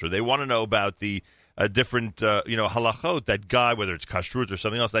Israeli culture. They want to know about the different, halachot that guide, whether it's kashrut or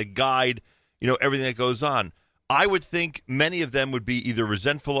something else, that guide, everything that goes on. I would think many of them would be either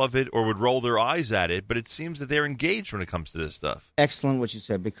resentful of it or would roll their eyes at it, but it seems that they're engaged when it comes to this stuff. Excellent what you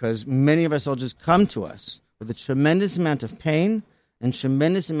said, because many of our soldiers come to us with a tremendous amount of pain and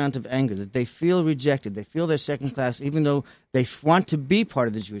tremendous amount of anger, that they feel rejected, they feel they're second class, even though they want to be part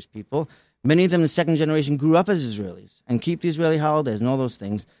of the Jewish people. Many of them, the second generation, grew up as Israelis and keep the Israeli holidays and all those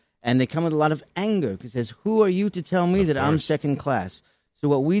things, and they come with a lot of anger, because it says, who are you to tell me that I'm second class? So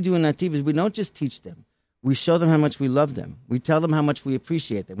what we do in Nativ is we don't just teach them. We show them how much we love them. We tell them how much we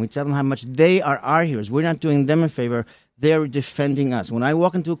appreciate them. We tell them how much they are our heroes. We're not doing them a favor. They're defending us. When I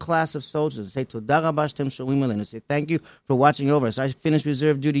walk into a class of soldiers, I say, Toda rabah shetem shomrim aleinu. I say, thank you for watching over us. I finished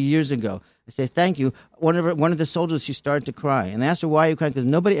reserve duty years ago. I say, thank you. One of the soldiers, she started to cry. And I asked her, why are you crying? Because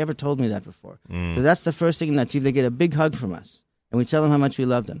nobody ever told me that before. So that's the first thing in Nativ. They get a big hug from us. And we tell them how much we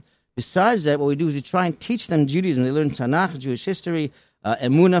love them. Besides that, what we do is we try and teach them Judaism. They learn Tanakh, Jewish history,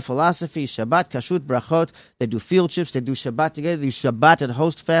 Emunah, philosophy, Shabbat, Kashrut, Brachot. They do field trips. They do Shabbat together. They do Shabbat at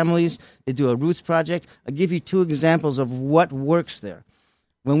host families. They do a Roots project. I'll give you two examples of what works there.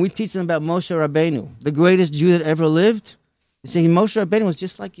 When we teach them about Moshe Rabbeinu, the greatest Jew that ever lived, they say Moshe Rabbeinu was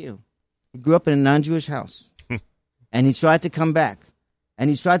just like you. He grew up in a non-Jewish house. And he tried to come back. And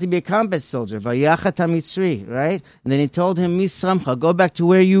he tried to be a combat soldier, Vayachat HaMitzri, right? And then he told him, Misramcha, go back to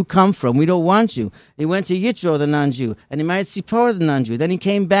where you come from. We don't want you. He went to Yitro, the non-Jew, and he married Tzipora, the non-Jew. Then he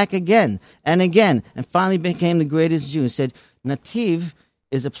came back again, and finally became the greatest Jew. He said, Nativ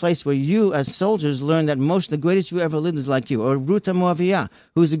is a place where you, as soldiers, learn that Moshe, the greatest Jew ever lived, is like you. Or Ruth HaMoaviyah,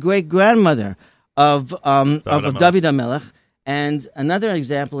 who's the great-grandmother of David HaMelech. And another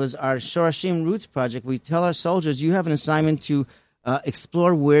example is our Shorashim Roots project. We tell our soldiers, you have an assignment to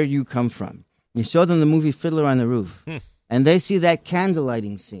explore where you come from. You show them the movie Fiddler on the Roof, and they see that candle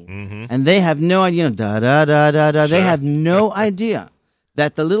lighting scene, and they have no idea, da-da-da-da-da. They have no idea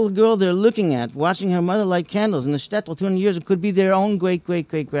that the little girl they're looking at, watching her mother light candles in the shtetl 200 years, it could be their own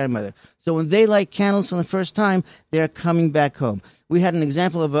great-great-great-grandmother. So when they light candles for the first time, they're coming back home. We had an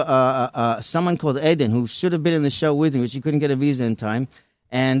example of someone called Eden, who should have been in the show with me, but she couldn't get a visa in time.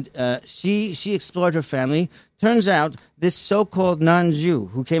 And she explored her family. Turns out this so-called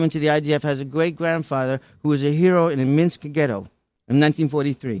non-Jew who came into the IDF has a great-grandfather who was a hero in a Minsk ghetto in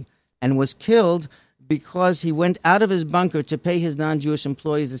 1943 and was killed because he went out of his bunker to pay his non-Jewish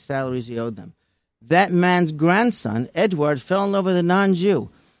employees the salaries he owed them. That man's grandson, Edward, fell in love with a non-Jew.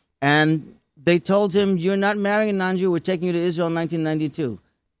 And they told him, you're not marrying a non-Jew, we're taking you to Israel in 1992.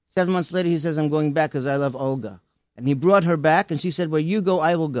 7 months later, he says, I'm going back because I love Olga. And he brought her back, and she said, where you go,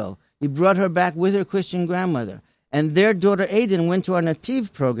 I will go. He brought her back with her Christian grandmother. And their daughter, Aiden, went to our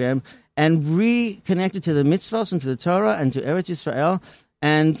Nativ program and reconnected to the mitzvahs and to the Torah and to Eretz Yisrael.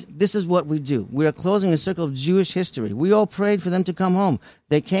 And this is what we do. We are closing a circle of Jewish history. We all prayed for them to come home.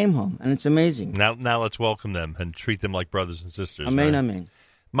 They came home, and it's amazing. Now let's welcome them and treat them like brothers and sisters. Amen, right? amen.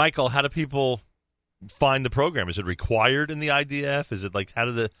 Michael, how do people find the program? Is it required in the IDF? Is it like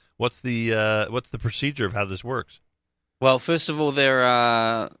what's the procedure of how this works? Well, first of all,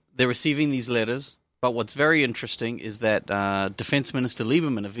 they're receiving these letters. But what's very interesting is that Defense Minister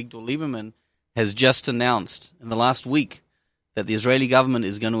Lieberman, Avigdor Lieberman, has just announced in the last week that the Israeli government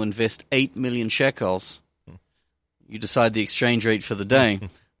is going to invest 8 million shekels. You decide the exchange rate for the day,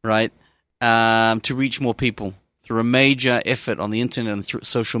 right? To reach more people through a major effort on the internet and through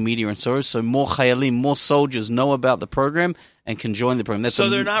social media and so more chayalim, more soldiers know about the program and can join the program.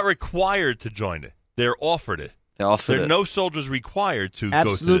 They're not required to join it. They're offered it. There are no soldiers required to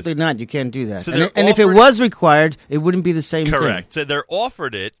Absolutely go through this. not. You can't do that. So and if it was required, it wouldn't be the same thing. Correct. So they're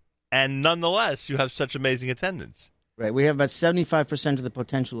offered it, and nonetheless, you have such amazing attendance. Right. We have about 75% of the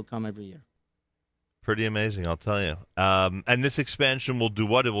potential will come every year. Pretty amazing, I'll tell you. And this expansion will do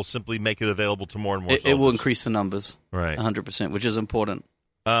what? It will simply make it available to more and more soldiers. It will increase the numbers, right? 100%, which is important.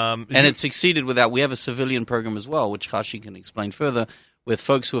 And it succeeded with that. We have a civilian program as well, which Hashi can explain further, with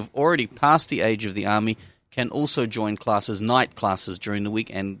folks who have already passed the age of the army can also join night classes during the week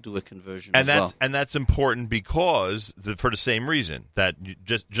and do a conversion as well. And that's important because, for the same reason, that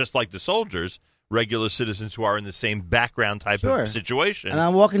just like the soldiers, regular citizens who are in the same background type of situation. And I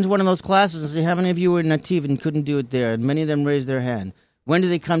walk into one of those classes and say, how many of you were Nativ and couldn't do it there? And many of them raised their hand. When do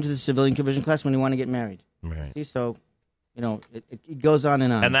they come to the civilian conversion class? When they want to get married. Right. See, so, it goes on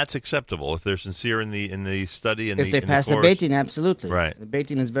and on. And that's acceptable if they're sincere in the study and if they pass the Beit Din, absolutely. Right. The Beit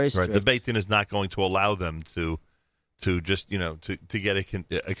Din is very strict. Right. The Beit Din is not going to allow them to just to get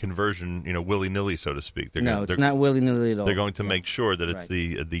a conversion willy-nilly, so to speak. It's not willy-nilly at all. They're going to make sure that it's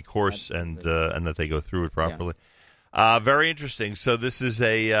the course and that they go through it properly. Yeah. Very interesting. So this is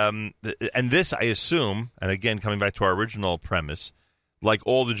and this I assume, and again coming back to our original premise, like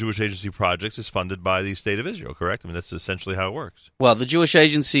all the Jewish Agency projects, is funded by the State of Israel, correct? I mean, that's essentially how it works. Well, the Jewish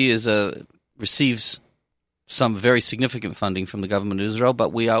Agency receives some very significant funding from the government of Israel,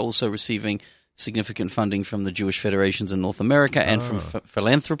 but we are also receiving significant funding from the Jewish federations in North America and from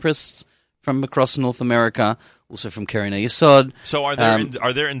philanthropists from across North America, also from Keren HaYesod. So are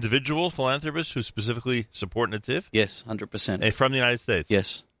there individual philanthropists who specifically support Nativ? Yes, 100%. From the United States?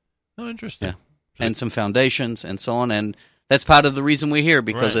 Yes. Oh, interesting. Yeah. And some foundations and so on, and that's part of the reason we're here,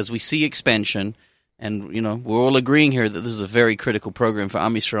 because as we see expansion, and we're all agreeing here that this is a very critical program for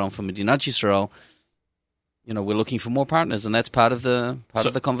Am Yisrael and for Medinat Yisrael. We're looking for more partners, and that's part of the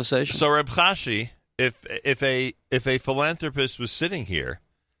conversation. So, Reb Chashi, if a philanthropist was sitting here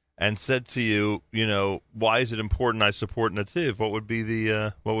and said to you, why is it important I support Nativ? What would be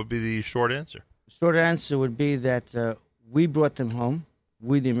the short answer? The short answer would be that we brought them home,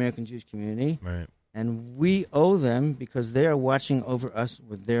 we the American Jewish community, right. And we owe them because they are watching over us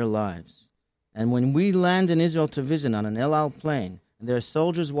with their lives. And when we land in Israel to visit on an El Al plane, and there are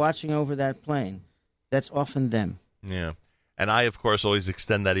soldiers watching over that plane, that's often them. Yeah. And I, of course, always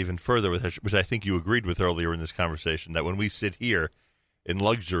extend that even further, which I think you agreed with earlier in this conversation, that when we sit here in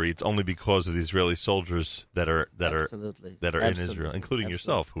luxury, it's only because of the Israeli soldiers that are in Israel, including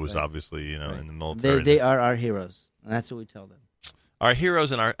yourself, who was obviously in the military. They are our heroes, and that's what we tell them. Our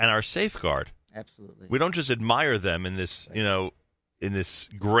heroes and our safeguard. Absolutely. We don't just admire them in this, in this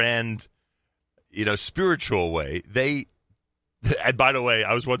grand, spiritual way. And by the way,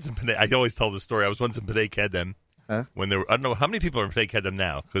 I was once in Pnei. I always tell the story. I was once in Pnei Kedem when there were. I don't know how many people are in Pnei Kedem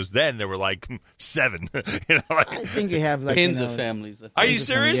now, because then there were like 7. I think you have like tens of families. Are you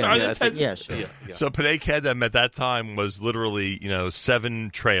serious? Yeah, sure. Yeah. So Pnei Kedem at that time was literally 7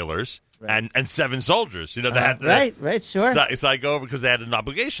 trailers. Right. And 7 soldiers, they had to, right, sure. So I go over because they had an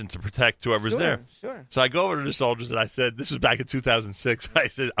obligation to protect whoever's there. Sure. So I go over to the soldiers and I said, this was back in 2006. I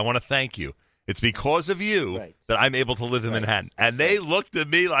said, I want to thank you. It's because of you that I'm able to live in Manhattan. And they looked at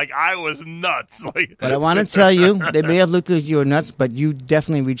me like I was nuts. But I want to tell you, they may have looked at you as nuts, but you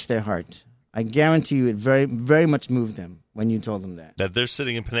definitely reached their heart. I guarantee you it very, very much moved them when you told them that. That they're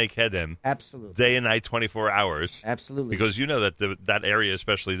sitting in Pnei Kedem. Absolutely. Day and night, 24 hours. Absolutely. Because that that area,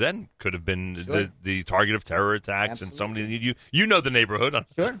 especially then, could have been the target of terror attacks. Absolutely. And somebody, you know the neighborhood.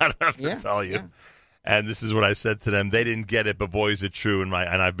 Sure. I don't have to tell you. Yeah. And this is what I said to them. They didn't get it, but boy, is it true. And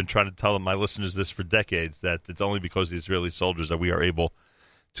I've been trying to tell my listeners this for decades, that it's only because of the Israeli soldiers that we are able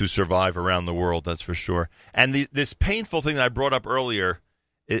to survive around the world, that's for sure. And this painful thing that I brought up earlier,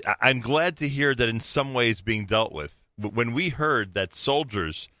 I'm glad to hear that in some ways being dealt with. When we heard that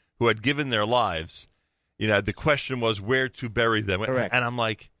soldiers who had given their lives, the question was where to bury them. Correct. And I'm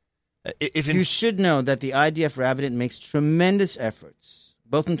like, you should know that the IDF Rabbit makes tremendous efforts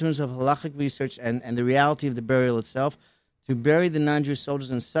both in terms of halachic research and the reality of the burial itself, to bury the non-Jewish soldiers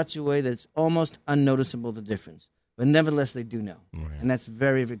in such a way that it's almost unnoticeable, the difference. But nevertheless, they do know. Right. And that's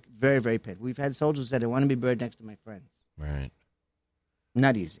very, very, very, very painful. We've had soldiers say, I want to be buried next to my friends. Right.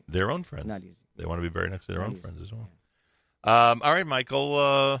 Not easy. Their own friends. Not easy. They want to be buried next to their own easy. friends as well. Yeah. All right,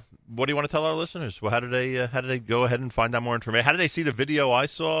 Michael, what do you want to tell our listeners? Well, how did they go ahead and find out more information? How did they see the video I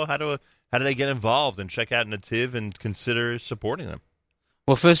saw? How did they get involved and check out Nativ and consider supporting them?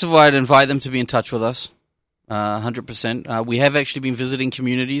 Well, first of all, I'd invite them to be in touch with us. 100%. We have actually been visiting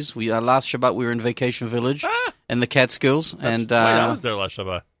communities. Last Shabbat we were in Vacation Village in the Catskills, and I was there last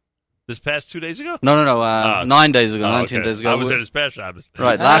Shabbat. This past 2 days ago? No. 9 days ago, 19 days ago. I was there this past Shabbos.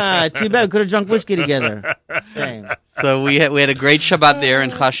 Right. Too bad we could have drunk whiskey together. Shame. So we had a great Shabbat there,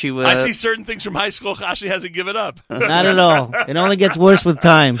 and Chashi was. I see certain things from high school Chashi hasn't given up. Not at all. It only gets worse with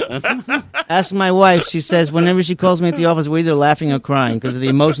time. Ask my wife. She says whenever she calls me at the office, we're either laughing or crying because of the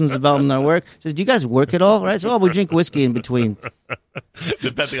emotions involved in our work. She says, do you guys work at all? Right? So, we drink whiskey in between.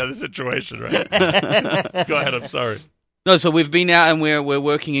 Depending on the situation, right? Go ahead. I'm sorry. No, so we've been out and we're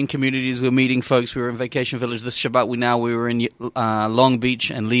working in communities. We're meeting folks. We were in Vacation Village this Shabbat. We were in Long Beach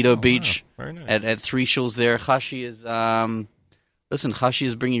and Lido Beach. Wow. Very nice. at 3 shuls there. Chashi is Chashi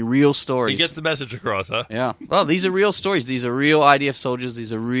is bringing real stories. He gets the message across, huh? Yeah. Well, these are real stories. These are real IDF soldiers.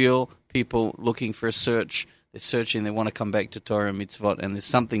 These are real people looking for a search. They're searching. They want to come back to Torah and mitzvot. And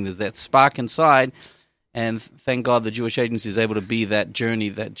there's that spark inside. And thank God the Jewish Agency is able to be that journey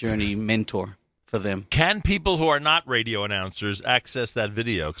mentor for them. Can people who are not radio announcers access that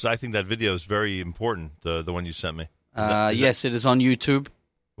video? Because I think that video is very important, the one you sent me. Yes, it is on YouTube.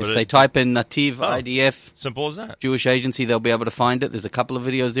 If they type in Nativ IDF, simple as that, Jewish Agency, they'll be able to find it. There's a couple of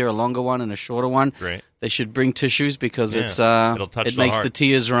videos there, a longer one and a shorter one. Great. They should bring tissues because it makes heart. the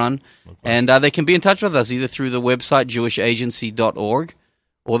tears run. Okay. And they can be in touch with us either through the website jewishagency.org,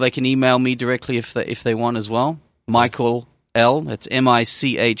 or they can email me directly if they want as well. Michael L. That's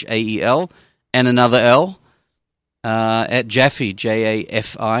Michael and another L at Jaffe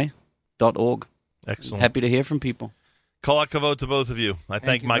JAFI.org. Excellent. Happy to hear from people. Kol hakavod to both of you. I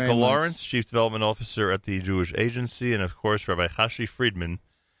thank you Michael very much. Lawrence, Chief Development Officer at the Jewish Agency, and of course Rabbi Chashi Friedman,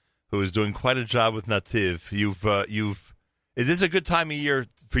 who is doing quite a job with Nativ. It is a good time of year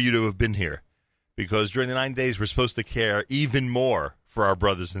for you to have been here, because during the 9 days we're supposed to care even more for our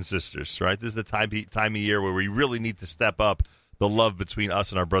brothers and sisters. Right? This is the time of year where we really need to step up the love between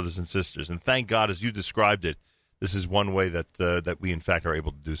us and our brothers and sisters. And thank God, as you described it, this is one way that we in fact are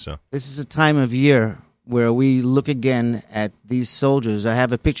able to do so. This is a time of year where we look again at these soldiers. I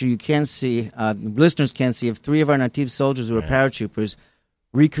have a picture you can't see, listeners can't see, of 3 of our Nativ soldiers who are paratroopers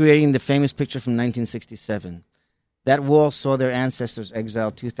recreating the famous picture from 1967. That wall saw their ancestors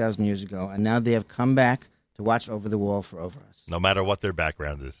exiled 2,000 years ago, and now they have come back to watch over the wall for over us. No matter what their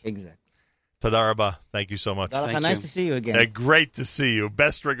background is. Exactly. Tada Rabba. Thank you so much. Nice to see you again. Great to see you.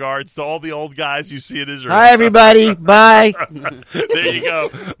 Best regards to all the old guys you see in Israel. Hi, everybody. Bye. There you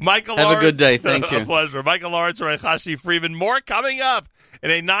go. Michael Have Lawrence. a good day. Thank you. A pleasure. Michael Lawrence, Rabbi Chashi Friedman. More coming up in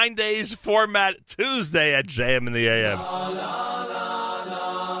a 9 days format Tuesday at JM in the AM.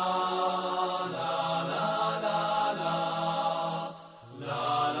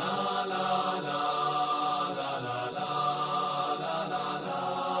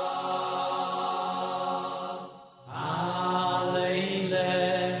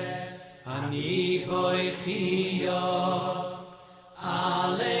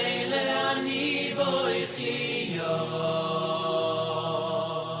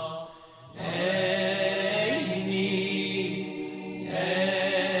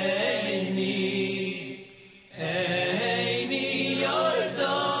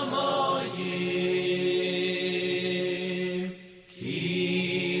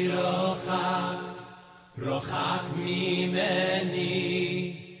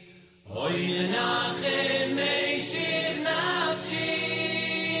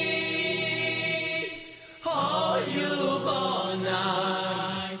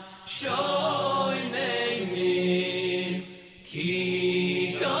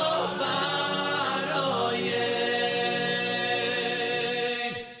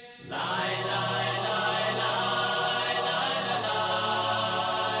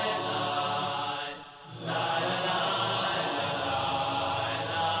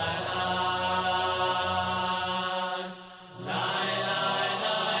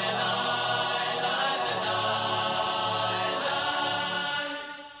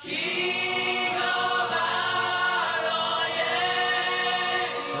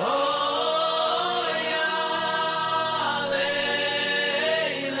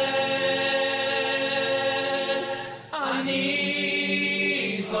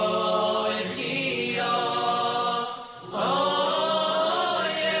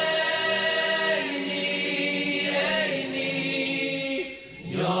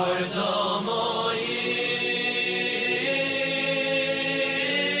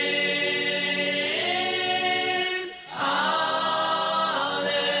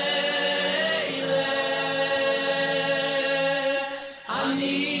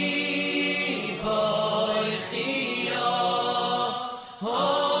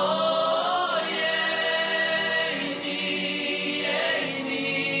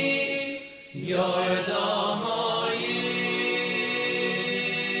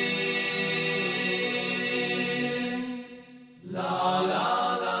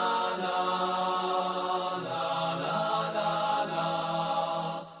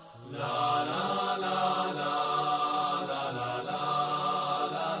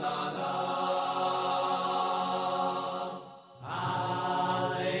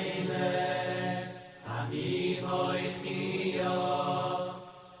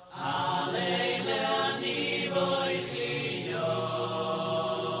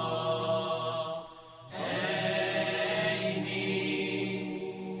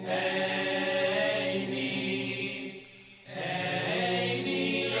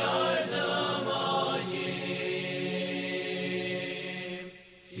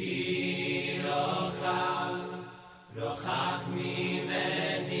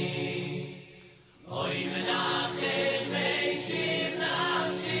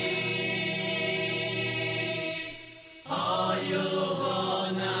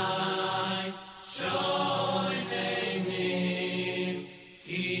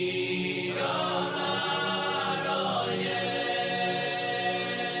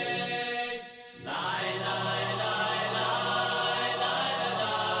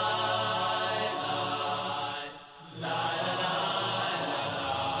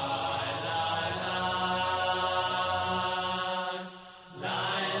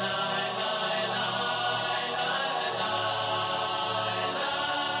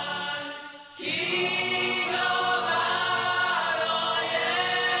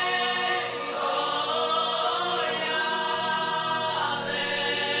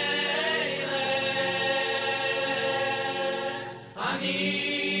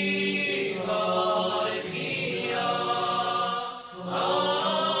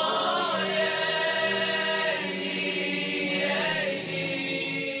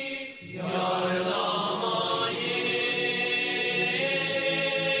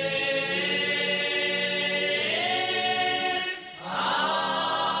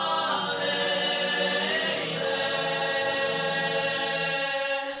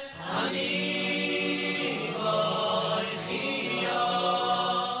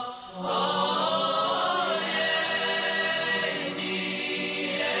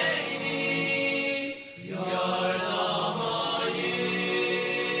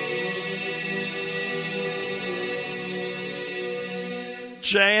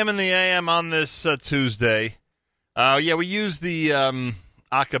 JM in the AM on this Tuesday. We used the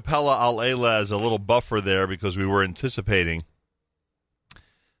a cappella al Eila as a little buffer there because we were anticipating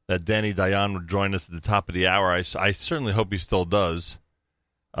that Dani Dayan would join us at the top of the hour. I certainly hope he still does.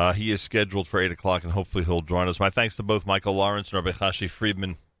 He is scheduled for 8 o'clock, and hopefully he'll join us. My thanks to both Michael Lawrence and Rabbi Chashi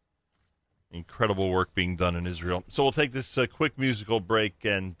Friedman. Incredible work being done in Israel. So we'll take this quick musical break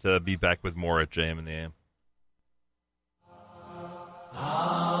and be back with more at JM in the AM.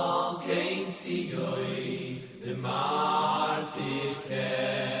 Al kein sigoi de martifke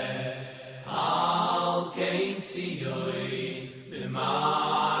Al kein sigoi de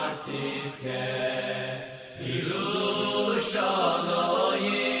martifke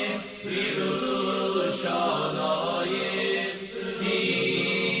Yerushalayim Yerushalayim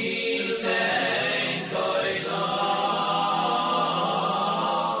Titen koila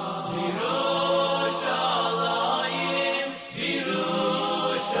Yerushalayim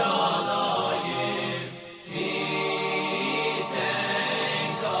Yerushalayim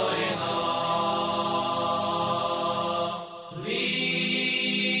Titen koila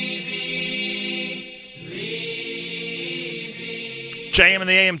JM in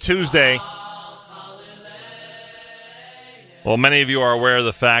the AM Tuesday. Well, many of you are aware of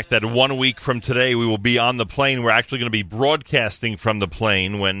the fact that 1 week from today we will be on the plane. We're actually going to be broadcasting from the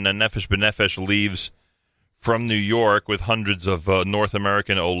plane when Nefesh B'Nefesh leaves from New York with hundreds of North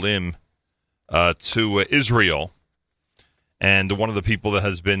American Olim to Israel. And one of the people that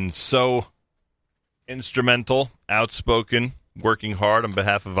has been so instrumental, outspoken, working hard on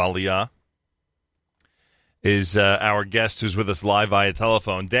behalf of Aliyah is our guest who's with us live via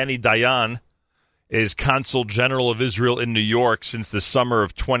telephone. Dani Dayan is Consul General of Israel in New York since the summer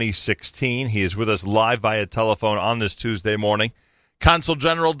of 2016. He is with us live via telephone on this Tuesday morning. Consul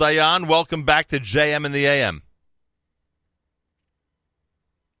General Dayan, welcome back to JM in the AM.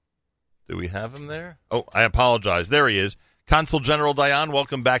 Do we have him there? Oh, I apologize. There he is. Consul General Dayan,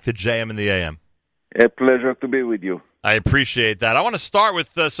 welcome back to JM in the AM. A pleasure to be with you. I appreciate that. I want to start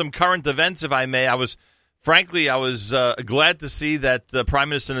with some current events, if I may. I was glad to see that Prime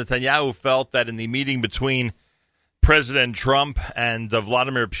Minister Netanyahu felt that in the meeting between President Trump and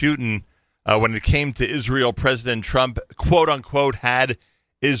Vladimir Putin, when it came to Israel, President Trump, quote-unquote, had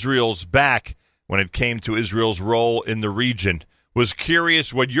Israel's back when it came to Israel's role in the region. Was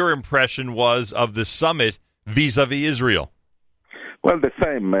curious what your impression was of the summit vis-a-vis Israel. Well, the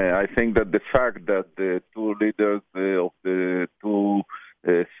same. I think that the fact that the two leaders of the two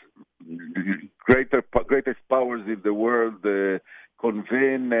greatest powers in the world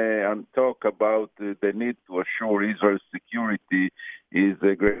convene and talk about the need to assure Israel's security is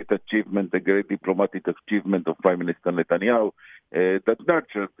a great achievement, a great diplomatic achievement of Prime Minister Netanyahu that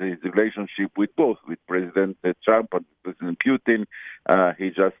nurtured his relationship with both, with President Trump and President Putin. He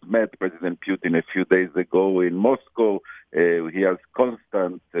just met President Putin a few days ago in Moscow. He has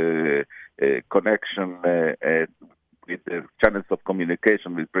constant connection with the channels of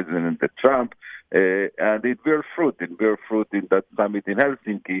communication with President Trump, and it bear fruit. It bear fruit in that summit in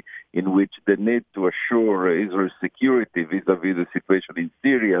Helsinki, in which the need to assure Israel's security vis-a-vis the situation in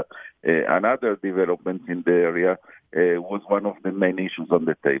Syria and other developments in the area was one of the main issues on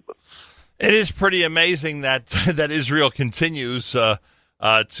the table. It is pretty amazing that that Israel continues to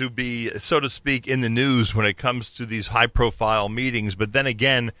be, so to speak, in the news when it comes to these high-profile meetings. But then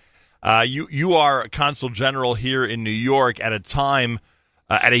again, you are a Consul General here in New York at a time,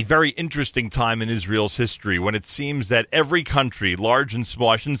 at a very interesting time in Israel's history, when it seems that every country, large and small,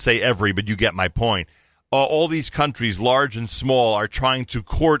 I shouldn't say every, but you get my point, all these countries, large and small, are trying to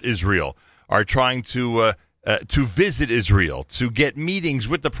court Israel, are trying to visit Israel, to get meetings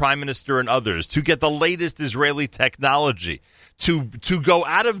with the Prime Minister and others, to get the latest Israeli technology, to go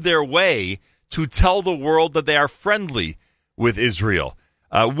out of their way to tell the world that they are friendly with Israel.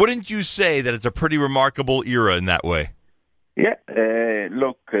 Wouldn't you say that it's a pretty remarkable era in that way? Yeah,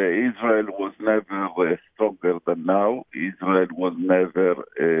 look, Israel was never stronger than now. Israel was never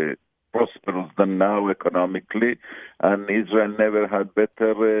prosperous than now economically, and Israel never had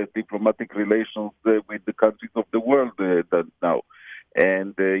better diplomatic relations with the countries of the world than now.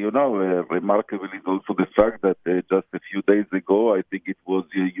 And, remarkable is also the fact that just a few days ago, I think it was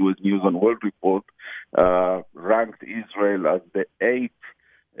U.S. News and World Report, ranked Israel as the 8th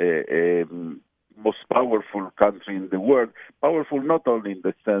most powerful country in the world. Powerful not only in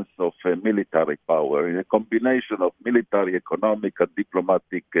the sense of military power, in a combination of military, economic, and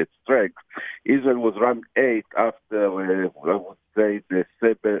diplomatic strength. Israel was ranked 8th after, I would say, the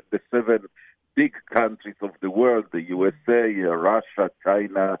seven big countries of the world, the USA, Russia,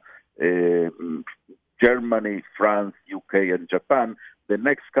 China, Germany, France, UK, and Japan. the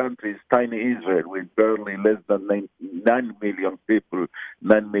next country is tiny Israel with barely less than 9 million people,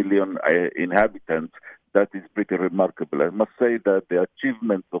 9 million inhabitants. That is pretty remarkable. I must say that the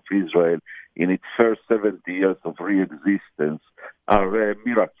achievements of Israel in its first 70 years of re-existence are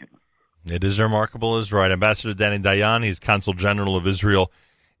miraculous. It is remarkable, is right. Ambassador Dani Dayan, he's Consul General of Israel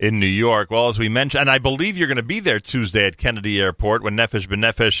in New York. Well, as we mentioned, and I believe you're going to be there Tuesday at Kennedy Airport when Nefesh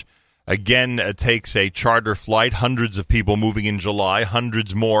B'Nefesh again takes a charter flight. Hundreds of people moving in July,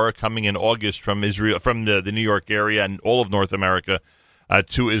 hundreds more coming in August from Israel, from the New York area and all of North America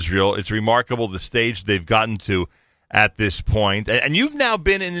to Israel. It's remarkable the stage they've gotten to at this point. And you've now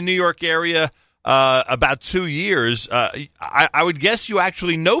been in the New York area about 2 years. I would guess you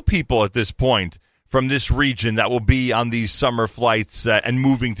actually know people at this point from this region that will be on these summer flights and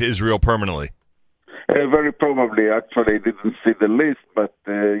moving to Israel permanently. Very probably. Actually, I didn't see the list, but,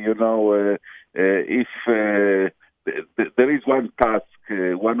 if there is one task,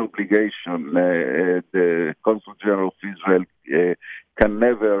 one obligation, the Consul General of Israel can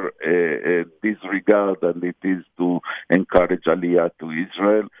never disregard, and it is to encourage Aliyah to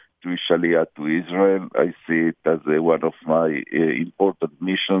Israel, Jewish Aliyah to Israel. I see it as one of my important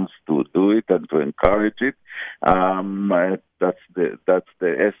missions to do it and to encourage it. That's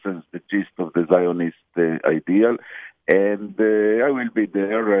the essence, the gist of the Zionist ideal. And I will be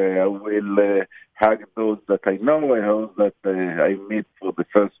there. I will hug those that I know. I hope that I meet for the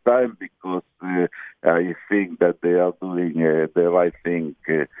first time, because I think that they are doing the right thing.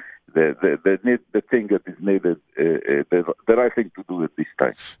 The thing that is needed, the right thing to do at this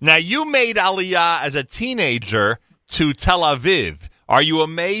time. Now, you made Aliyah as a teenager to Tel Aviv. Are you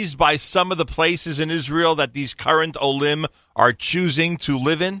amazed by some of the places in Israel that these current Olim are choosing to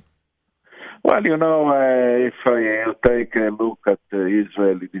live in? Well, if I take a look at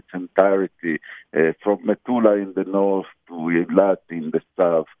Israel in its entirety, from Metula in the north to Eilat in the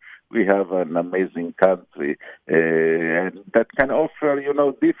south, we have an amazing country, and that can offer,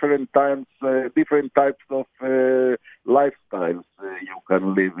 different types of lifestyles. You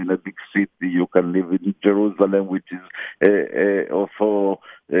can live in a big city. You can live in Jerusalem, which is also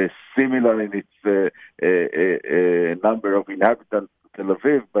similar in its number of inhabitants to Tel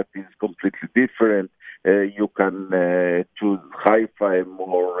Aviv, but is completely different. You can choose Haifa, a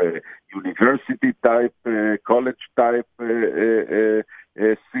more university-type, college-type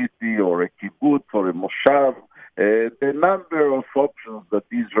city, or a kibbutz, or a moshav. The number of options that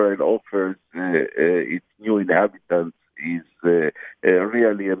Israel offers its new inhabitants is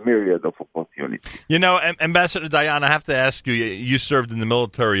really a myriad of opportunities. Ambassador Dayan, I have to ask you, you served in the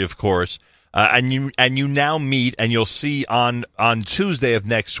military, of course, and you now meet, and you'll see on Tuesday of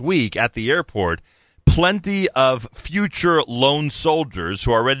next week at the airport, plenty of future lone soldiers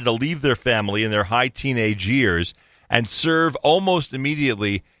who are ready to leave their family in their high teenage years and serve almost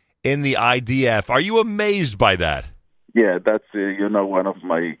immediately in the IDF. Are you amazed by that? Yeah, that's, one of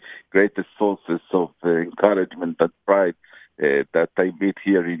my greatest sources of encouragement and pride that I meet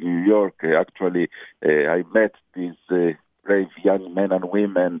here in New York. Actually, I met these brave young men and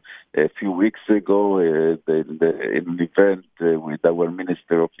women a few weeks ago in an event with our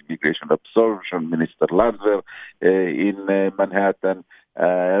Minister of Immigration Absorption, Minister Landwehr, in Manhattan.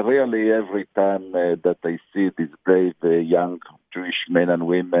 Really, every time that I see these brave young Jewish men and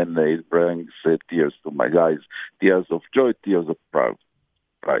women, it brings tears to my eyes, tears of joy, tears of pride.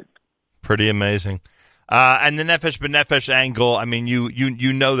 Pretty amazing. And the Nefesh B'Nefesh angle, I mean,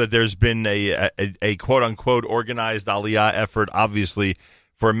 you know that there's been a quote-unquote organized Aliyah effort, obviously,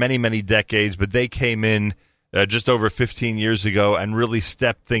 for many, many decades, but they came in just over 15 years ago and really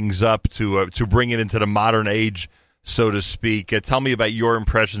stepped things up to bring it into the modern age, so to speak. Tell me about your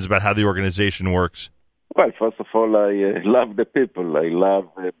impressions about how the organization works. Well, first of all, I love the people. I love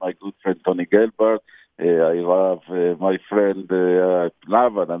my good friend Tony Gelbart. I love my friend,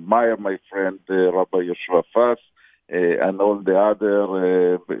 love and admire my friend Rabbi Yoshua Fass, and all the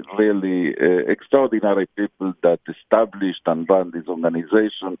other really extraordinary people that established and run this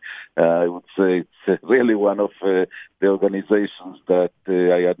organization. I would say it's really one of the organizations that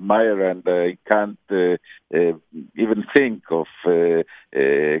I admire, and I can't even think of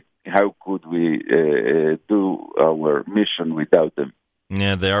how could we do our mission without them.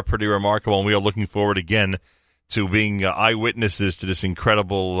 Yeah, they are pretty remarkable, and we are looking forward again to being eyewitnesses to this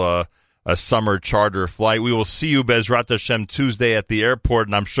incredible summer charter flight. We will see you, Bezrat Hashem, Tuesday at the airport,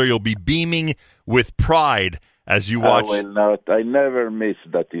 and I'm sure you'll be beaming with pride as you watch. I will not. I never miss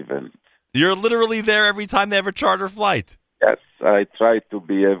that event. You're literally there every time they have a charter flight. Yes, I try to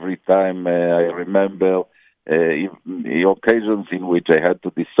be every time. I remember the occasions in which I had to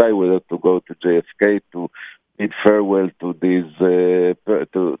decide whether to go to JFK to bid farewell to this to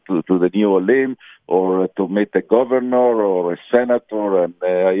the new Olim, or to meet a governor or a senator, and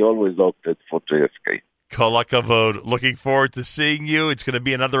I always opted for JFK. Kol hakavod. Looking forward to seeing you. It's going to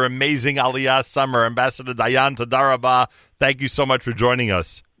be another amazing Aliyah summer. Ambassador Dayan, toda rabah. Thank you so much for joining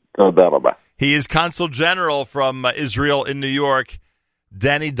us. Toda rabah. He is Consul General from Israel in New York,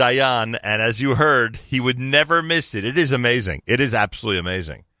 Dani Dayan, and as you heard, he would never miss it. It is amazing. It is absolutely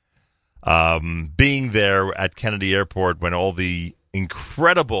amazing. Being there at Kennedy Airport when all the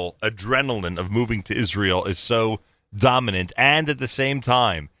incredible adrenaline of moving to Israel is so dominant, and at the same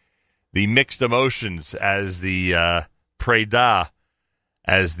time, the mixed emotions as the preda,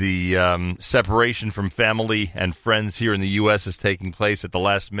 as the separation from family and friends here in the U.S. is taking place at the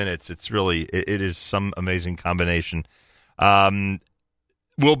last minutes. It's really, it is some amazing combination.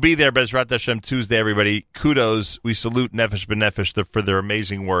 We'll be there, Bezrat Hashem, Tuesday, everybody. Kudos. We salute Nefesh B'Nefesh for their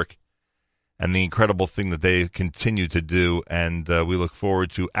amazing work and the incredible thing that they continue to do. And we look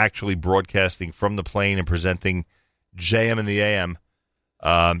forward to actually broadcasting from the plane and presenting JM in the AM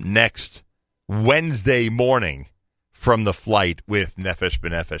next Wednesday morning from the flight with Nefesh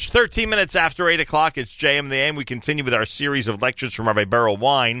B'Nefesh. 13 minutes after 8 o'clock, it's JM in the AM. We continue with our series of lectures from Rabbi Beryl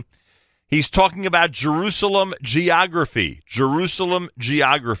Wein. He's talking about Jerusalem geography. Jerusalem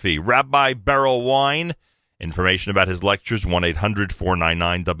geography. Rabbi Beryl Wein. Information about his lectures,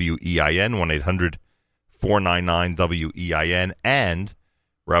 1-800-499-WEIN, 1-800-499-WEIN, and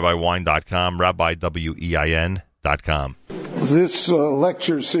rabbiwein.com, rabbiwein.com. This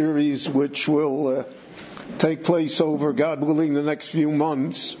lecture series, which will take place over, God willing, the next few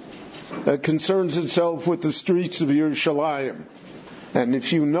months, concerns itself with the streets of Yerushalayim. And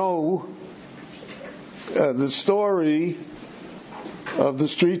if you know the story of the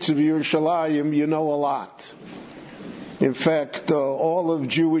streets of Yerushalayim, you know a lot. In fact, all of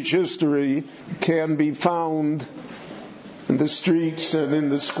Jewish history can be found in the streets and in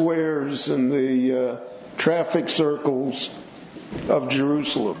the squares and the traffic circles of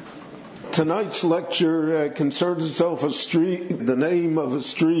Jerusalem. Tonight's lecture concerns itself a street, the name of a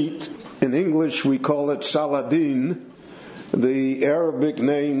street. In English, we call it Saladin. The Arabic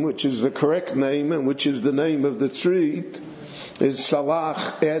name, which is the correct name and which is the name of the street, is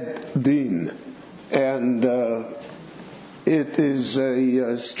Salah ed-Din. And it is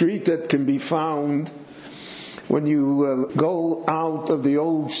a street that can be found when you go out of the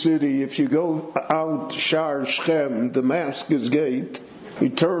old city. If you go out Shar Shechem, Damascus Gate, you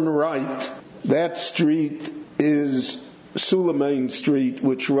turn right. That street is Suleiman Street,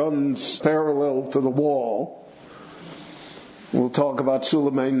 which runs parallel to the wall. We'll talk about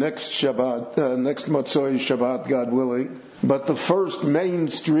Suleiman next Shabbat, next Motzoi Shabbat, God willing. But the first main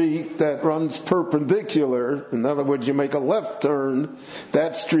street that runs perpendicular, in other words, you make a left turn,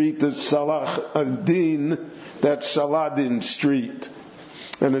 that street is Salah ad-Din, that's Saladin Street.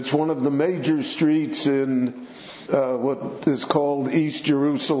 And it's one of the major streets in what is called East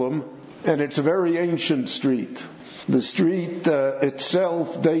Jerusalem, and it's a very ancient street. The street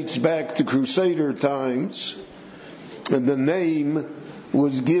itself dates back to Crusader times, and the name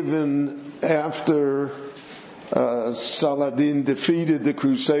was given after Saladin defeated the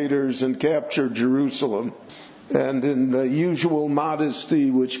Crusaders and captured Jerusalem. And in the usual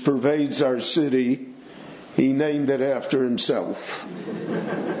modesty which pervades our city, he named it after himself.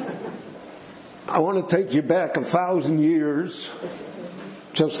 I want to take you back 1,000 years,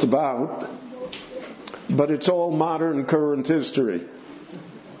 just about, but it's all modern current history.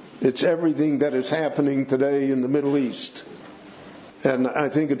 It's everything that is happening today in the Middle East. And I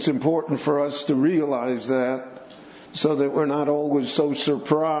think it's important for us to realize that, so that we're not always so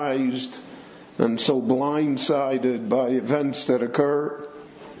surprised and so blindsided by events that occur,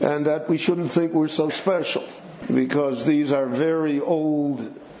 and that we shouldn't think we're so special, because these are very old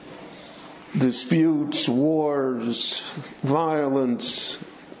disputes, wars, violence,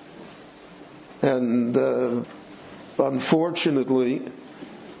 and unfortunately,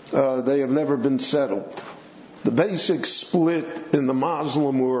 they have never been settled. The basic split in the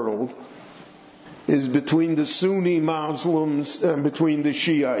Muslim world is between the Sunni Muslims and between the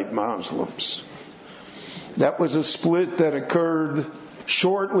Shiite Muslims. That was a split that occurred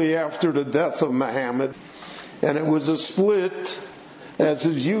shortly after the death of Muhammad, and it was a split, as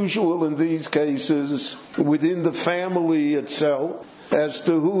is usual in these cases, within the family itself as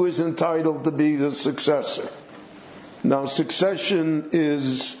to who is entitled to be the successor. Now, succession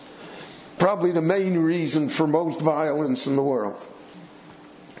is probably the main reason for most violence in the world.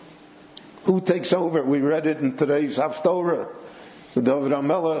 Who takes over? We read it in today's Haftorah. David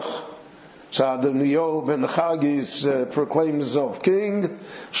HaMelech, Shadaniyo ben Chagis proclaims himself king.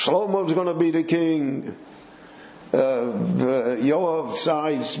 Shlomo's going to be the king. Yoav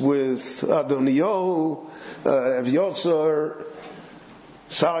sides with Adoniyahu, Evyosar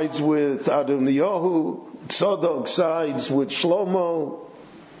sides with Adoniyahu, Tzadok sides with Shlomo.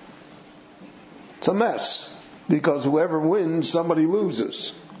 It's a mess, because whoever wins, somebody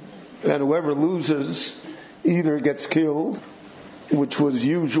loses. And whoever loses either gets killed, which was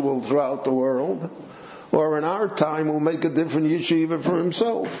usual throughout the world, or in our time will make a different yeshiva for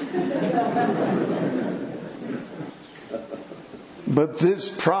himself. But this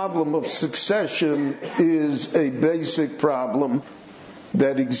problem of succession is a basic problem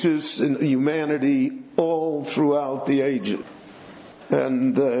that exists in humanity all throughout the ages.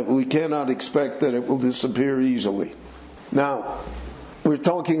 And we cannot expect that it will disappear easily. Now, we're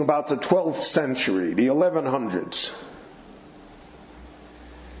talking about the 12th century, the 1100s.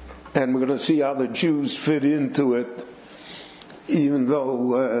 And we're going to see how the Jews fit into it, even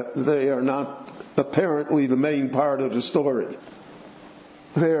though they are not apparently the main part of the story.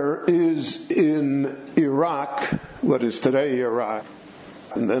 There is in Iraq, what is today Iraq,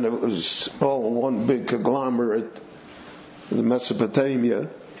 and then it was all one big conglomerate, the Mesopotamia.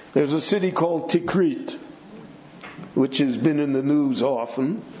 There's a city called Tikrit, which has been in the news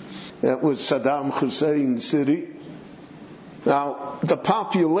often. That was Saddam Hussein's city. Now, the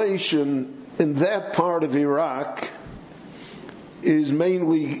population in that part of Iraq is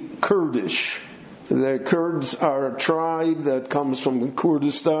mainly Kurdish. The Kurds are a tribe that comes from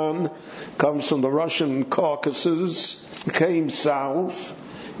Kurdistan, comes from the Russian Caucasus, came south,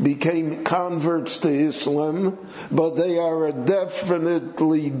 became converts to Islam, but they are a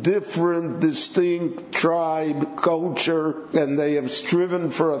definitely different, distinct tribe, culture, and they have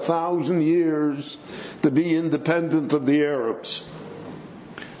striven for 1,000 years to be independent of the Arabs.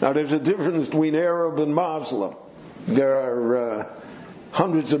 Now, there's a difference between Arab and Muslim. There are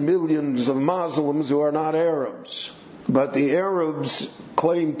hundreds of millions of Muslims who are not Arabs. But the Arabs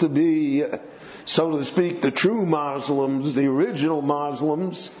claim to be, so to speak, the true Muslims, the original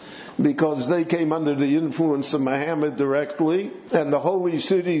Muslims, because they came under the influence of Muhammad directly. And the holy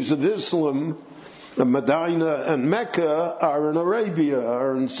cities of Islam, Medina and Mecca, are in Arabia,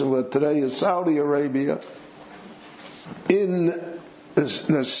 are in what today is Saudi Arabia. In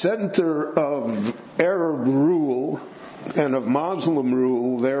the center of Arab rule and of Muslim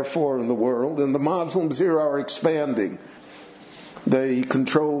rule, therefore, in the world, and the Muslims here are expanding. They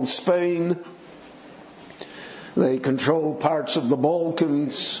control Spain, they control parts of the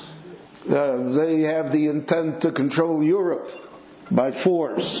Balkans, they have the intent to control Europe by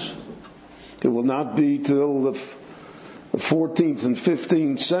force. It will not be till the 14th and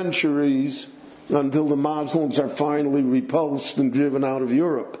 15th centuries until the Muslims are finally repulsed and driven out of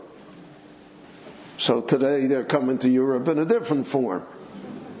Europe. So today they're coming to Europe in a different form.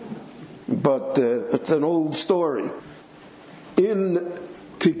 But it's an old story. In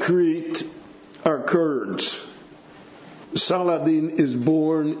Tikrit are Kurds. Saladin is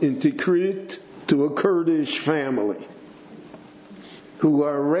born in Tikrit to a Kurdish family who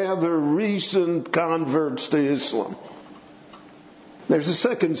are rather recent converts to Islam. There's a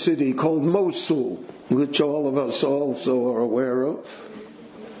second city called Mosul, which all of us also are aware of.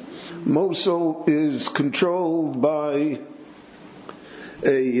 Mosul is controlled by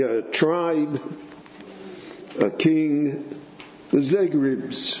a tribe, a king, the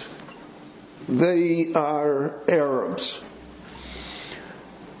Zagribs. They are Arabs.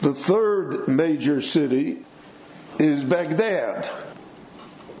 The third major city is Baghdad.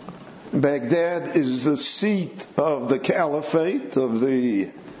 Baghdad is the seat of the caliphate, of the,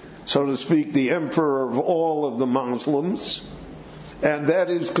 so to speak, the emperor of all of the Muslims. And that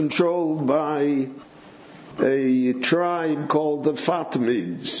is controlled by a tribe called the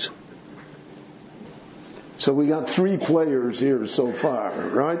Fatimids. So we got 3 players here so far,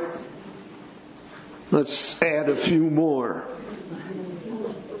 right? Let's add a few more.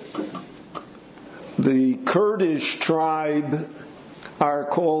 The Kurdish tribe are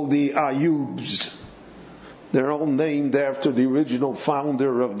called the Ayyubs. They're all named after the original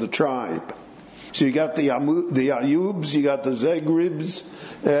founder of the tribe. So you got the Ayyubs, you got the Zagribs,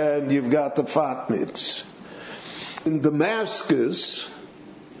 and you've got the Fatimids. In Damascus,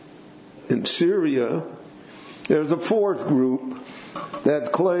 in Syria, there's a fourth group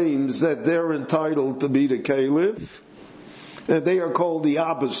that claims that they're entitled to be the caliph, and they are called the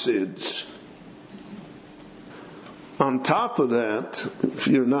Abbasids. On top of that, if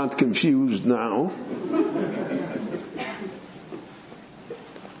you're not confused now,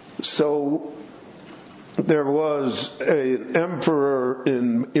 so there was an emperor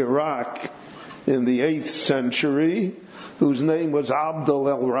in Iraq in the 8th century, whose name was Abdul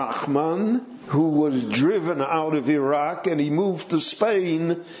el-Rahman, who was driven out of Iraq, and he moved to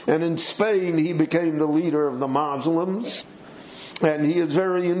Spain, and in Spain he became the leader of the Muslims, and he is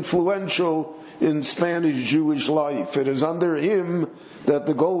very influential in Spanish Jewish life. It is under him that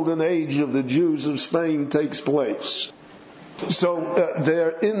the golden age of the Jews of Spain takes place. So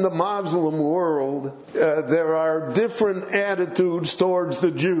there, in the Muslim world, there are different attitudes towards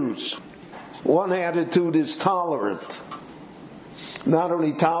the Jews. One attitude is tolerant. Not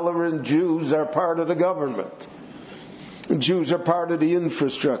only tolerant, Jews are part of the government. Jews are part of the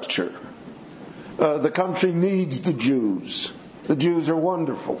infrastructure. The country needs the Jews. The Jews are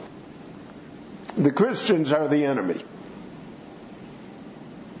wonderful. The Christians are the enemy.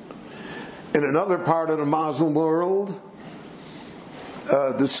 In another part of the Muslim world,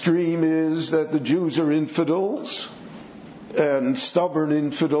 the stream is that the Jews are infidels, and stubborn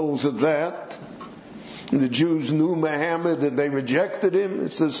infidels of that. The Jews knew Muhammad and they rejected him.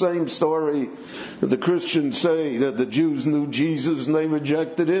 It's the same story that the Christians say, that the Jews knew Jesus and they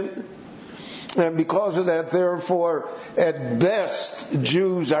rejected him. And because of that, therefore, at best,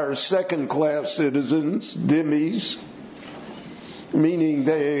 Jews are second-class citizens, dhimmis, meaning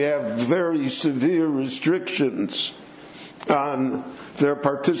they have very severe restrictions on their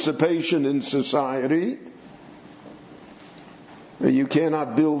participation in society. You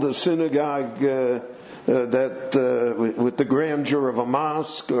cannot build a synagogue with the grandeur of a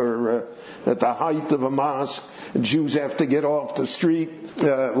mosque, or at the height of a mosque. Jews have to get off the street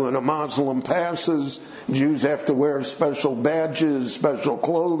when a Muslim passes. Jews have to wear special badges, special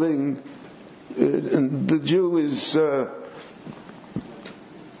clothing. And the Jew is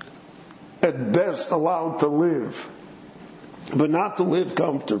at best allowed to live, but not to live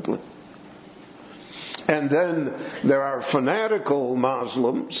comfortably. And then there are fanatical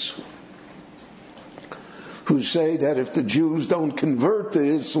Muslims who say that if the Jews don't convert to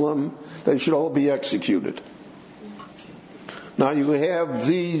Islam, they should all be executed. Now you have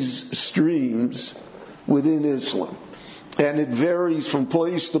these streams within Islam, and it varies from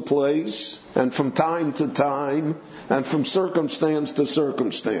place to place, and from time to time, and from circumstance to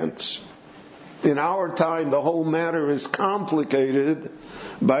circumstance. In our time, the whole matter is complicated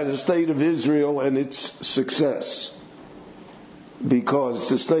by the state of Israel and its success. Because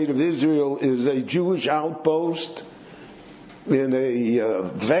the state of Israel is a Jewish outpost in a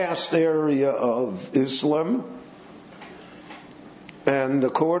vast area of Islam. And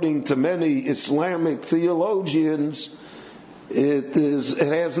according to many Islamic theologians, it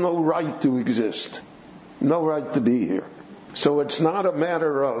has no right to exist. No right to be here. So it's not a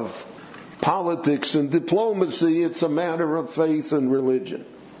matter of politics and diplomacy, it's a matter of faith and religion.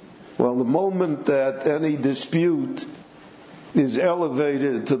 Well, the moment that any dispute is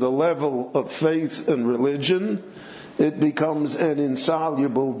elevated to the level of faith and religion, it becomes an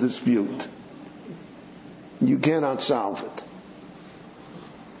insoluble dispute. You cannot solve it.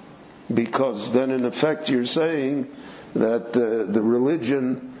 Because then in effect you're saying that the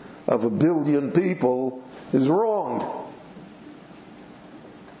religion of 1 billion people is wrong.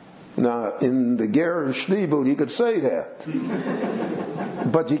 Now, in the Ger Shneebel, you could say that.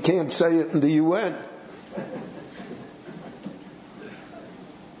 But you can't say it in the UN.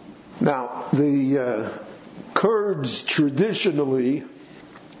 Now, the Kurds traditionally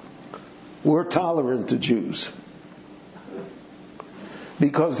were tolerant to Jews.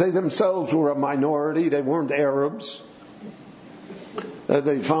 Because they themselves were a minority, they weren't Arabs.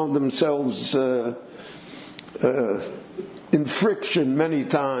 They found themselves in friction many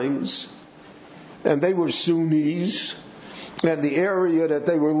times, and they were Sunnis, and the area that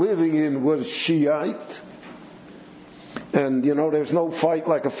they were living in was Shiite. And there's no fight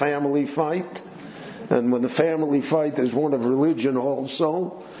like a family fight, and when the family fight, there's one of religion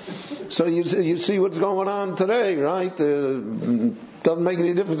also. So you see what's going on today, right? Doesn't make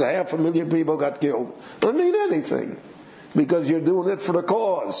any difference. 500,000 people got killed. Doesn't mean anything, because you're doing it for the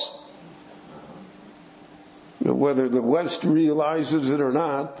cause. Whether the West realizes it or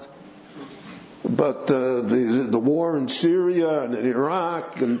not, but the war in Syria and in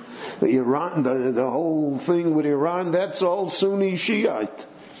Iraq and Iran, the whole thing with Iran, that's all Sunni Shiite.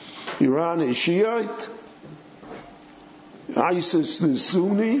 Iran is Shiite. ISIS is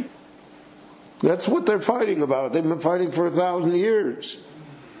Sunni. That's what they're fighting about. They've been fighting for 1,000 years.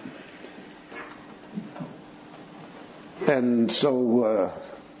 And so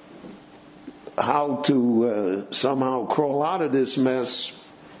how to somehow crawl out of this mess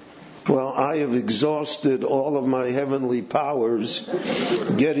Well, I have exhausted all of my heavenly powers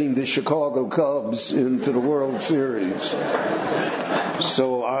getting the Chicago Cubs into the World Series.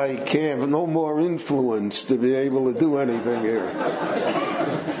 So I can't have no more influence to be able to do anything here.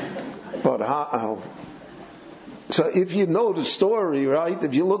 But how? So if you know the story, right,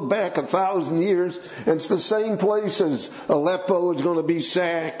 if you look back 1,000 years, and it's the same places. Aleppo is going to be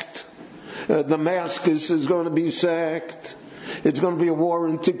sacked. Damascus is going to be sacked. It's going to be a war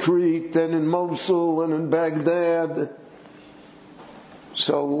in Tikrit, and in Mosul, and in Baghdad.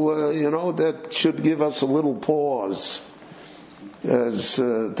 So, that should give us a little pause as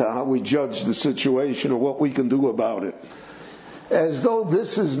to how we judge the situation or what we can do about it. As though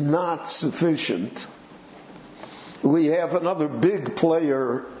this is not sufficient, we have another big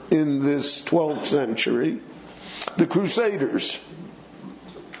player in this 12th century, the Crusaders,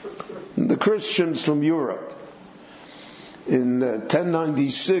 the Christians from Europe. In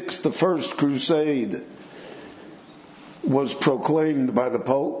 1096, the First Crusade was proclaimed by the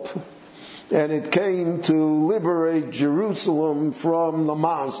Pope, and it came to liberate Jerusalem from the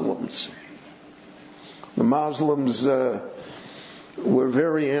Muslims. The Muslims were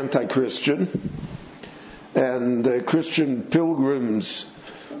very anti-Christian, and Christian pilgrims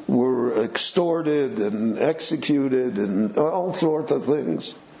were extorted and executed and all sorts of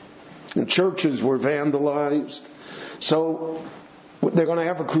things. And churches were vandalized. So they're going to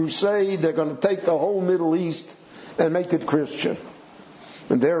have a crusade. They're going to take the whole Middle East and make it Christian.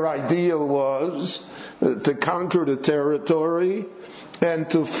 And their idea was to conquer the territory and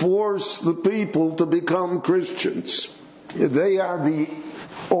to force the people to become Christians. They are the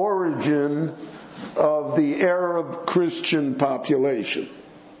origin of the Arab Christian population.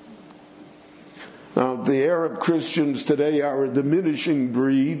 Now, the Arab Christians today are a diminishing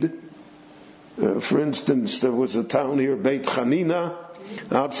breed. For instance, there was a town here, Beit Hanina,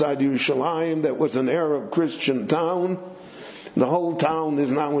 outside Yerushalayim, that was an Arab Christian town. The whole town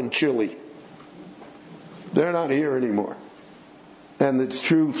is now in Chile. They're not here anymore. And it's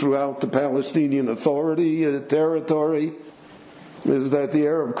true throughout the Palestinian Authority territory, is that the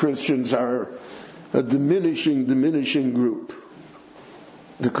Arab Christians are a diminishing group.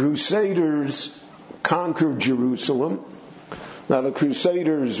 The Crusaders conquered Jerusalem. Now, the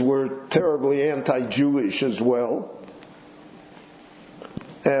Crusaders were terribly anti-Jewish as well.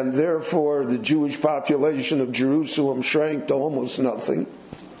 And therefore, the Jewish population of Jerusalem shrank to almost nothing.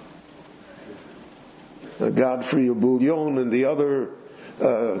 Godfrey of Bouillon and the other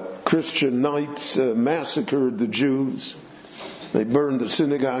Christian knights massacred the Jews. They burned the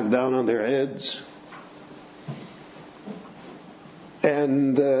synagogue down on their heads.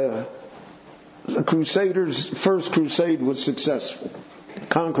 And the Crusaders' first crusade was successful.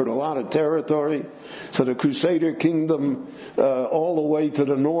 Conquered a lot of territory. So the Crusader kingdom all the way to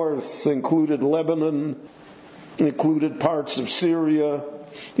the north included Lebanon, included parts of Syria.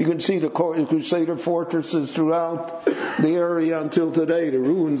 You can see the Crusader fortresses throughout the area until today, the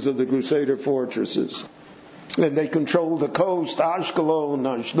ruins of the Crusader fortresses. And they controlled the coast, Ashkelon,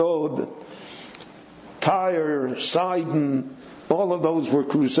 Ashdod, Tyre, Sidon. All of those were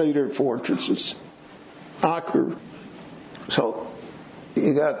Crusader fortresses. Acre. So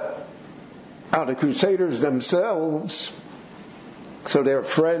you got the Crusaders themselves. So they're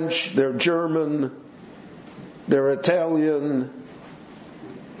French, they're German, they're Italian.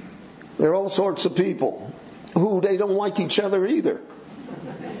 They're all sorts of people who they don't like each other either.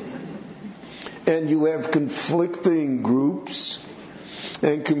 And you have conflicting groups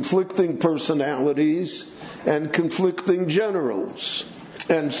and conflicting personalities and conflicting generals.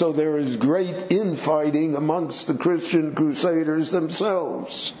 And so there is great infighting amongst the Christian Crusaders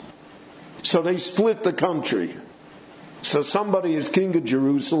themselves. So they split the country. So somebody is king of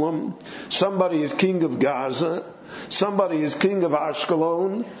Jerusalem, somebody is king of Gaza, somebody is king of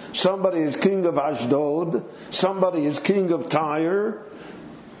Ashkelon, somebody is king of Ashdod, somebody is king of Tyre.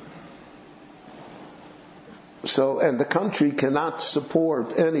 So, and the country cannot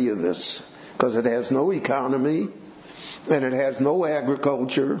support any of this because it has no economy and it has no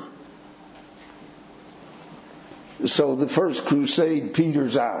agriculture. So the first crusade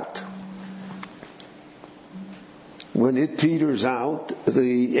peters out. When it peters out,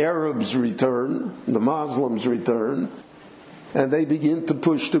 the Arabs return, the Muslims return, and they begin to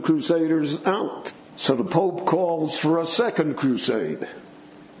push the Crusaders out. So the Pope calls for a second crusade,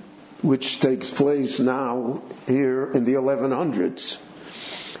 which takes place now here in the 1100s.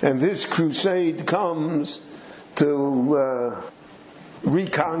 And this crusade comes to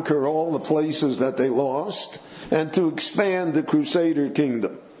reconquer all the places that they lost and to expand the Crusader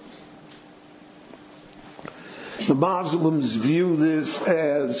kingdom. The Muslims view this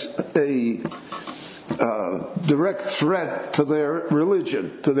as a direct threat to their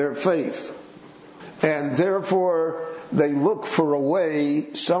religion, to their faith. And therefore, they look for a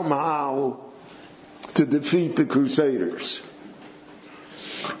way somehow to defeat the Crusaders.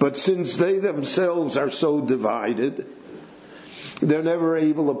 But since they themselves are so divided, they're never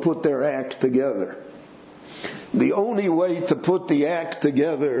able to put their act together. The only way to put the act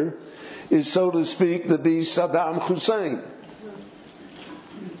together is, so to speak, to be Saddam Hussein.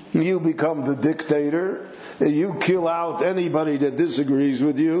 You become the dictator, you kill out anybody that disagrees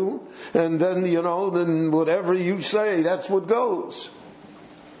with you, and then, then whatever you say, that's what goes.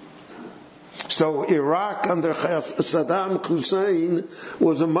 So Iraq under Saddam Hussein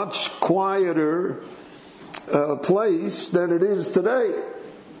was a much quieter place than it is today.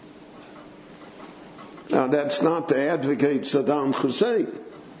 Now, that's not to advocate Saddam Hussein,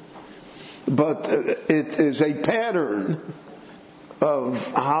 but it is a pattern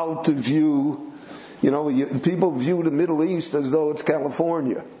of how to view, people view the Middle East as though it's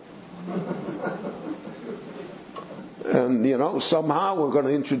California. And, somehow we're going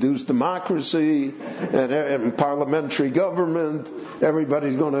to introduce democracy and parliamentary government.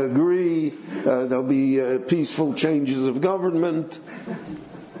 Everybody's going to agree. There'll be peaceful changes of government.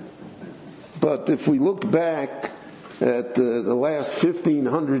 But if we look back at the last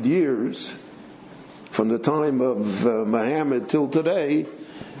 1,500 years, from the time of Muhammad till today,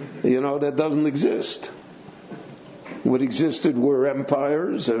 that doesn't exist. What existed were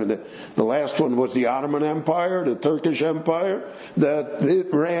empires. The last one was the Ottoman Empire, the Turkish Empire, that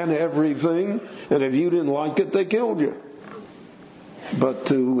it ran everything, and if you didn't like it, they killed you. But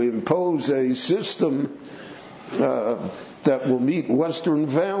to impose a system that will meet Western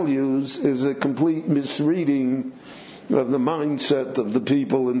values is a complete misreading of the mindset of the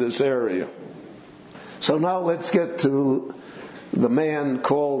people in this area. So now let's get to the man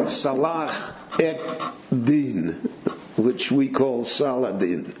called Salah ed-Din, which we call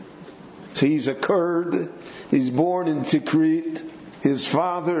Saladin. So he's a Kurd. He's born in Tikrit. His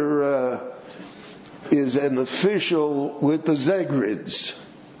father is an official with the Zagrids.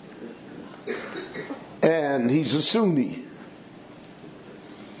 And he's a Sunni.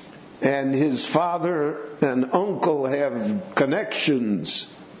 And his father and uncle have connections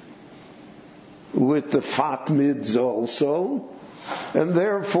with the Fatimids also, and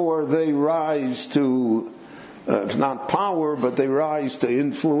therefore they rise to, not power, but they rise to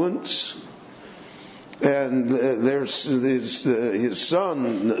influence. And there's his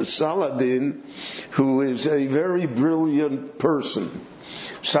son, Saladin, who is a very brilliant person.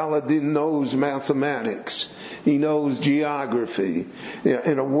 Saladin knows mathematics. He knows geography.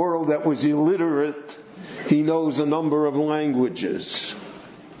 In a world that was illiterate, he knows a number of languages.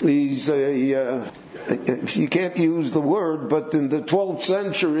 He's you can't use the word, but in the 12th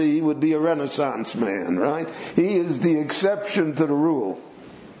century he would be a Renaissance man, right? He is the exception to the rule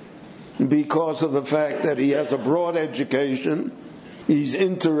because of the fact that he has a broad education, he's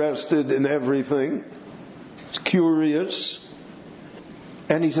interested in everything, he's curious,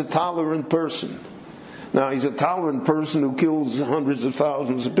 and he's a tolerant person. Now, he's a tolerant person who kills hundreds of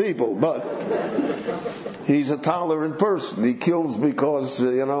thousands of people, but he's a tolerant person. He kills because,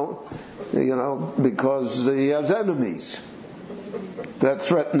 because he has enemies that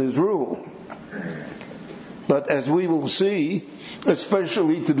threaten his rule. But as we will see,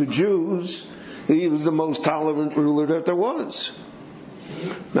 especially to the Jews, he was the most tolerant ruler that there was.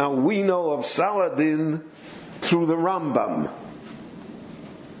 Now, we know of Saladin through the Rambam,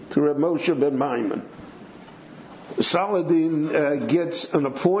 through Reb Moshe ben Maimon. Saladin gets an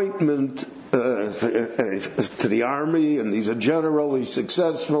appointment to the army, and he's a general. He's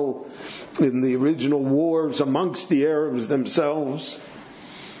successful in the original wars amongst the Arabs themselves.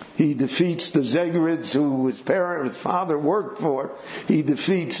 He defeats the Zagrids, who his father worked for. He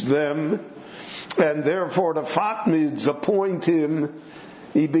defeats them, and therefore the Fatimids appoint him.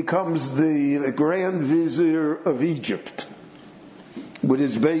 He becomes the Grand Vizier of Egypt, with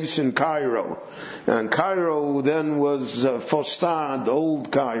his base in Cairo. And Cairo then was Fostad,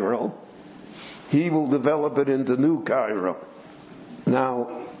 old Cairo. He will develop it into New Cairo.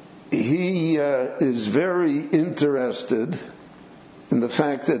 Now, he is very interested in the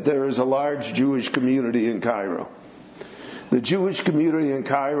fact that there is a large Jewish community in Cairo. The Jewish community in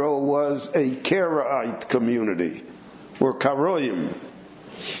Cairo was a Karaite community, or Karoim,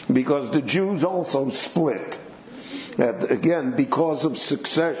 because the Jews also split. Again, because of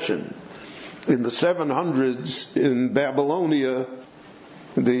succession. In the 700s in Babylonia,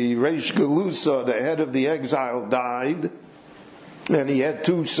 the Reish Galusa, the head of the exile, died, and he had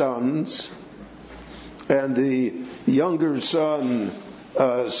two sons. and the younger son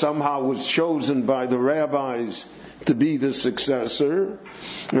somehow was chosen by the rabbis to be the successor,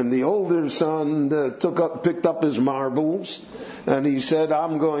 and the older son picked up his marbles, and he said,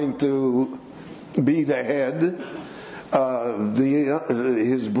 "I'm going to be the head."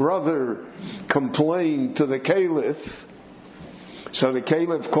 His brother complained to the caliph, so the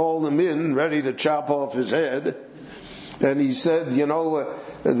caliph called him in, ready to chop off his head, and he said,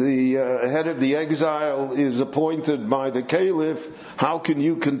 the head of the exile is appointed by the caliph. How can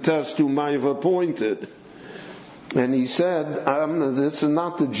you contest whom I have appointed? And he said, this is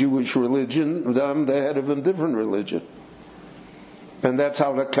not the Jewish religion. I'm the head of a different religion. And that's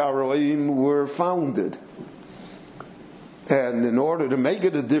how the Karoim were founded. And in order to make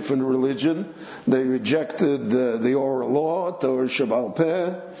it a different religion, they rejected the oral law, Torah Sheba'al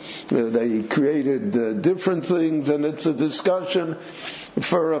Peh. They created different things, and it's a discussion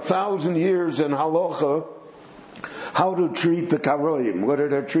for 1,000 years in Halacha, how to treat the Karoim, whether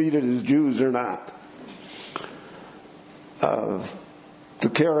they're treated as Jews or not. The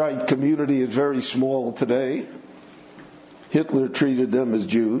Karaite community is very small today. Hitler treated them as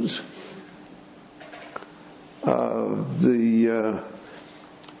Jews. The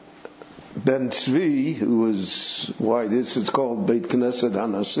Ben Tzvi, who was, why this is called Beit Knesset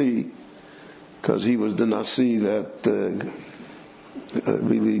HaNasi, because he was the Nasi that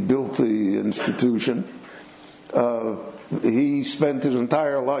really built the institution. He spent his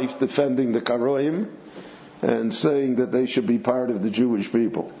entire life defending the Karoim and saying that they should be part of the Jewish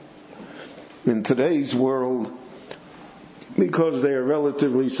people. In today's world, because they are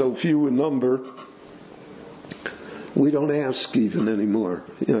relatively so few in number, we don't ask even anymore,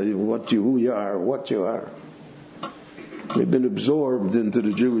 who you are, what you are. They've been absorbed into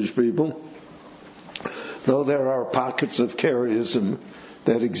the Jewish people, though there are pockets of Karaism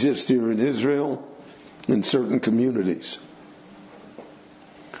that exist here in Israel in certain communities.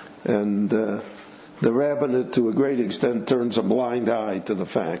 And the rabbinate, to a great extent, turns a blind eye to the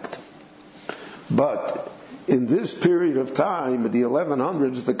fact. But in this period of time, in the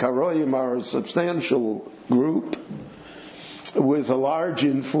 1100s, the Karoim are a substantial group with a large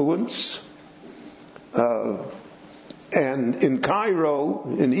influence. And in Cairo,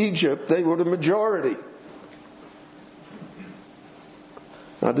 in Egypt, they were the majority.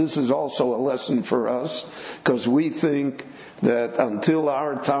 Now, this is also a lesson for us, because we think that until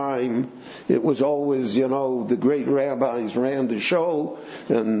our time, it was always, the great rabbis ran the show,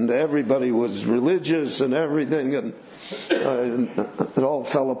 and everybody was religious and everything, and it all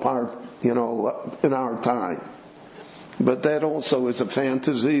fell apart, in our time. But that also is a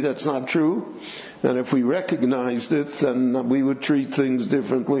fantasy. That's not true. And if we recognized it, then we would treat things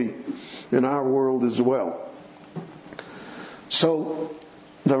differently in our world as well. So,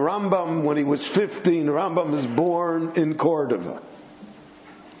 the Rambam, when he was 15, the Rambam was born in Cordova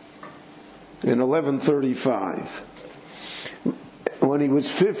in 1135. When he was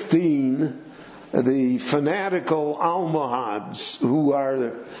 15, the fanatical Almohads, who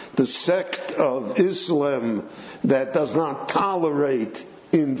are the sect of Islam that does not tolerate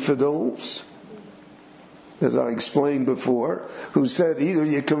infidels, as I explained before, who said either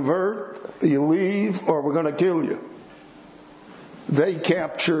you convert, you leave, or we're going to kill you. They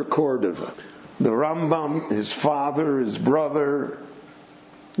capture Cordova. The Rambam, his father, his brother,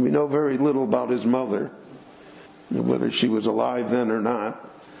 we know very little about his mother, whether she was alive then or not.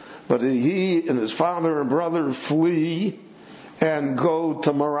 But he and his father and brother flee and go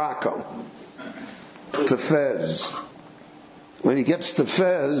to Morocco, to Fez. When he gets to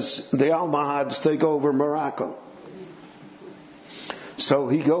Fez, the Almohads take over Morocco. So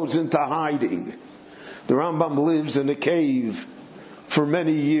he goes into hiding. The Rambam lives in a cave for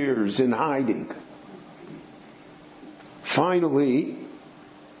many years in hiding. Finally,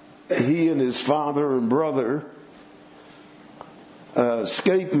 he and his father and brother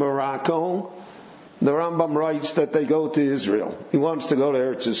escape Morocco. The Rambam writes that they go to Israel. He wants to go to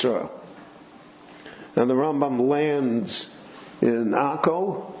Eretz Yisrael. And the Rambam lands in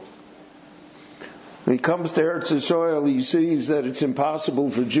Akko. When he comes to Eretz Yisrael, he sees that it's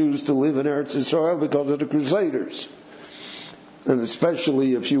impossible for Jews to live in Eretz Yisrael because of the Crusaders. And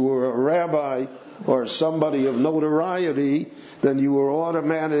especially if you were a rabbi or somebody of notoriety, then you were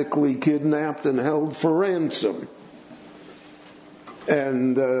automatically kidnapped and held for ransom.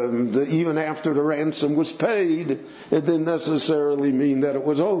 And even after the ransom was paid, it didn't necessarily mean that it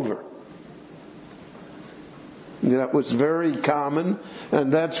was over. That was very common,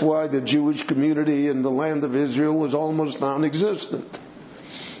 and that's why the Jewish community in the land of Israel was almost non-existent.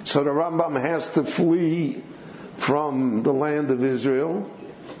 So the Rambam has to flee from the land of Israel.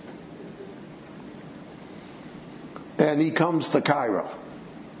 and he comes to Cairo.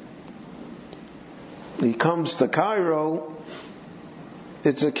 He comes to Cairo.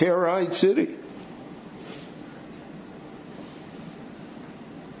 It's a Karaite city.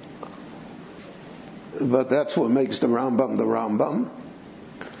 But that's what makes the Rambam.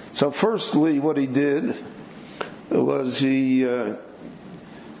 So firstly, what he did was he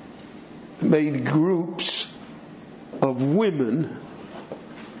made groups of women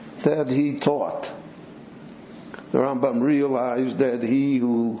that he taught. The Rambam realized that he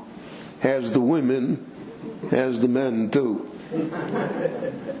who has the women has the men too.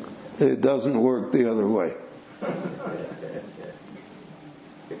 It doesn't work the other way.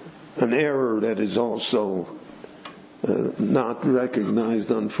 An error that is also not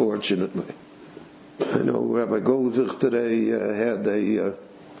recognized, unfortunately. I know Rabbi Goldvich today had a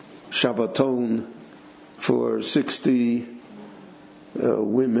Shabbaton for 60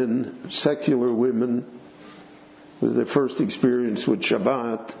 women, secular women. It was their first experience with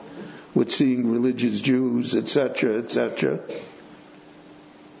Shabbat, with seeing religious Jews, etc., etc.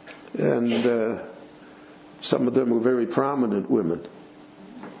 And some of them were very prominent women.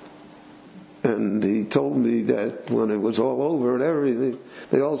 And he told me that when it was all over and everything,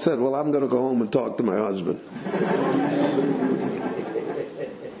 they all said, well, I'm going to go home and talk to my husband.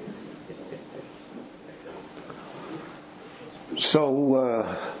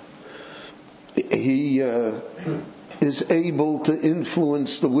 So he is able to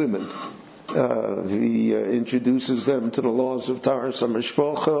influence the women. He introduces them to the laws of Taras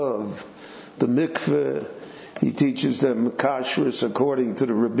HaMishpacha, of the mikveh. He teaches them kashrus according to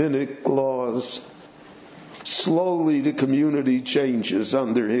the rabbinic laws. Slowly the community changes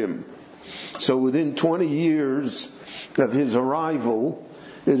under him. So within 20 years of his arrival,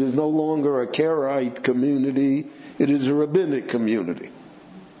 it is no longer a Karaite community, it is a rabbinic community.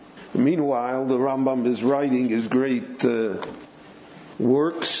 Meanwhile, the Rambam is writing his great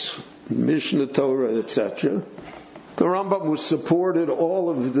works, Mishnah, Torah, etc. The Rambam was supported all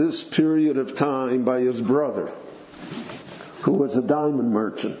of this period of time by his brother, who was a diamond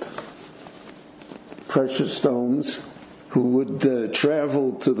merchant, precious stones, who would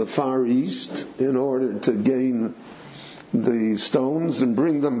travel to the Far East in order to gain the stones and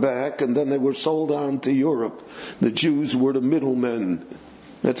bring them back, and then they were sold on to Europe. The Jews were the middlemen.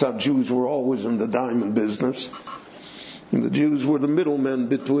 That's how Jews were always in the diamond business. And the Jews were the middlemen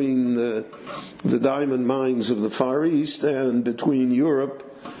between the diamond mines of the Far East and between Europe.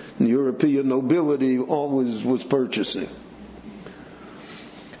 And European nobility always was purchasing.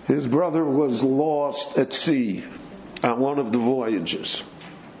 His brother was lost at sea on one of the voyages.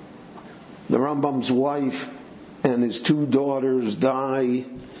 The Rambam's wife and his 2 daughters die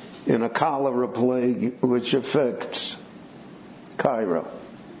in a cholera plague which affects Cairo.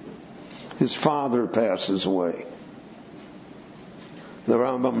 His father passes away. The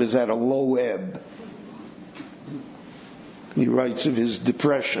Rambam is at a low ebb. He writes of his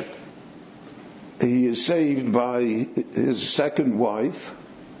depression. He is saved by his second wife,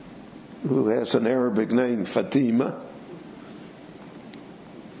 who has an Arabic name, Fatima,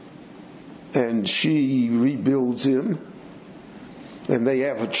 and she rebuilds him, and they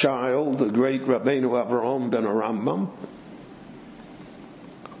have a child, the great Rabbeinu Avraham ben Rambam.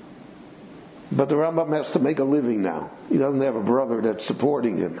 But the Rambam has to make a living now. He doesn't have a brother that's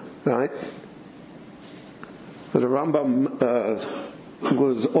supporting him, right? But the Rambam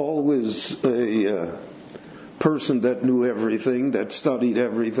was always a person that knew everything, that studied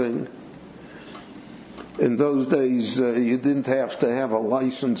everything. In those days, you didn't have to have a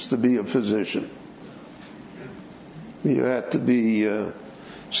license to be a physician. You had to be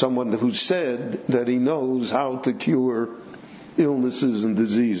someone who said that he knows how to cure illnesses and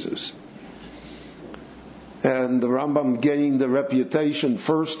diseases. And the Rambam gained a reputation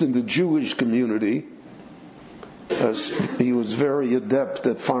first in the Jewish community. He was very adept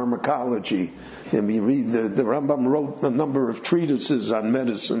at pharmacology. And you read the Rambam wrote a number of treatises on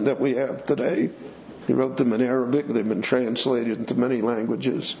medicine that we have today. He wrote them in Arabic. They've been translated into many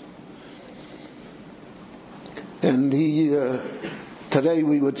languages. And he, today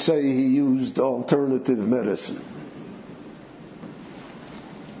we would say he used alternative medicine.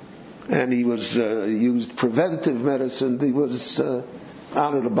 And he was used preventive medicine. He was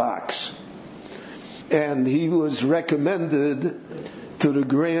out of the box. And he was recommended to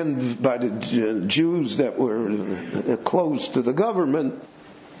by the Jews that were close to the government.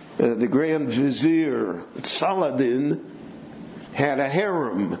 The Grand Vizier Saladin had a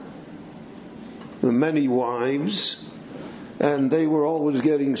harem, many wives, and they were always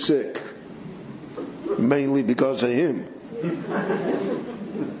getting sick, mainly because of him.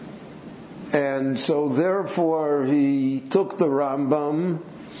 And so therefore he took the Rambam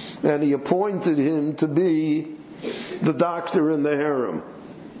and he appointed him to be the doctor in the harem.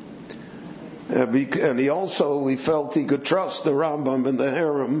 And he felt he could trust the Rambam in the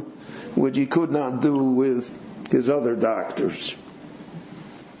harem, which he could not do with his other doctors.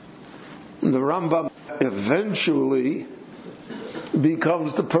 The Rambam eventually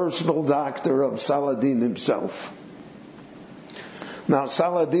becomes the personal doctor of Saladin himself. Now,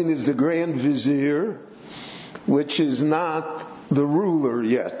 Saladin is the Grand Vizier, which is not the ruler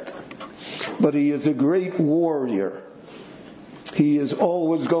yet, but he is a great warrior. He is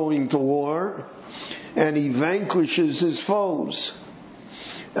always going to war, and he vanquishes his foes.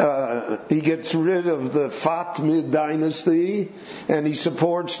 He gets rid of the Fatimid dynasty, and he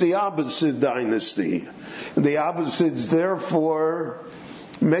supports the Abbasid dynasty. The Abbasids, therefore,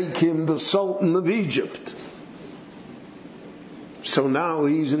 make him the Sultan of Egypt. So now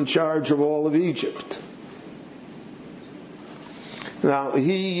he's in charge of all of Egypt. Now,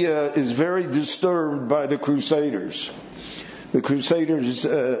 he is very disturbed by the Crusaders. The Crusaders,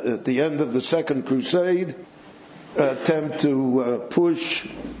 at the end of the Second Crusade, attempt to push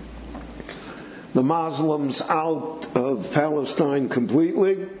the Muslims out of Palestine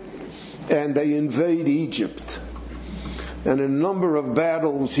completely, and they invade Egypt. And in a number of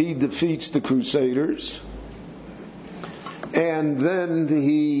battles, he defeats the Crusaders. And then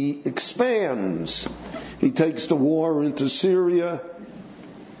he expands. He takes the war into Syria,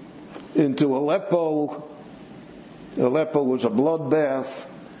 into Aleppo. Aleppo was a bloodbath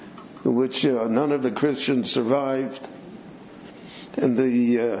in which none of the Christians survived. And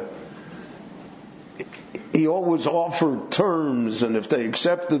he always offered terms, and if they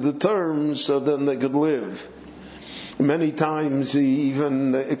accepted the terms, so then they could live. Many times he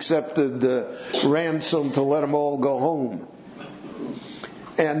even accepted ransom to let them all go home.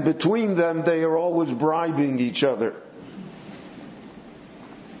 And between them, they are always bribing each other.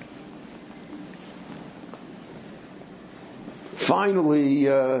 Finally,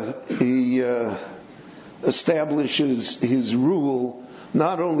 he establishes his rule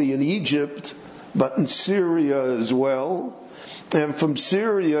not only in Egypt, but in Syria as well. And from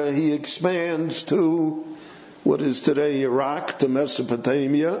Syria, he expands to what is today Iraq, to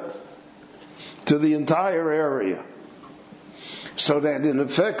Mesopotamia, to the entire area. So that in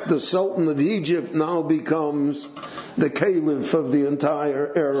effect, the Sultan of Egypt now becomes the caliph of the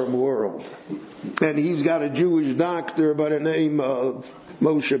entire Arab world. And he's got a Jewish doctor by the name of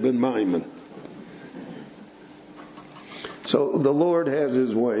Moshe ben Maimon. So the Lord has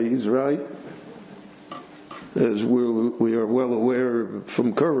his ways, right? As we are well aware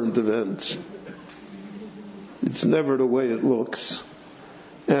from current events. It's never the way it looks.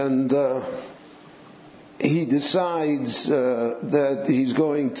 And he decides that he's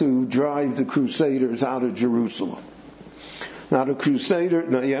going to drive the Crusaders out of Jerusalem. Now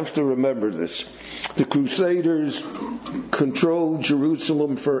you have to remember this. The Crusaders controlled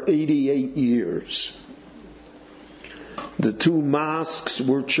Jerusalem for 88 years. The two mosques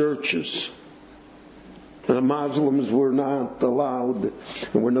were churches. And the Muslims were not allowed.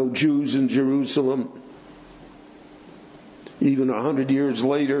 There were no Jews in Jerusalem. Even 100 years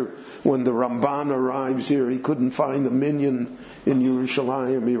later, when the Ramban arrives here, he couldn't find the minyan in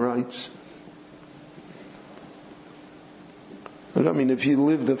Yerushalayim, he writes. But I mean, if you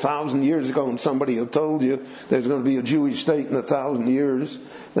lived 1,000 years ago and somebody had told you there's going to be a Jewish state in 1,000 years,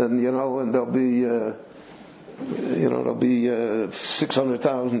 and there'll be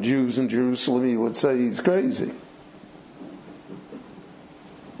 600,000 Jews in Jerusalem, you would say he's crazy.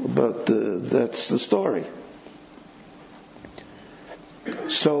 But that's the story.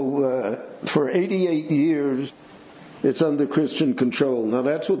 So for 88 years, it's under Christian control. Now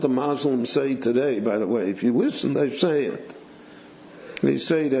that's what the Muslims say today, by the way. If you listen, they say it. They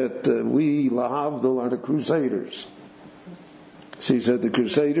say that we, Lahavdil, are the Crusaders. So he said the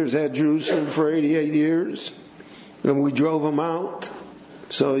Crusaders had Jerusalem for 88 years, and we drove them out.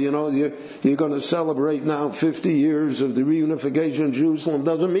 So, you're going to celebrate now 50 years of the reunification of Jerusalem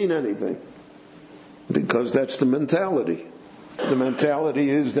doesn't mean anything. Because that's the mentality. The mentality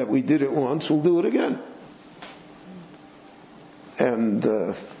is that we did it once, we'll do it again. And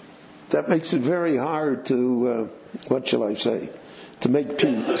that makes it very hard to, to make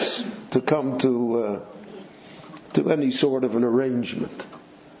peace, to come to any sort of an arrangement.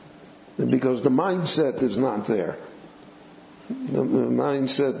 Because the mindset is not there. The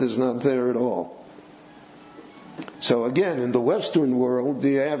mindset is not there at all. So again, in the Western world,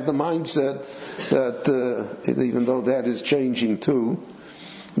 you have the mindset that, even though that is changing too,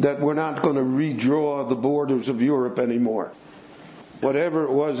 that we're not going to redraw the borders of Europe anymore. Whatever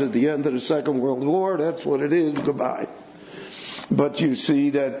it was at the end of the Second World War, that's what it is. Goodbye. But you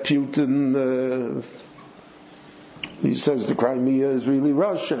see that Putin, he says the Crimea is really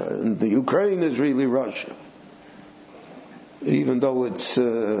Russia and the Ukraine is really Russia, even though it's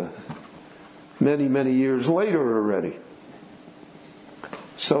many, many years later already.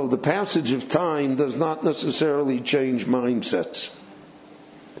 So the passage of time does not necessarily change mindsets.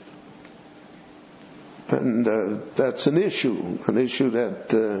 And that's an issue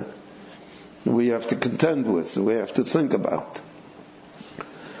that we have to contend with, we have to think about.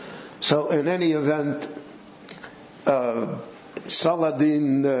 So in any event,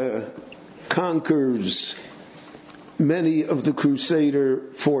 Saladin conquers many of the Crusader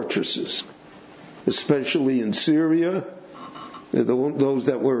fortresses, especially in Syria, those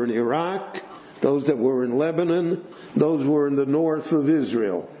that were in Iraq, those that were in Lebanon, those were in the north of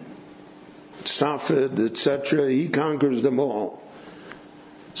Israel, Safed, etc. He conquers them all,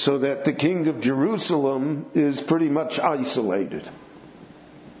 so that the king of Jerusalem is pretty much isolated,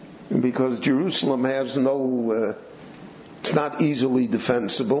 because Jerusalem has no, it's not easily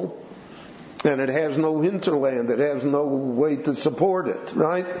defensible, and it has no hinterland, it has no way to support it,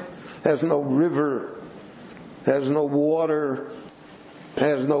 right? Has no river, has no water,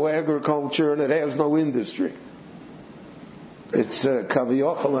 has no agriculture, and it has no industry. It's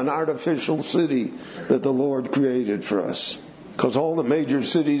Kaviochel, an artificial city that the Lord created for us. Because all the major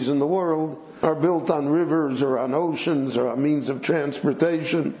cities in the world are built on rivers or on oceans or on means of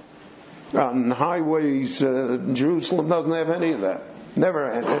transportation, on highways. Jerusalem doesn't have any of that.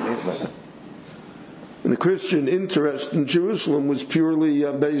 Never had any of that. And the Christian interest in Jerusalem was purely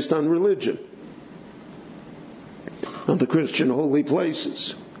based on religion, on the Christian holy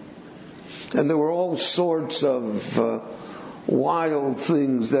places. And there were all sorts of wild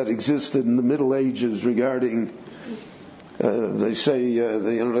things that existed in the Middle Ages regarding, they say,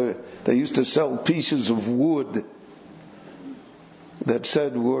 they used to sell pieces of wood that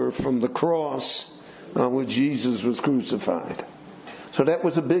said were from the cross on which Jesus was crucified. So that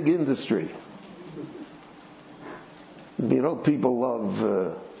was a big industry. You know, people love,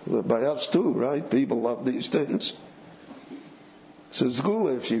 by us too, right? People love these things. So it's cool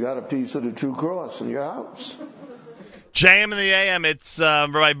if you got a piece of the true cross in your house. JM in the AM, it's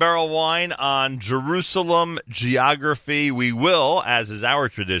Rabbi Beryl Wine on Jerusalem geography. We will, as is our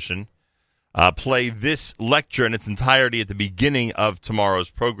tradition, play this lecture in its entirety at the beginning of tomorrow's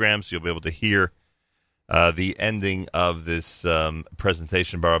program, so you'll be able to hear the ending of this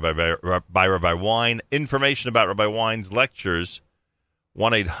presentation by Rabbi Wine. Information about Rabbi Wine's lectures,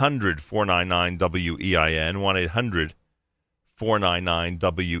 1-800-499-WEIN,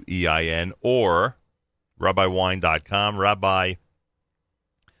 1-800-499-WEIN, or RabbiWine.com,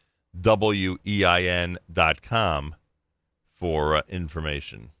 RabbiWEIN.com for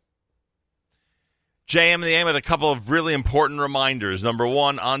information. JM in the AM with a couple of really important reminders. Number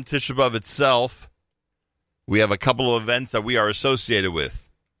one, on Tisha B'Av itself, we have a couple of events that we are associated with.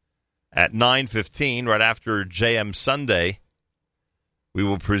 At 9:15, right after JM Sunday, we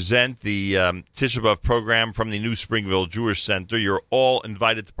will present the Tisha B'Av program from the New Springville Jewish Center. You're all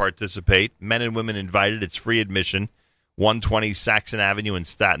invited to participate. Men and women invited. It's free admission. 120 Saxon Avenue in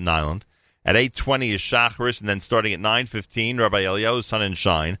Staten Island. At 8:20 is Shacharis, and then starting at 9:15, Rabbi Eliyahu Sun and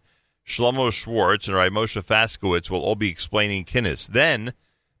Shine, Shlomo Schwartz, and Rabbi Moshe Faskowitz will all be explaining Kinnis. Then,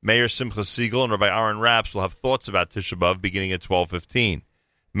 Mayor Simcha Siegel and Rabbi Aaron Rapps will have thoughts about Tisha B'Av beginning at 12:15.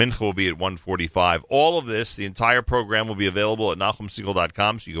 Mincha will be at 1:45. All of this, the entire program, will be available at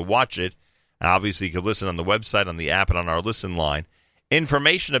NachumSiegel.com, so you can watch it. And obviously, you can listen on the website, on the app, and on our listen line.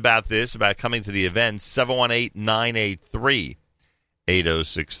 Information about this, about coming to the event,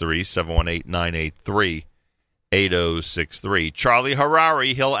 718-983-8063, 718-983-8063. Charlie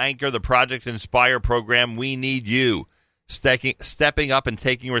Harari, he'll anchor the Project Inspire program, We Need You, stepping up and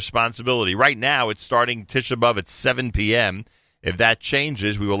taking responsibility. Right now, it's starting Tisha B'Av at 7 p.m., If that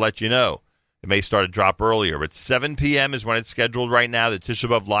changes, we will let you know. It may start a drop earlier, but 7 p.m. is when it's scheduled right now. The Tisha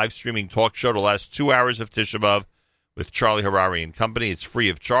B'Av live streaming talk show, the last 2 hours of Tisha B'Av with Charlie Harari and company. It's free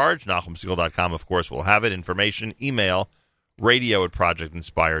of charge. NachumSiegel.com, of course, will have it. Information, email,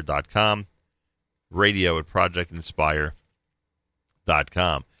 radio@projectinspire.com,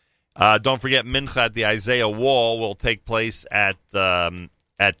 radio@projectinspire.com. Don't forget, Mincha at the Isaiah Wall will take place at 2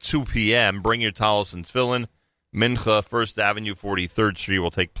 p.m. Bring your talis and tefillin. Mincha, 1st Avenue, 43rd Street,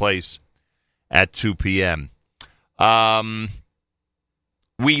 will take place at 2 p.m.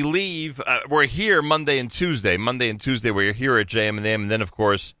 We leave. We're here Monday and Tuesday. We're here at JM and the AM. And then, of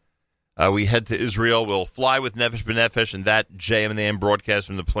course, we head to Israel. We'll fly with Nefesh B'Nefesh, and that JM and the AM broadcast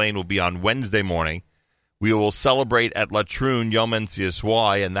from the plane will be on Wednesday morning. We will celebrate at Latrun Yom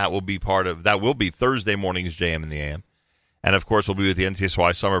NCSY, and that will be Thursday morning's JM in the AM. And, of course, we'll be with the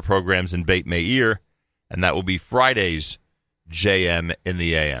NCSY summer programs in Beit Meir, and that will be Friday's JM in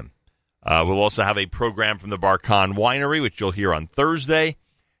the AM. We'll also have a program from the Barkan Winery, which you'll hear on Thursday.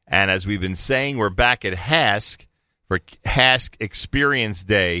 And as we've been saying, we're back at HASC for HASC Experience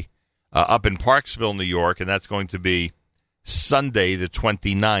Day up in Parksville, New York, and that's going to be Sunday, the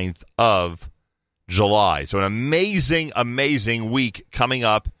 29th of July. So an amazing, amazing week coming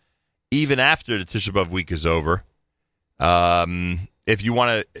up even after the Tisha B'Av week is over. If you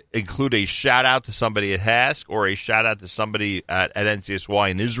want to include a shout-out to somebody at HASC or a shout-out to somebody at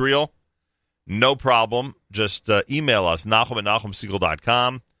NCSY in Israel, no problem. Just email us,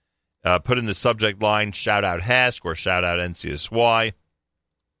 Nachum@NachumSegal.com. Put in the subject line, shout-out HASC or shout-out NCSY.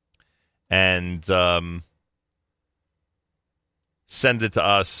 And send it to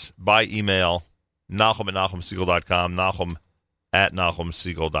us by email, Nachum@NachumSegal.com,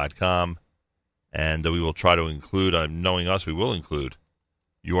 Nachum@NachumSegal.com. And we will try to include, knowing us, we will include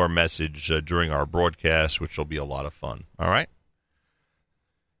your message during our broadcast, which will be a lot of fun. All right?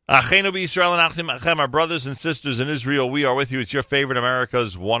 Achenu b'Yisrael and Achim Achem, our brothers and sisters in Israel, we are with you. It's your favorite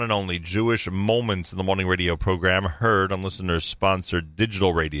America's one and only Jewish Moments in the Morning radio program, heard on listeners-sponsored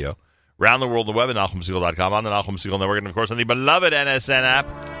digital radio. Around the world on the web at NachumSegal.com, on the Nachum Segal Network, and, of course, on the beloved NSN app.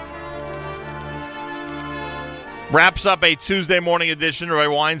 Wraps up a Tuesday morning edition. Rabbi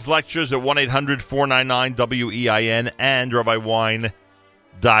Wine's lectures at 1-800-499-WEIN and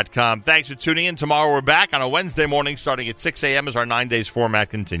RabbiWine.com. Thanks for tuning in. Tomorrow we're back on a Wednesday morning starting at 6 a.m. as our 9 days format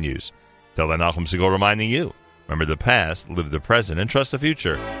continues. Till then, Nachum Segal reminding you, remember the past, live the present, and trust the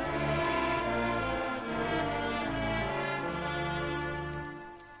future.